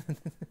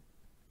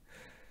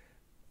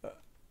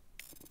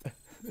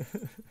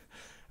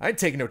 I ain't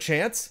taking no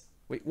chance.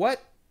 Wait,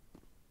 what?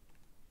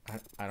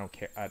 I don't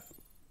care. I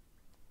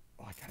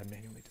gotta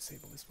manually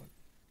disable this one.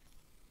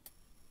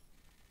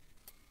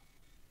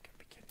 You gotta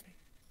be kidding me.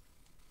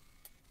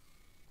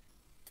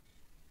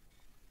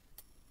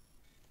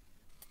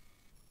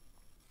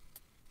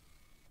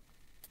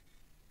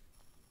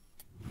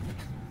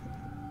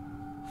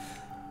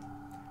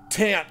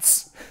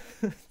 Tants.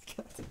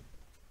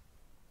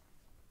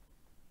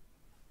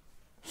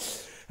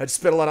 I just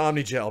spit a lot of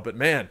Omnigel, but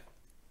man.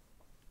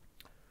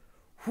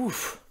 Whew.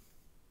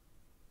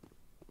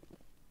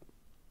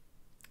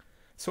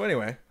 So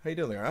anyway, how you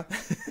doing, Lara?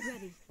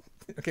 Ready.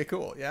 Okay,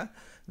 cool. Yeah?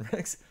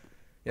 Rex?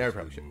 Yeah, we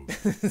probably should.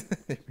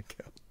 There we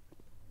go.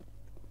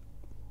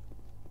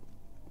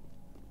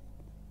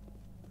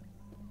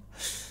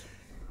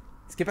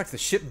 Let's get back to the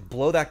ship and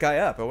blow that guy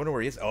up. I wonder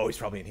where he is. Oh, he's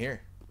probably in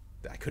here.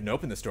 I couldn't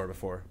open this door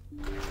before.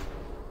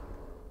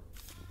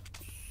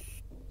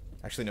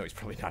 Actually, no, he's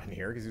probably not in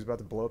here because he was about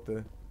to blow up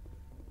the...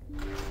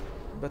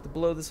 About to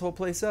blow this whole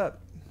place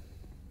up.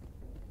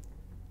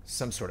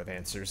 Some sort of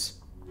answers.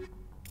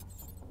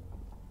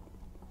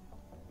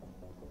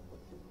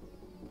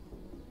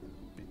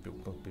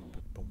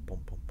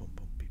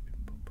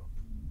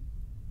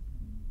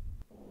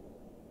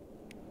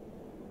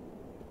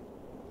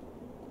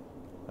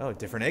 Oh,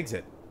 different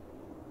exit.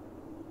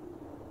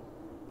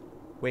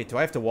 Wait, do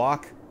I have to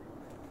walk?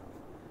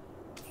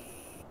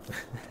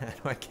 How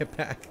do I get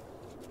back?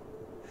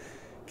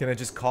 Can I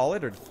just call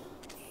it, or...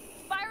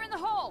 Fire in the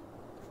hole!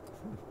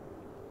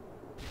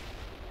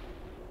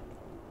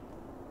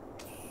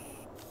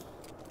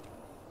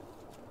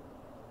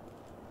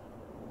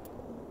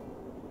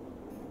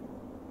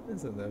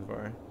 Isn't that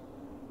far?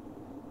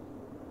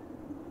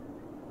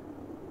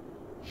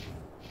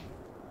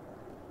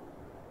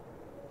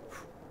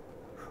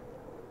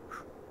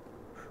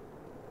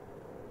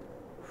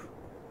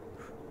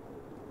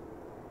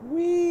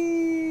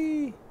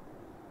 Whee!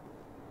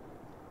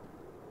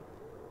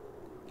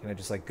 Can I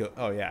just like go?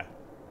 Oh yeah,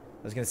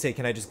 I was gonna say,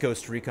 can I just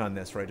ghost recon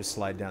this where I just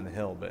slide down the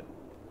hill, but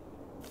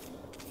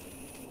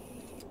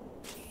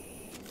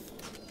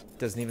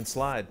doesn't even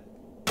slide.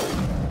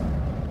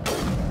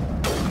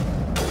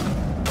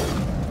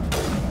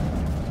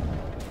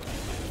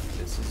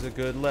 This is a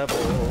good level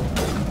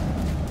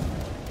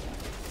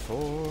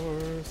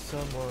for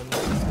someone to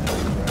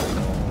stand around.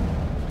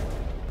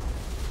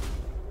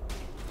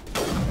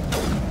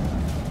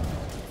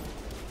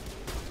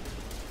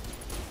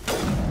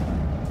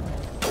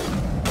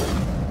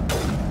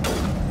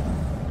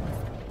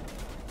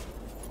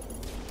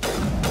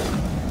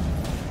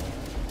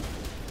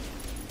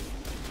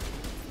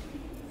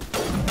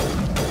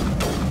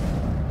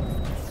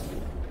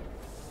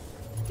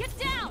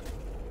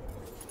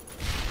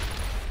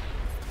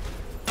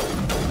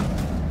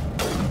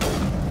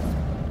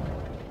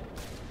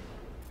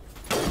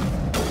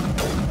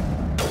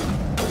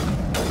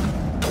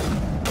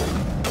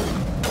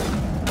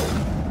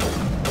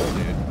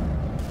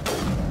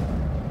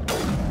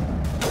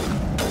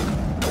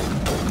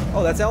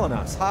 Oh, that's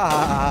Elenos. Ha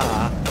ha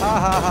ha ha ha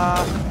ha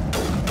ha.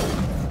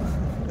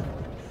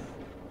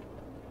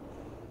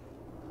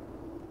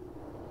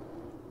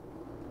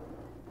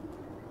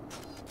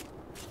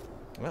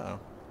 Uh-oh.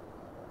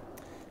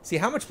 See,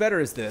 how much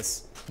better is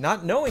this?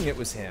 Not knowing it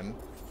was him.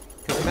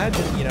 Because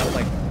imagine, you know,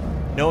 like,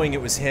 knowing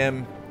it was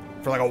him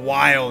for like a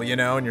while, you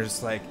know, and you're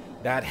just like,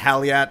 that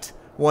Halliot,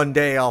 one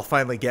day I'll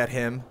finally get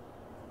him.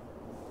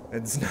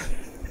 And it's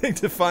nothing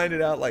to find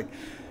it out, like,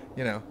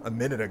 you know, a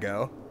minute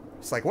ago.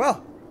 It's like,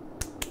 well,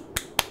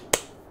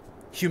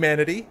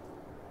 humanity,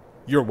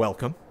 you're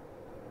welcome.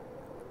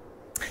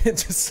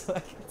 It's just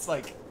like, it's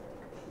like,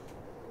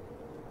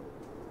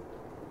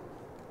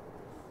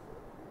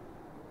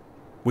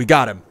 we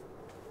got him.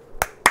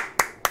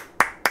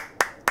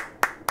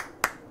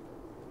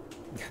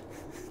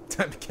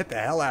 Time to get the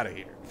hell out of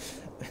here.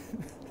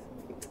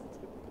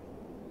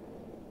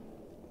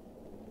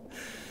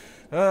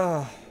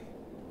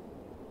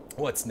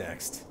 What's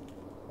next?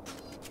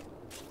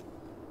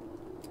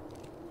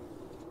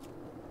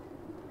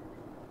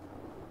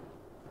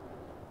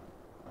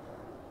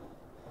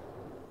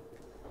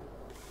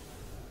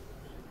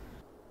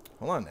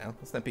 Hold on now.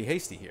 Let's not be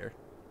hasty here.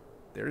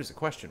 There is a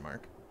question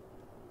mark.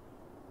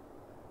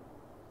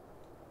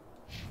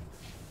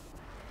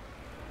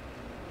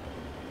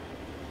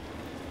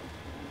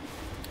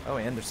 Oh,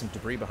 and there's some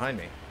debris behind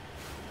me.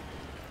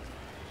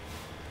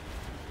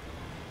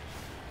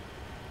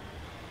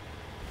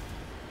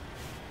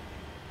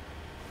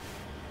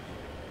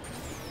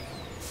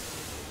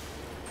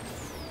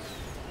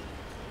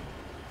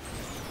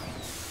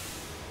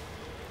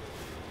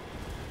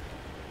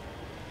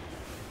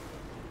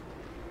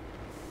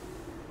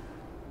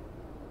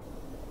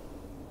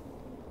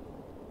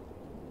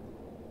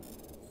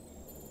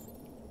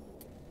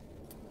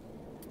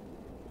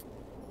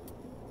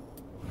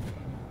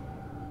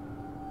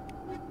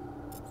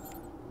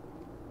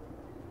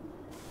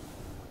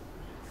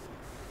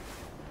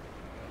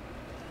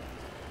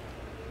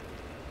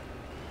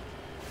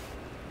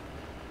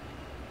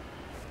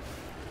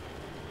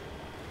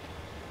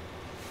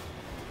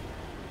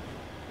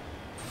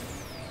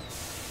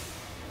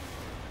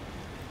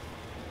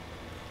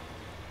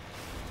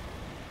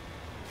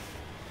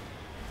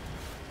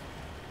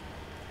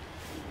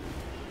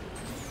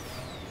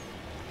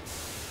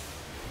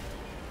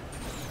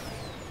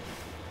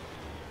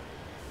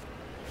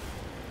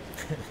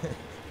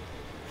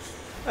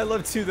 I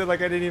love too that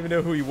like I didn't even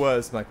know who he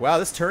was. I'm like, wow,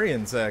 this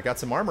Turian's got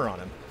some armor on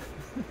him.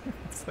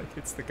 It's like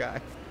it's the guy.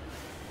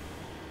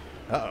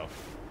 Uh-oh.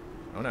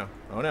 Oh no.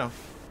 Oh no.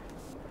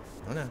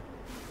 Oh no.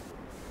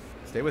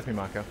 Stay with me,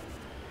 Mako.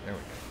 There we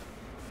go.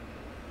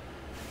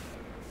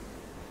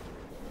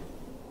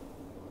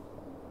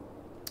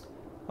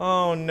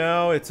 Oh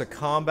no, it's a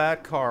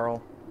combat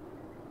Carl.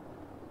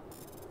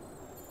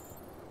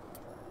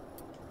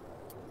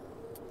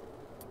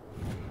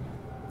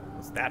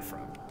 What's that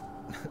from?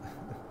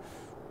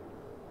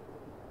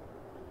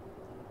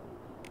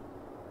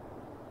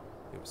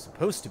 It was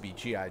supposed to be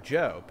G.I.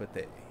 Joe, but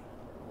they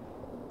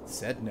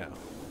said no.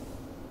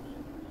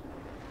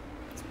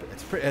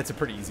 It's a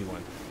pretty easy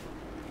one.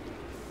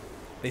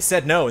 They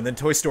said no, and then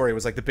Toy Story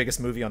was like the biggest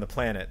movie on the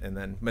planet, and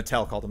then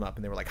Mattel called them up,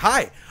 and they were like,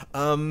 "Hi,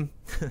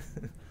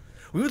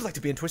 we would like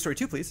to be in Toy Story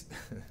 2, please."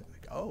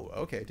 Like, oh,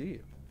 okay, do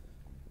you?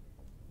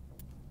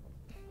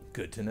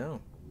 Good to know.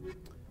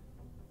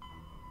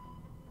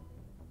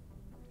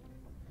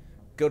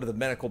 Go to the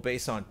medical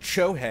base on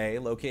Chohei,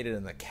 located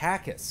in the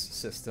Cacus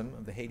system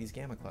of the Hades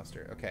Gamma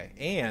Cluster. Okay,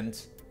 and...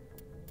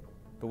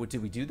 But what,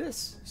 did we do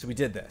this? So we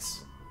did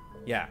this.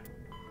 Yeah.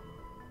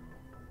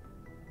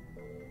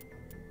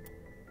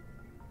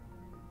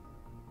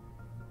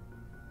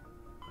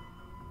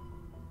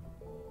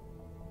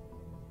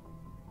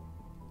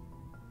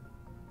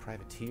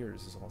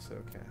 Privateers is also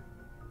okay.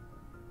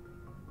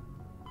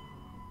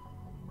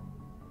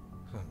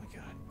 Oh my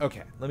god.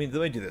 Okay, let me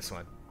do this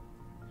one.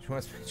 She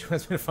wants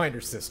me to find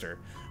her sister.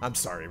 I'm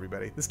sorry,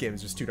 everybody. This game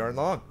is just too darn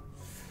long.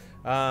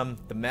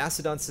 The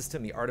Macedon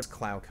system, the Artemis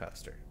Cloud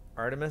Cluster.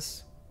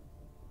 Artemis,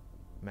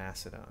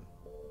 Macedon.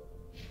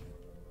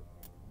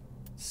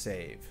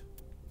 Save.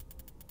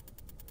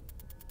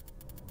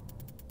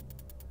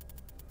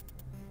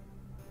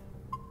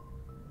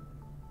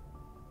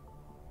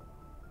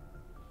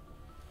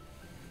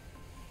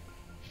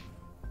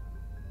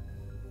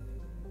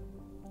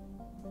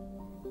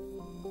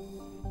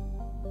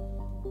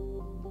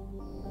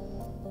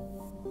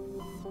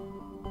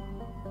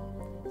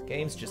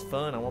 Game's just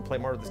fun. I want to play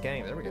more of this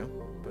game. There we go.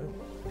 Boom.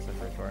 That's the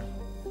first part.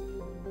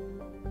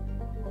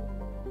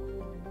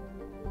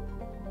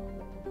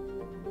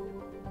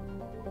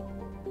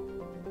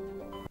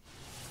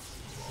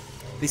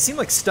 They seem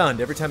like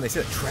stunned every time they say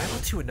it. Travel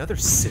to another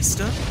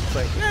system? It's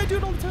like, yeah, I do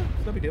it all the time.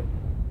 It's no big deal.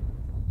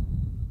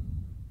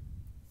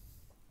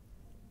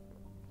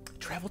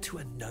 Travel to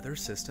another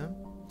system?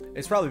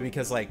 It's probably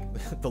because,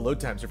 like, the load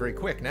times are very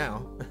quick now.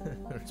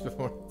 Whereas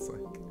before, it's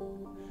like...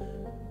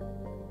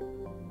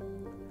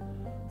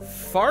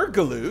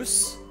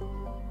 Fargalus?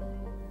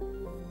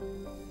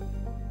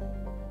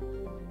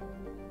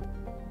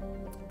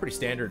 Pretty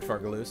standard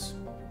Fargalus.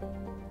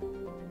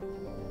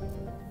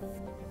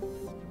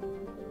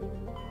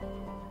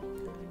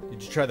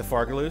 Did you try the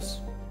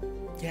Fargalus?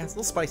 Yeah, it's a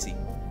little spicy.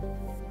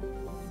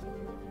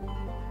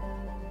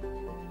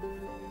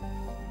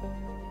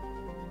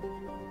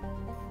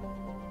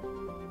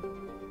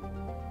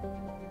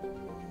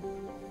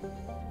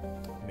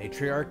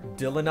 Matriarch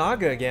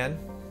Dillanaga again.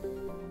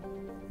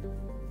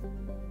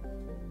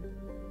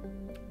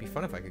 Be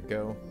fun if I could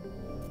go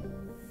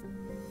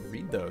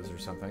read those or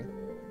something.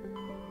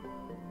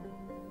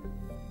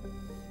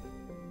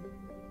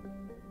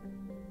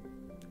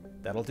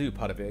 That'll do,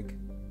 Potavig.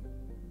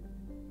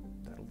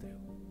 That'll do.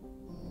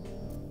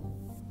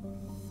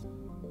 Let's do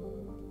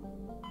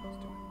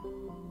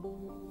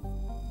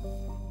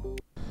it.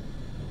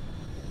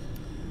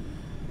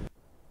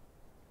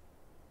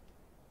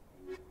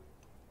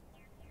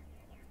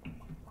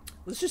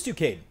 Let's just do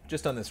Cade,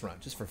 just on this run,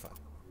 just for fun.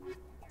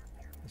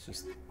 Let's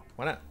just,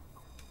 why not?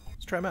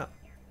 Let's try him out.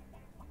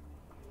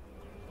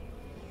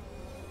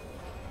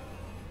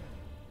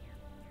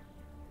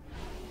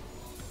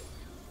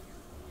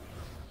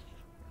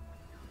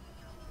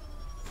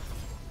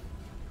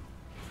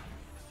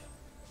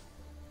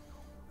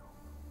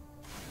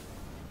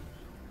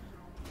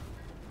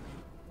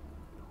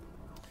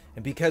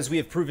 And because we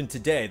have proven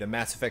today that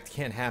Mass Effect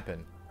can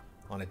happen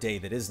on a day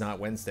that is not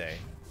Wednesday,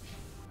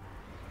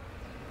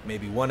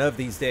 maybe one of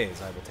these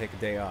days I will take a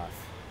day off.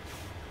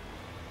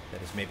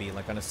 That is maybe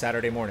like on a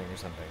Saturday morning or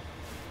something.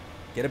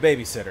 Get a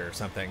babysitter or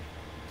something.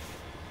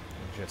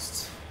 And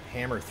just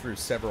hammer through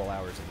several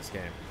hours of this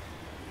game.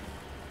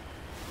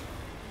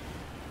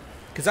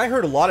 Because I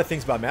heard a lot of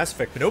things about Mass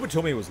Effect, but nobody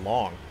told me it was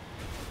long.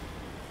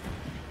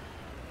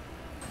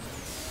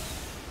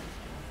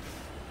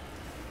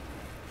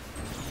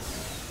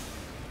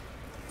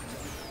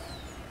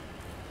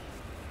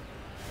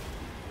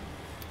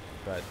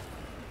 But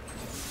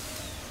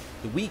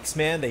the weeks,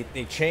 man,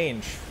 they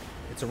change.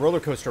 It's a roller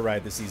coaster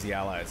ride, this Easy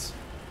Allies.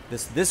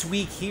 This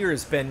week here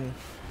has been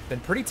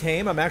pretty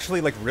tame. I'm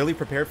actually like really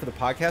prepared for the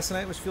podcast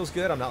tonight, which feels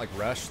good. I'm not like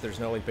rushed. There's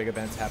no like big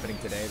events happening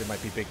today. There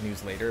might be big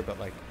news later, but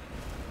like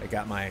I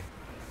got my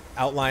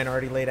outline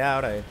already laid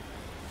out.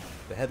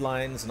 The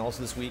headlines and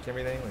also this week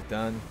everything like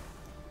done.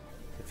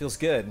 It feels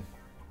good.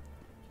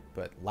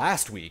 But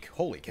last week,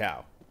 holy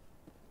cow.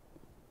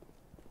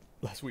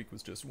 Last week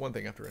was just one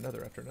thing after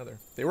another after another.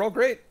 They were all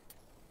great.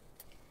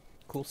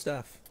 Cool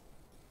stuff.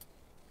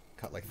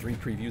 Caught like 3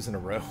 previews in a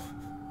row.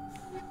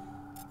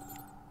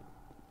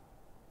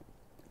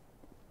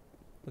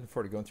 Looking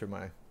forward to going through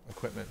my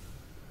equipment.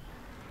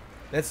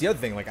 That's the other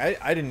thing. Like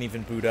I didn't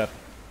even boot up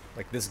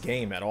like this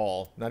game at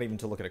all. Not even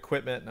to look at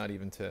equipment. Not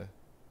even to. I'm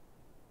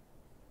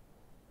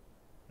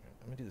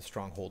gonna do the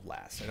stronghold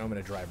last. I know I'm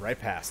gonna drive right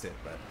past it,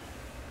 but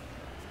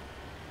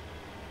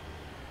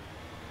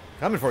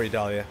coming for you,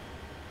 Dahlia.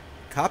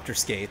 Copter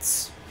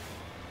skates.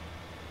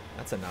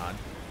 That's a nod.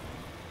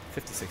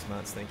 56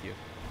 months, thank you.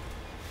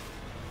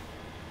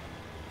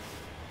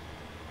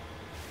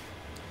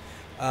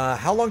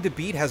 How long to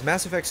beat? Has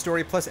Mass Effect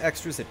story plus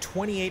extras at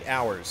 28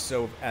 hours.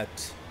 So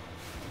at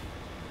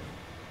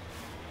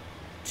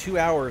 2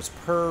 hours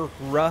per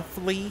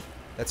roughly.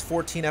 That's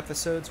 14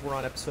 episodes. We're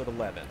on episode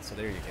 11. So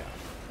there you go.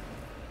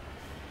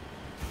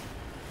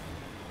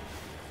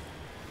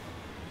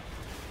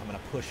 I'm going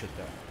to push it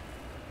though.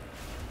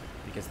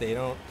 Because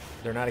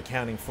they're not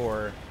accounting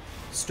for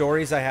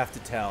stories I have to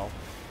tell,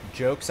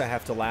 jokes I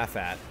have to laugh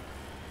at,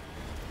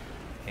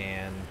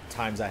 and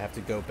times I have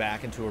to go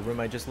back into a room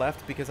I just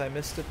left because I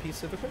missed a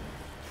piece of equipment.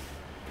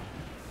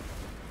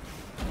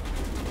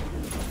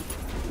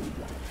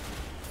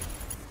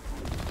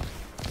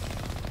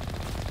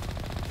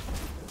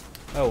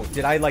 Oh,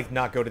 did I like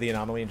not go to the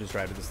anomaly and just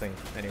drive to this thing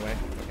anyway?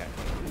 Okay.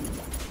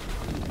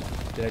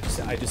 Did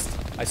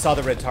I saw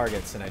the red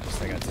targets and I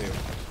got 2.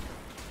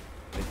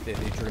 They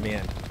drew me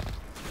in.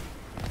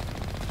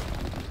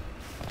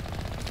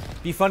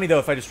 Be funny though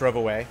if I just drove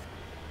away.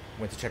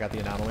 Went to check out the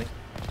anomaly.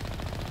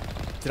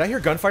 Did I hear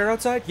gunfire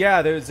outside?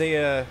 Yeah, there's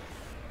a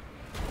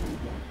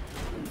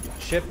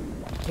ship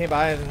came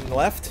by and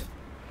left.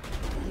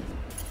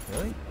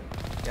 Really?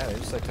 Yeah, they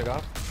just like took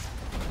off.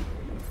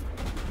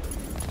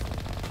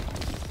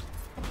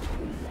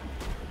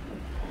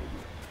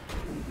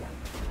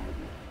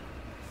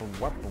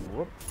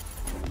 Whoop.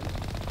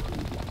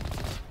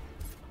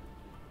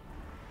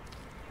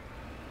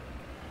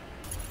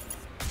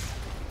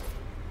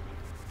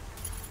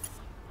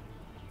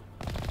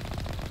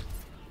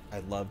 I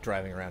love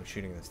driving around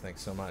shooting this thing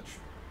so much.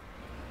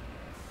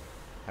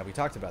 Have we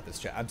talked about this,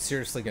 chat? I'm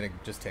seriously gonna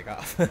just take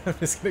off. I'm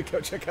just gonna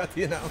go check out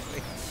the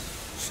anomaly.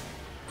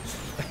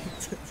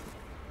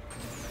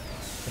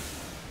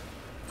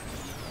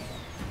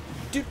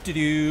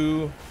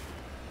 Doop-de-doo.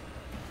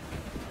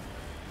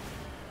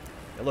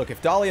 Now look,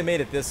 if Dahlia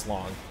made it this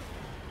long,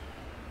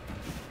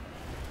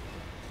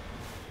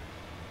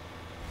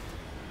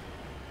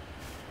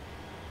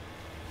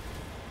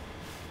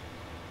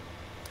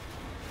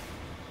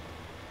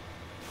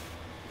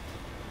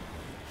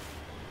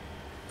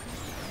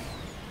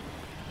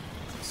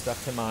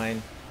 stuff to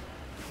mine.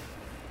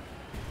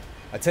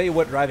 I tell you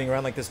what driving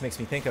around like this makes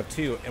me think of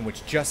too, and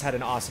which just had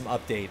an awesome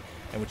update,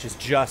 and which is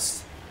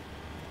just,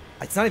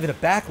 it's not even a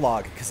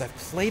backlog because I've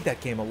played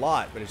that game a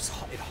lot, but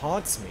it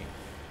haunts me,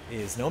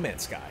 is No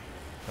Man's Sky.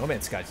 No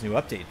Man's Sky's new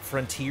update,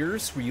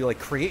 Frontiers, where you like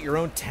create your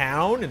own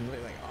town and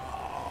like,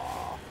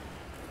 oh.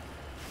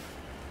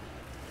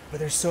 But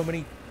there's so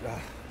many,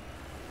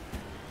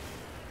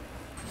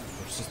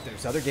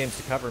 there's other games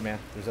to cover, man.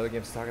 There's other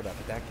games to talk about,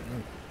 but that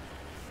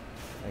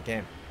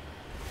game.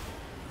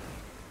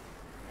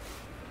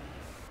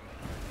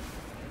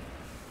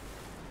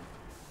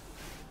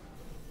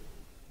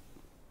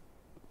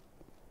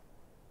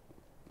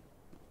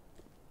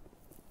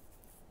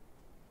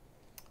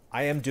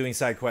 I am doing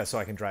side quests so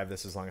I can drive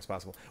this as long as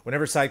possible.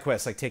 Whenever side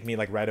quests like take me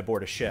like right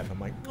aboard a ship, I'm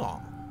like,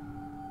 oh,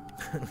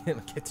 I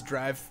get to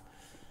drive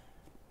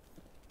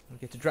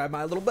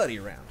my little buddy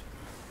around.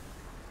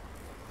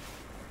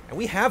 And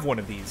we have one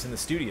of these in the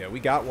studio. We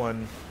got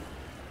one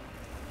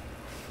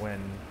when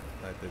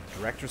the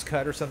director's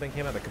cut or something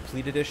came out. The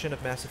complete edition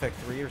of Mass Effect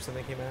 3 or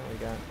something came out. We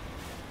got...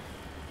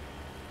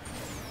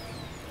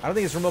 I don't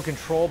think it's remote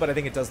control, but I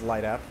think it does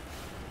light up.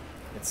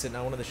 It's sitting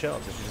on one of the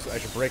shelves. I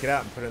should break it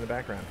out and put it in the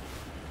background.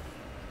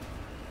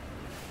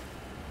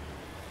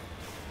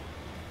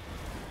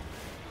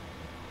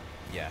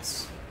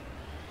 Yes.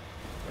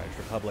 Riders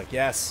Republic,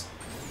 yes!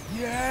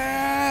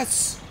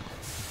 Yes!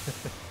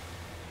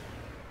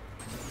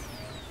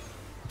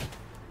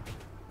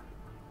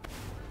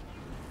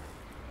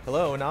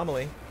 Hello,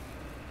 Anomaly.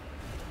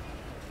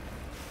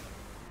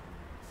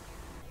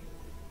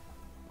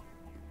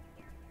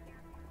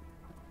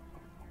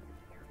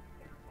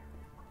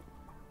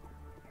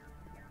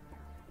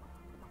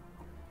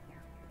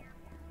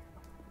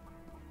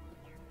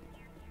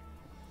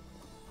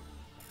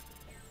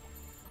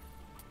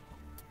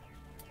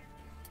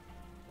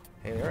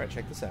 Hey, alright,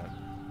 check this out.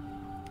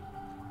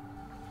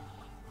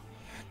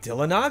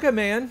 Dillanaga,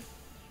 man!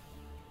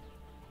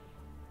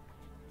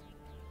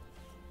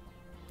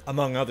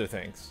 Among other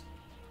things.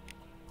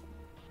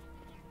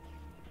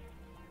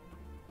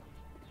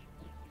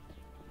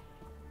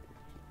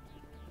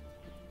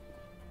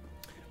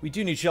 We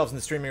do need shelves in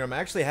the streaming room. I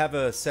actually have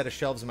a set of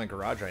shelves in my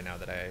garage right now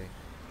that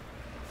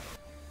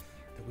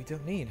we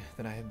don't need,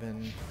 that I have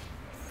been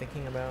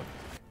thinking about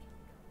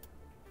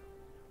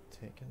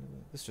taking.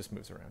 This just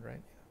moves around,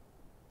 right?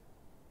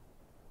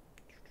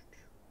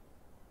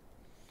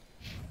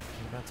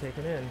 About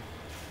taken in.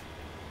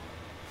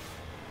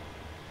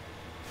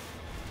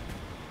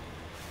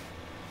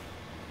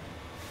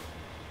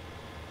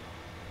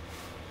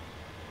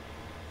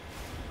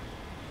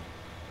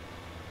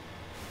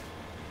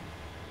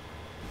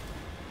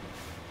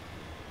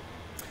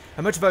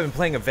 How much have I been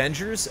playing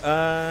Avengers?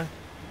 I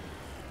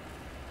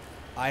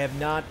have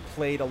not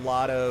played a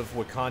lot of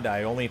Wakanda.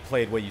 I only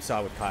played what you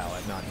saw with Kyle.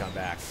 I've not gone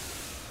back.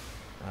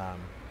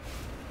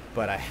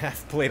 But I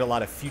have played a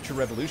lot of Future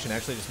Revolution. I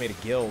actually just made a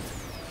guild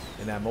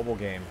in that mobile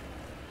game.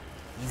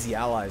 Easy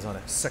allies on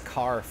it.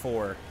 Sakar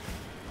 4.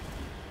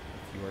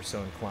 If you are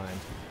so inclined.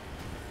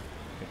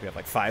 I think we have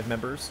like 5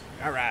 members.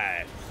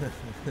 Alright.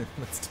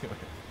 Let's do it.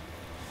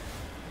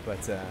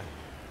 But,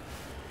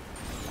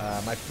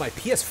 my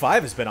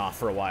PS5 has been off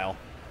for a while.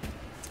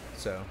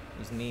 So, it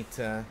was neat,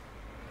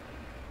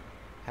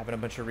 having a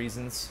bunch of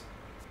reasons.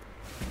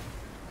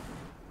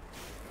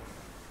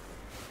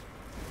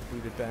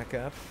 Boot it back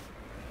up.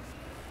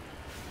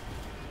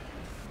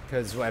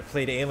 Because I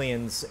played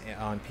Aliens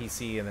on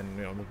PC, and then,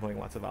 you know, I'm playing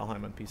lots of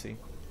Valheim on PC.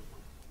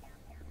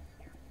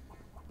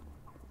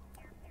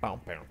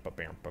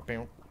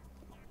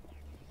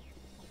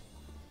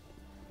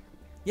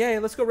 Yay,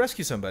 let's go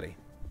rescue somebody.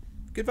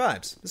 Good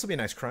vibes. This will be a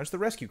nice crunch. The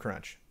rescue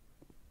crunch.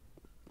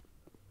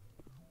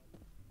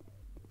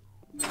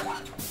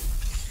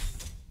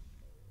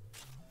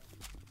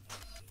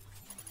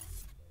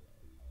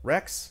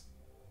 Rex,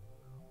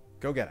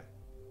 go get him.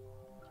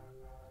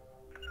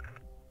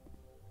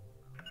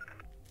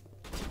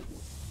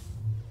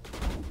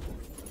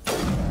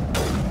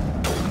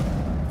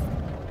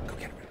 Go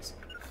get him, Rex.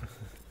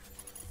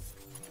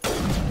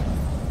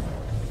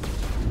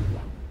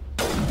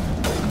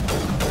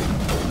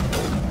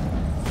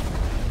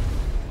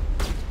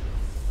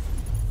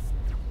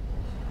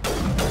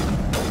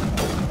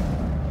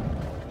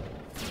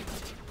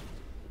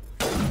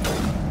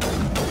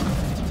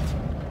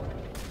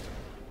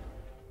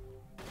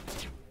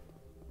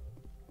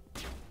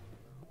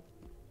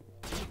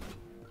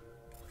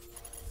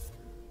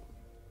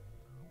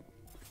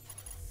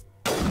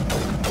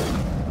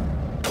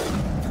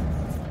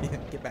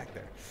 Get back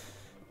there.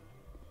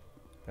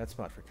 That's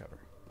spot for cover.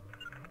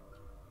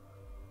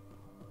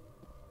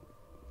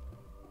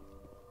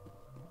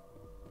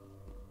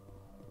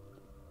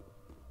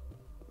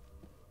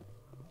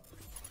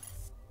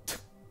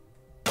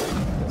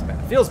 Feels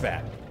bad. Feels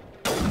bad.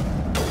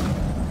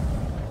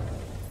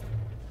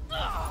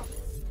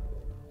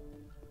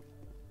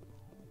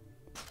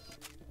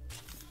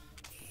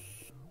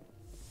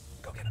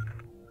 Go get him.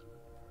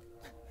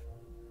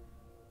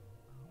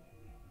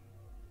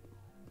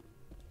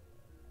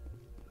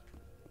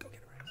 Go get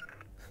him, Rex.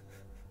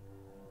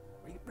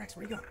 Rex,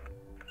 where you go?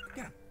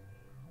 Get him.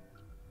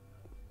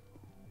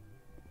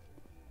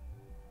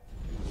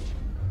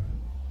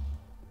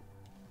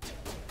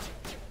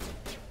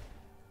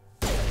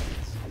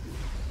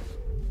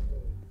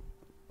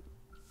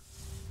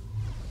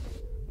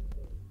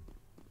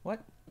 What?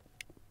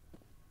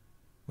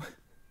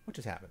 What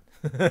just happened?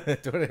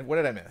 What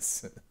did I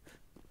miss?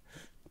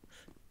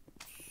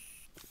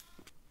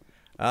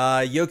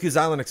 Yoku's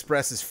Island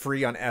Express is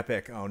free on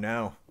Epic. Oh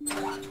no.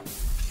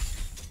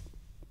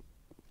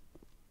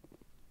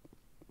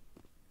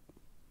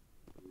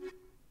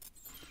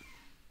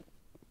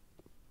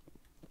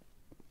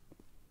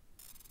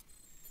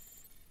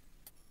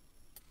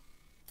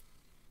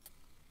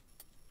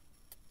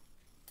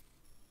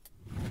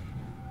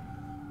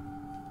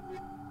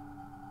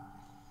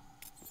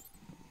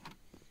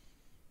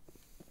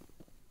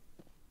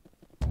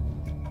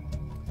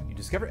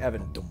 discover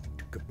evidence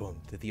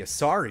that the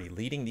Asari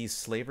leading these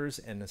slavers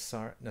and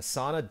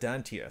Nasana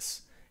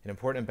Dantius, an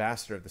important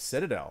ambassador of the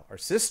Citadel, are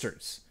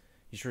sisters.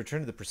 You should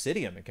return to the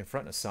Presidium and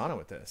confront Nasana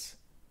with this.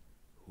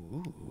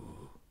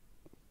 Ooh.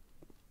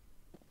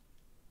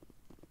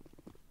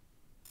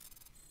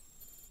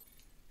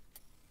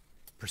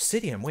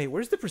 Presidium? Wait,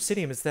 where's the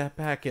Presidium? Is that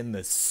back in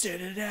the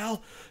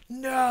Citadel?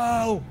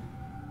 No!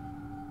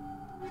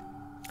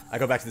 I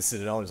go back to the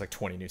Citadel, there's like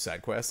 20 new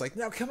side quests. Like,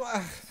 no, come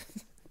on!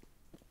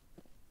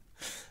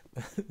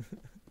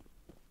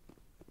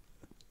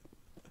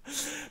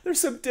 There's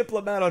some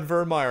diplomat on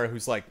Vermeer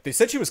who's like, they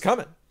said she was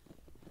coming.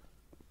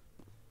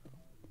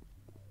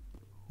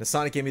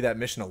 Nasana gave me that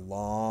mission a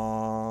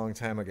long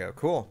time ago.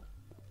 Cool.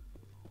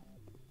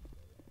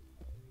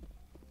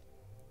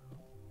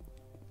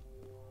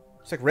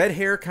 It's like red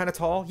hair, kind of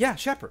tall. Yeah,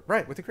 Shepard,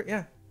 right, with the,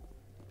 yeah.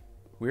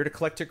 Weird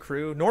eclectic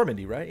crew.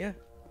 Normandy, right? Yeah.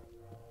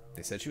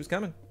 They said she was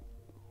coming.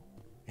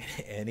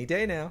 Any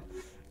day now.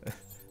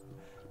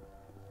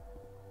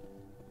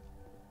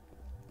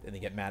 And they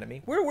get mad at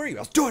me. Where were you? I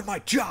was doing my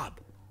job.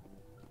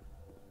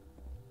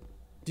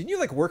 Didn't you,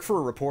 like, work for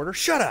a reporter?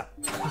 Shut up.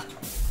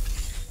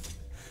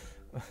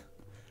 I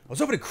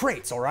was opening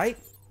crates, all right?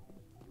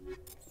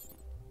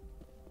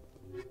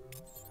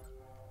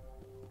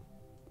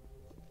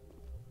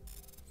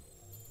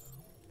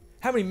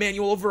 How many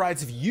manual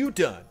overrides have you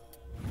done?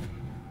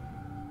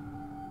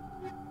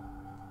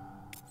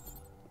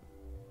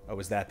 Oh,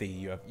 was that the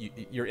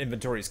your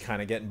inventory is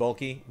kind of getting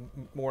bulky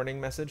warning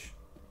message?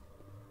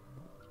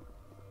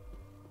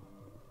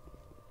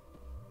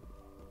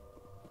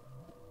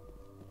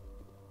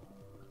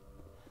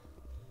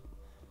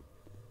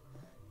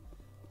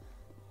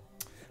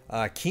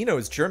 Kino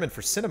is German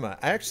for cinema.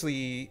 I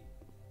actually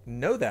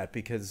know that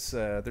because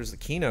there's the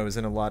Kinos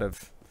in a lot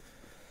of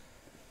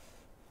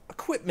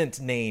equipment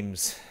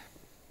names.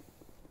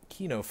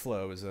 Kino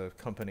Flow is a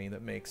company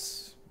that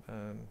makes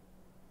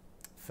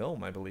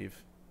film, I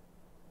believe.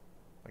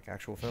 Like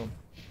actual film.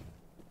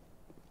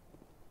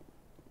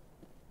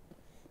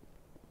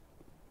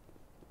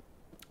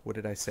 What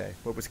did I say?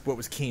 What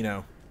was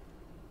Kino?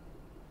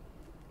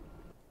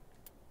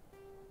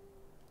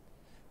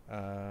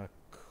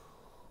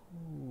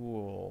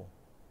 Cool.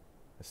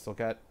 I still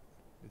got...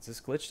 Is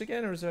this glitched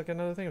again, or is there like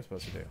another thing I'm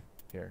supposed to do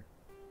here?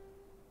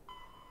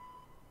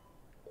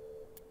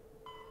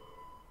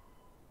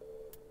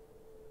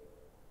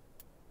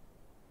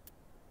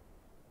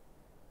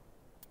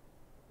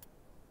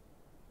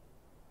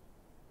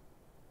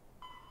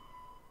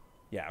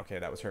 Yeah, okay,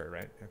 that was her,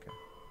 right? Okay.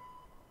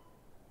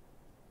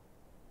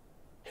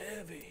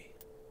 Heavy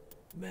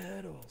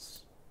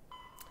metals.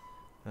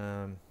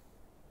 I'm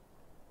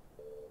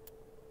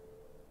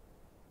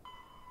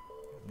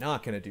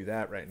not gonna do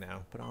that right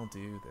now, but I'll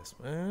do this.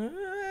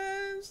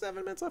 7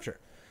 minutes left, sure.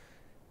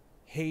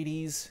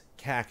 Hades,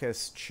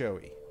 Cacus,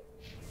 Choey.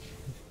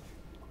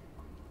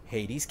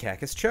 Hades,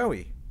 Cacus,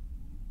 Choey.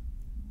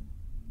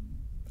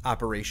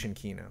 Operation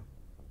Kino.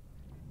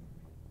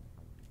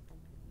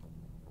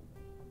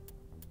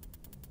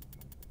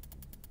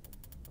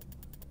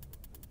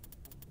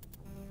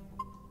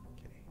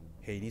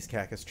 Hades,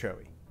 Cacus,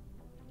 Choey.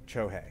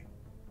 Chohei.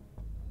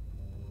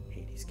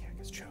 Hades,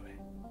 Cacus, Chohei.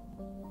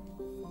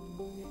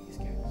 Hades,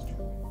 Cacus,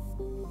 Chohei.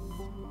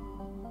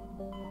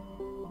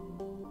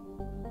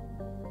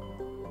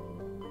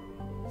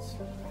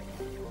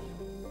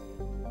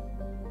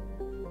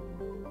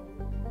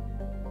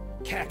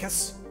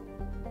 Cacus.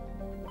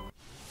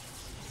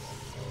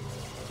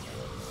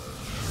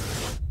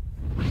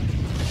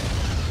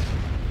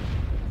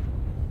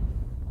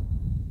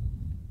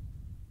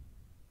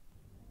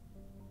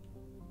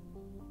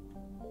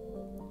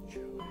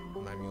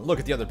 Look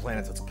at the other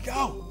planets. Let's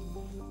go!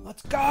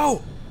 Let's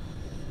go!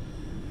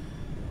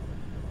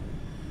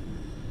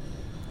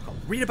 I'll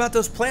read about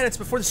those planets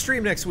before the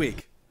stream next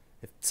week.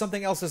 If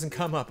something else doesn't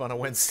come up on a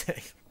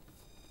Wednesday.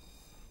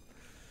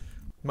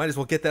 Might as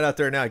well get that out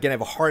there now. Again, I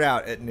have a hard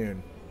out at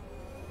noon.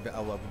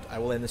 I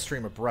will end the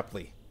stream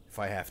abruptly if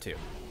I have to.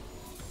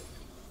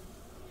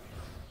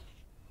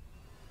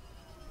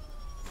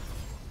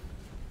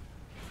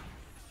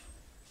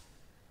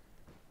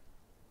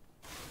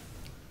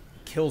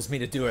 Kills me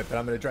to do it, but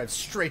I'm going to drive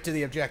straight to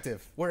the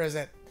objective. Where is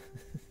it?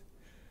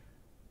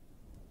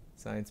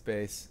 Science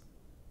base.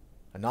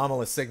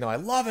 Anomalous signal. I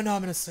love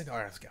anomalous signal.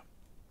 All right, let's go.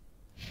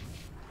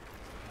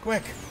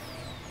 Quick.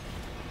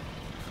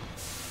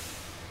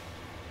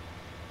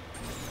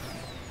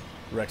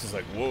 Rex is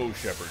like, whoa,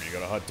 Shepard, you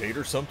got a hot date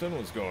or something?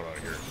 What's going on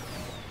here?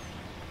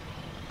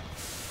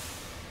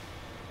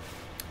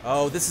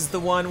 Oh, this is the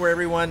one where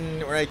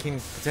where I can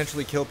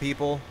potentially kill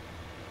people.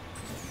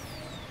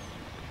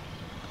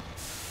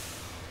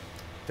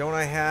 Don't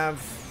I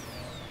have...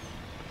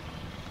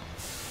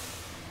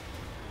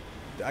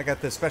 I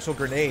got the special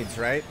grenades,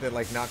 right? That,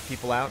 like, knock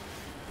people out.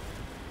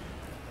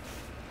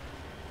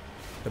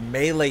 The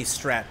melee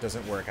strat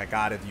doesn't work. I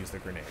gotta use the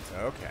grenades.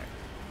 Okay.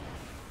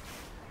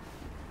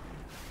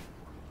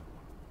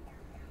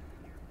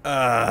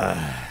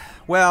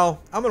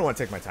 Well, I'm gonna want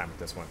to take my time with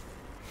this one.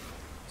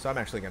 So I'm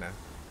actually gonna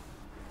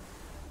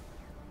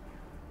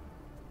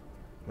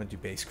gonna do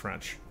base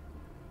crunch.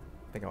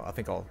 I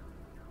think I'll.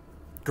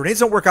 Grenades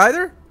don't work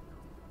either?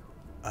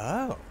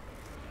 Oh.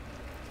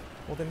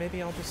 Well, then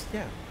maybe I'll just,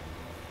 yeah.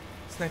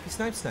 Snipey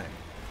snipe snipe.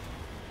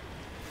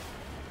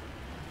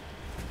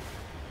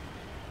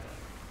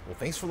 Well,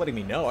 thanks for letting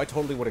me know. I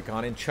totally would have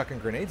gone in chucking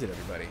grenades at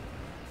everybody.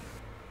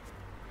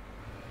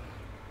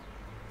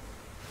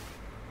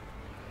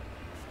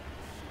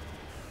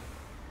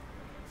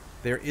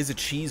 There is a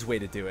cheese way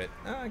to do it.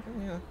 Yeah.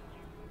 You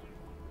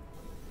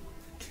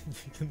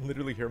can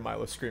literally hear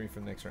Milo screaming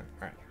from the next round.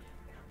 All right.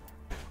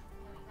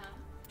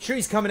 Sure,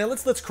 he's coming in.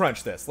 Let's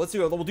crunch this. We'll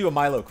do a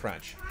Milo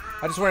crunch.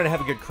 I just wanted to have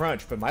a good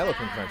crunch, but Milo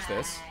can crunch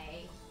this.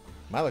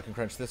 Milo can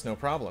crunch this, no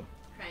problem.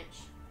 Crunch.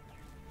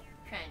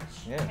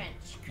 Yeah. Crunch.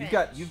 You've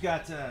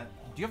got. Do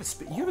you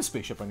have a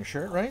spaceship on your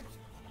shirt, right?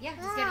 Yeah,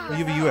 he's got a UFO. Oh,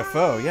 you have a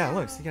UFO. Yeah,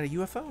 look, so you got a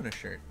UFO on a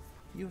shirt.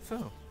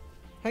 UFO.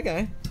 Hi,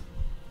 guy.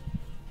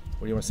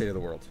 What do you want to say to the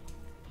world?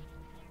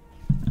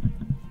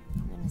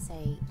 I'm gonna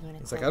say.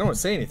 It's like I don't want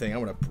to say anything. I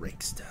want to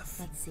break stuff.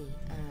 Let's see.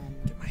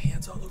 Get my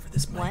hands all over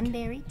this mic. 1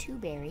 berry, 2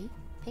 berry.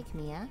 Pick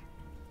me up.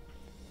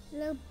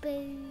 Little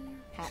berry.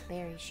 Hat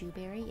berry, shoe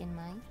berry in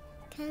mine.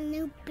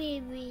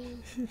 Canterbury.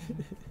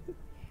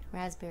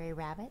 Raspberry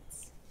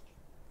rabbits.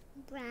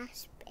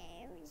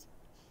 Raspberries.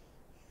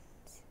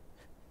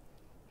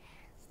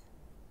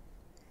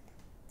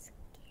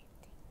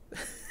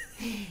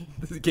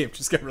 The game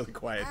just got really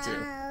quiet too.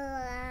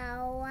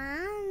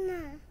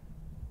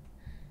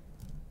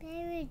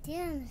 Berry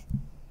gems.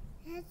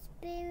 That's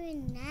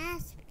berry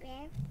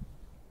raspberry.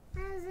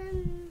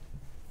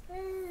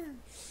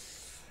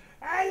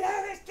 I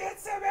love this kid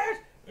so much.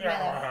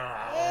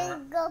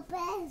 Go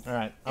Pez. All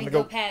right, I'm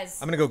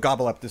gonna go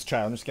gobble up this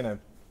child. I'm just gonna.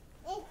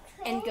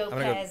 And go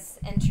Pez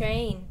and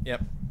Train.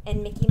 Yep.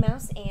 And Mickey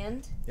Mouse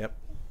and. Yep.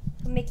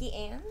 Mickey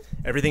and.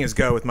 Everything is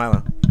go with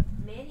Milo.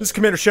 This is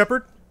Commander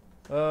Shepard.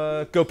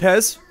 Go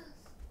Pez.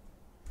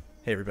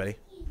 Hey everybody.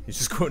 He's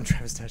just quoting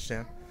Travis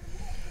touchdown.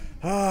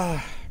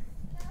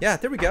 Yeah,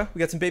 there we go. We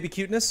got some baby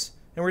cuteness,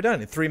 and we're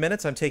done. In 3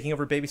 minutes, I'm taking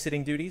over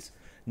babysitting duties.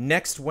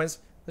 Next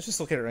Wednesday. Let's just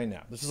look at it right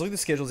now. Let's just look at the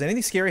schedules.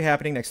 Anything scary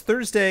happening next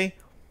Thursday?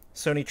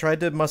 Sony tried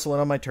to muscle in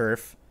on my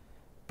turf,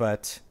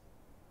 but...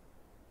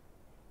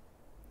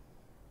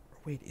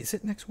 Wait, is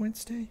it next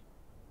Wednesday?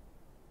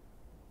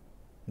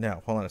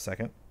 No, hold on a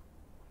second.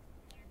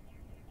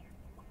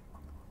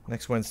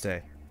 Next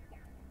Wednesday.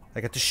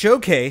 I got the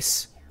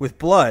showcase with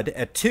Blood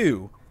at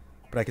 2,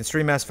 but I can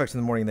stream Mass Effect in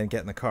the morning and then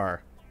get in the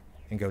car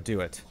and go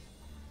do it.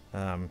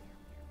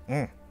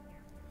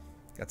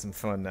 Got some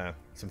fun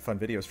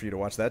videos for you to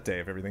watch that day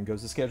if everything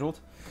goes as scheduled.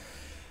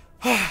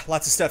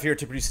 Lots of stuff here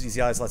to produce at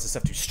Easy Eyes, lots of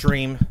stuff to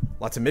stream,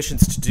 lots of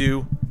missions to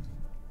do,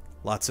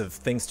 lots of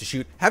things to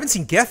shoot. Haven't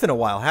seen Geth in a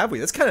while, have we?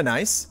 That's kind of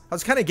nice. I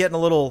was kind of getting a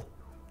little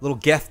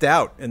Gethed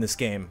out in this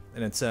game,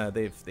 and it's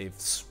they've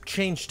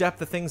changed up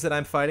the things that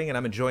I'm fighting, and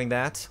I'm enjoying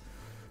that.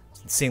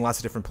 Seeing lots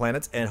of different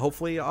planets, and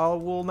hopefully I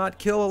will not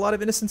kill a lot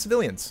of innocent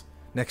civilians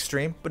next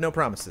stream, but no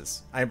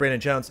promises. I am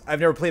Brandon Jones. I've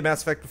never played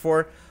Mass Effect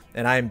before,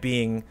 and I'm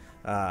being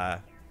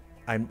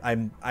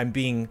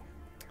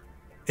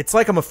it's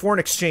like I'm a foreign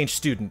exchange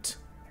student,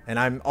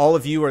 and all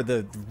of you are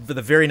the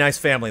very nice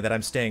family that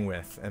I'm staying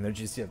with, and they're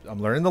just,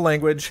 I'm learning the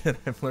language and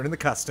I'm learning the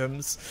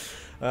customs,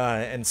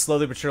 and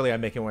slowly but surely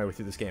I'm making my way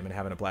through this game and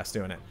having a blast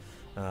doing it.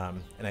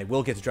 And I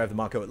will get to drive the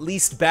Mako at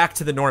least back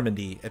to the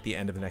Normandy at the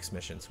end of the next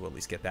mission, so we'll at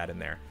least get that in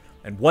there.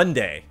 And one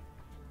day,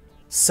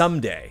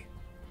 someday,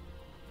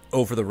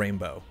 over the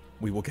rainbow,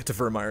 we will get to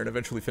Vermeer and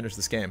eventually finish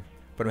this game.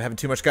 But I'm having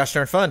too much gosh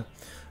darn fun.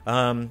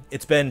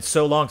 It's been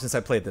so long since I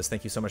played this.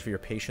 Thank you so much for your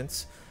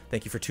patience.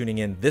 Thank you for tuning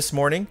in this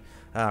morning.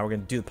 We're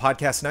going to do the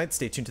podcast tonight.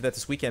 Stay tuned to that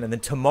this weekend. And then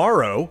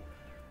tomorrow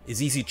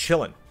is Easy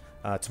Chillin'.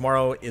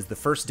 Tomorrow is the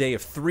first day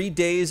of 3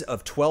 days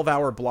of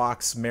 12-hour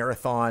blocks,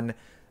 marathon,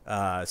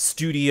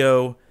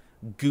 studio,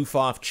 goof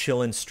off,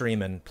 chillin',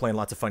 streamin', playing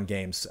lots of fun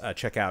games.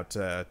 Check out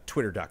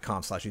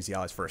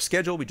twitter.com/EasyAllies for a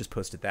schedule. We just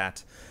posted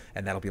that,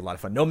 and that'll be a lot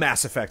of fun. No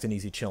Mass Effect and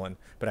Easy Chillin',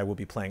 but I will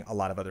be playing a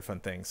lot of other fun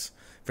things.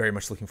 Very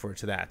much looking forward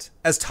to that.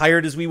 As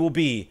tired as we will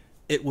be,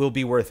 it will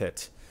be worth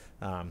it.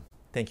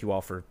 Thank you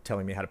all for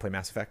telling me how to play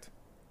Mass Effect.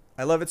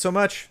 I love it so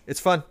much.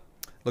 It's fun.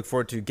 Look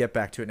forward to get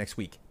back to it next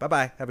week.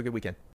 Bye-bye. Have a good weekend.